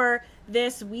 for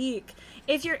this week.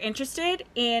 If you're interested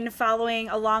in following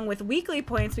along with weekly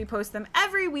points, we post them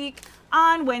every week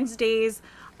on Wednesdays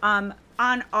on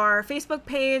our Facebook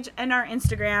page and our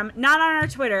Instagram, not on our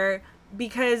Twitter,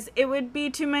 because it would be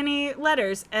too many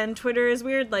letters, and Twitter is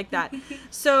weird like that.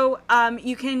 So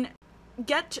you can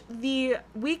get the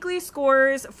weekly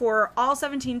scores for all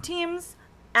 17 teams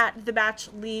at the Batch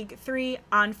League 3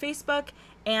 on Facebook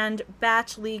and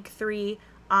Batch League 3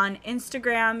 on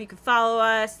Instagram. You can follow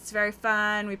us. It's very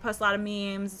fun. We post a lot of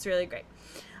memes. It's really great.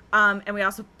 And we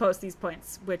also post these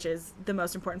points, which is the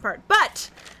most important part. But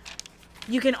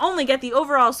you can only get the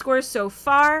overall scores so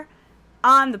far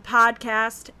on the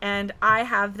podcast, and I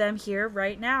have them here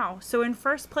right now. So in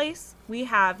first place, we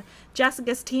have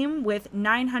Jessica's team with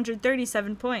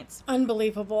 937 points.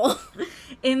 Unbelievable.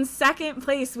 In second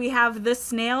place, we have the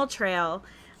Snail Trail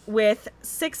with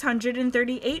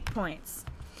 638 points.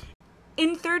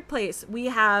 In third place, we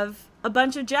have A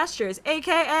Bunch of Gestures,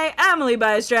 aka Emily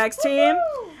Bystrack's team,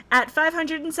 at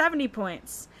 570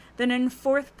 points. Then in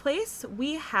fourth place,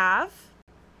 we have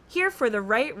Here for the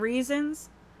Right Reasons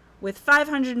with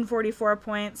 544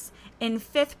 points. In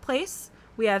fifth place,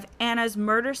 we have Anna's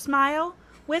Murder Smile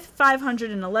with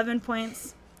 511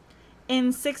 points.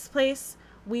 In sixth place,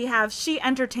 we have She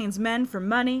Entertains Men for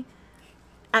Money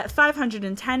at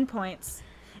 510 points.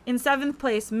 In seventh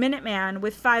place, Minuteman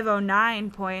with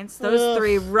 509 points. Those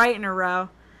three right in a row.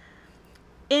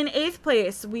 In eighth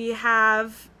place, we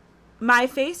have My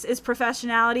Face is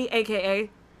Professionality,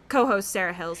 aka co-host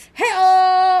Sarah Hills,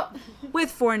 with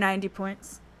 490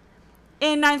 points.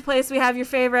 In ninth place, we have your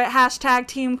favorite hashtag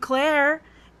Team Claire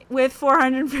with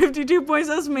 452 points.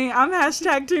 That's me. I'm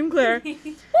hashtag Team Claire.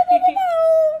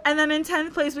 And then in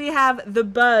 10th place, we have The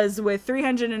Buzz with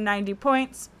 390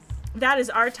 points. That is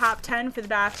our top 10 for the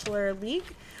Bachelor League.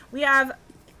 We have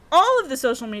all of the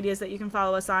social medias that you can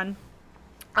follow us on.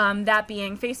 That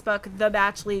being Facebook, The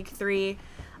Batch League 3.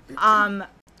 On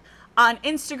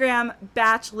Instagram,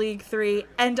 Batch League 3.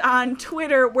 And on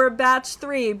Twitter, we're Batch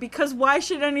 3. Because why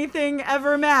should anything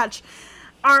ever match?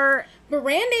 Our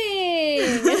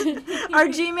branding. Our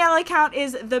Gmail account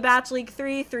is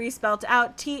thebatchleague3, 3 spelled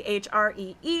out, THREE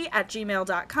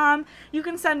 @gmail.com. You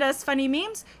can send us funny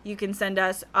memes. You can send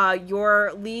us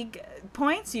your league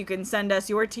points. You can send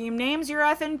us your team names, your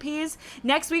FNPs.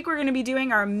 Next week, we're going to be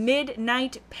doing our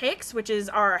midnight picks, which is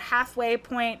our halfway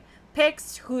point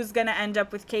picks. Who's going to end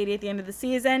up with Katie at the end of the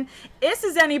season. This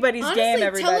is anybody's game,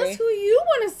 everybody. Tell us who you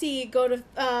want to see go to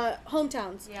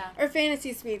hometowns or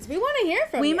fantasy suites. We want to hear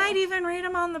from you. We might even read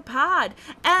them on the pod.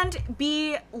 And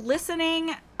be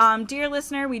listening. Dear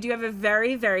listener, we do have a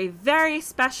very, very, very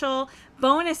special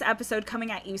bonus episode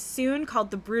coming at you soon called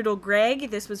The Brutal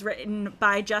Greg. This was written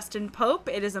by Justin Pope.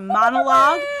 It is a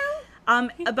monologue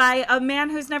by a man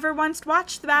who's never once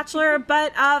watched The Bachelor,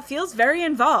 but feels very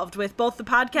involved with both the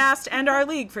podcast and our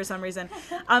league for some reason.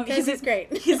 He's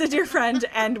great. He's a dear friend,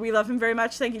 and we love him very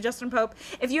much. Thank you, Justin Pope.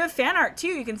 If you have fan art, too,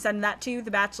 you can send that to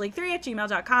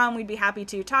thebatchleague3@gmail.com. We'd be happy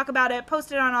to talk about it,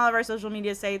 post it on all of our social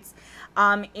media sites,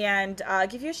 and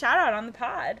give you a shout-out on the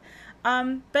pod.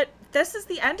 But this is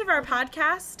the end of our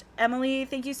podcast. Emily,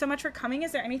 thank you so much for coming.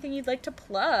 Is there anything you'd like to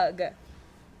plug?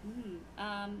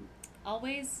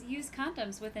 Always use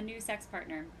condoms with a new sex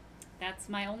partner. That's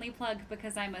my only plug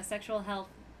because I'm a sexual health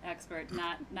expert,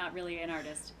 not really an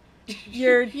artist.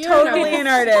 You're totally an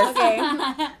artist.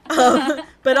 Okay.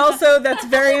 But also, that's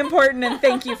very important, and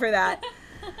thank you for that.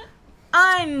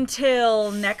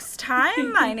 Until next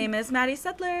time, my name is Maddie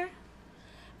Sedler.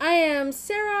 I am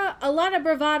Sarah, a lot of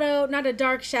bravado, not a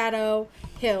dark shadow,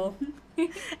 Hill.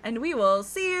 And we will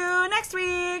see you next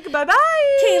week.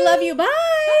 Bye-bye. Okay, love you. Bye.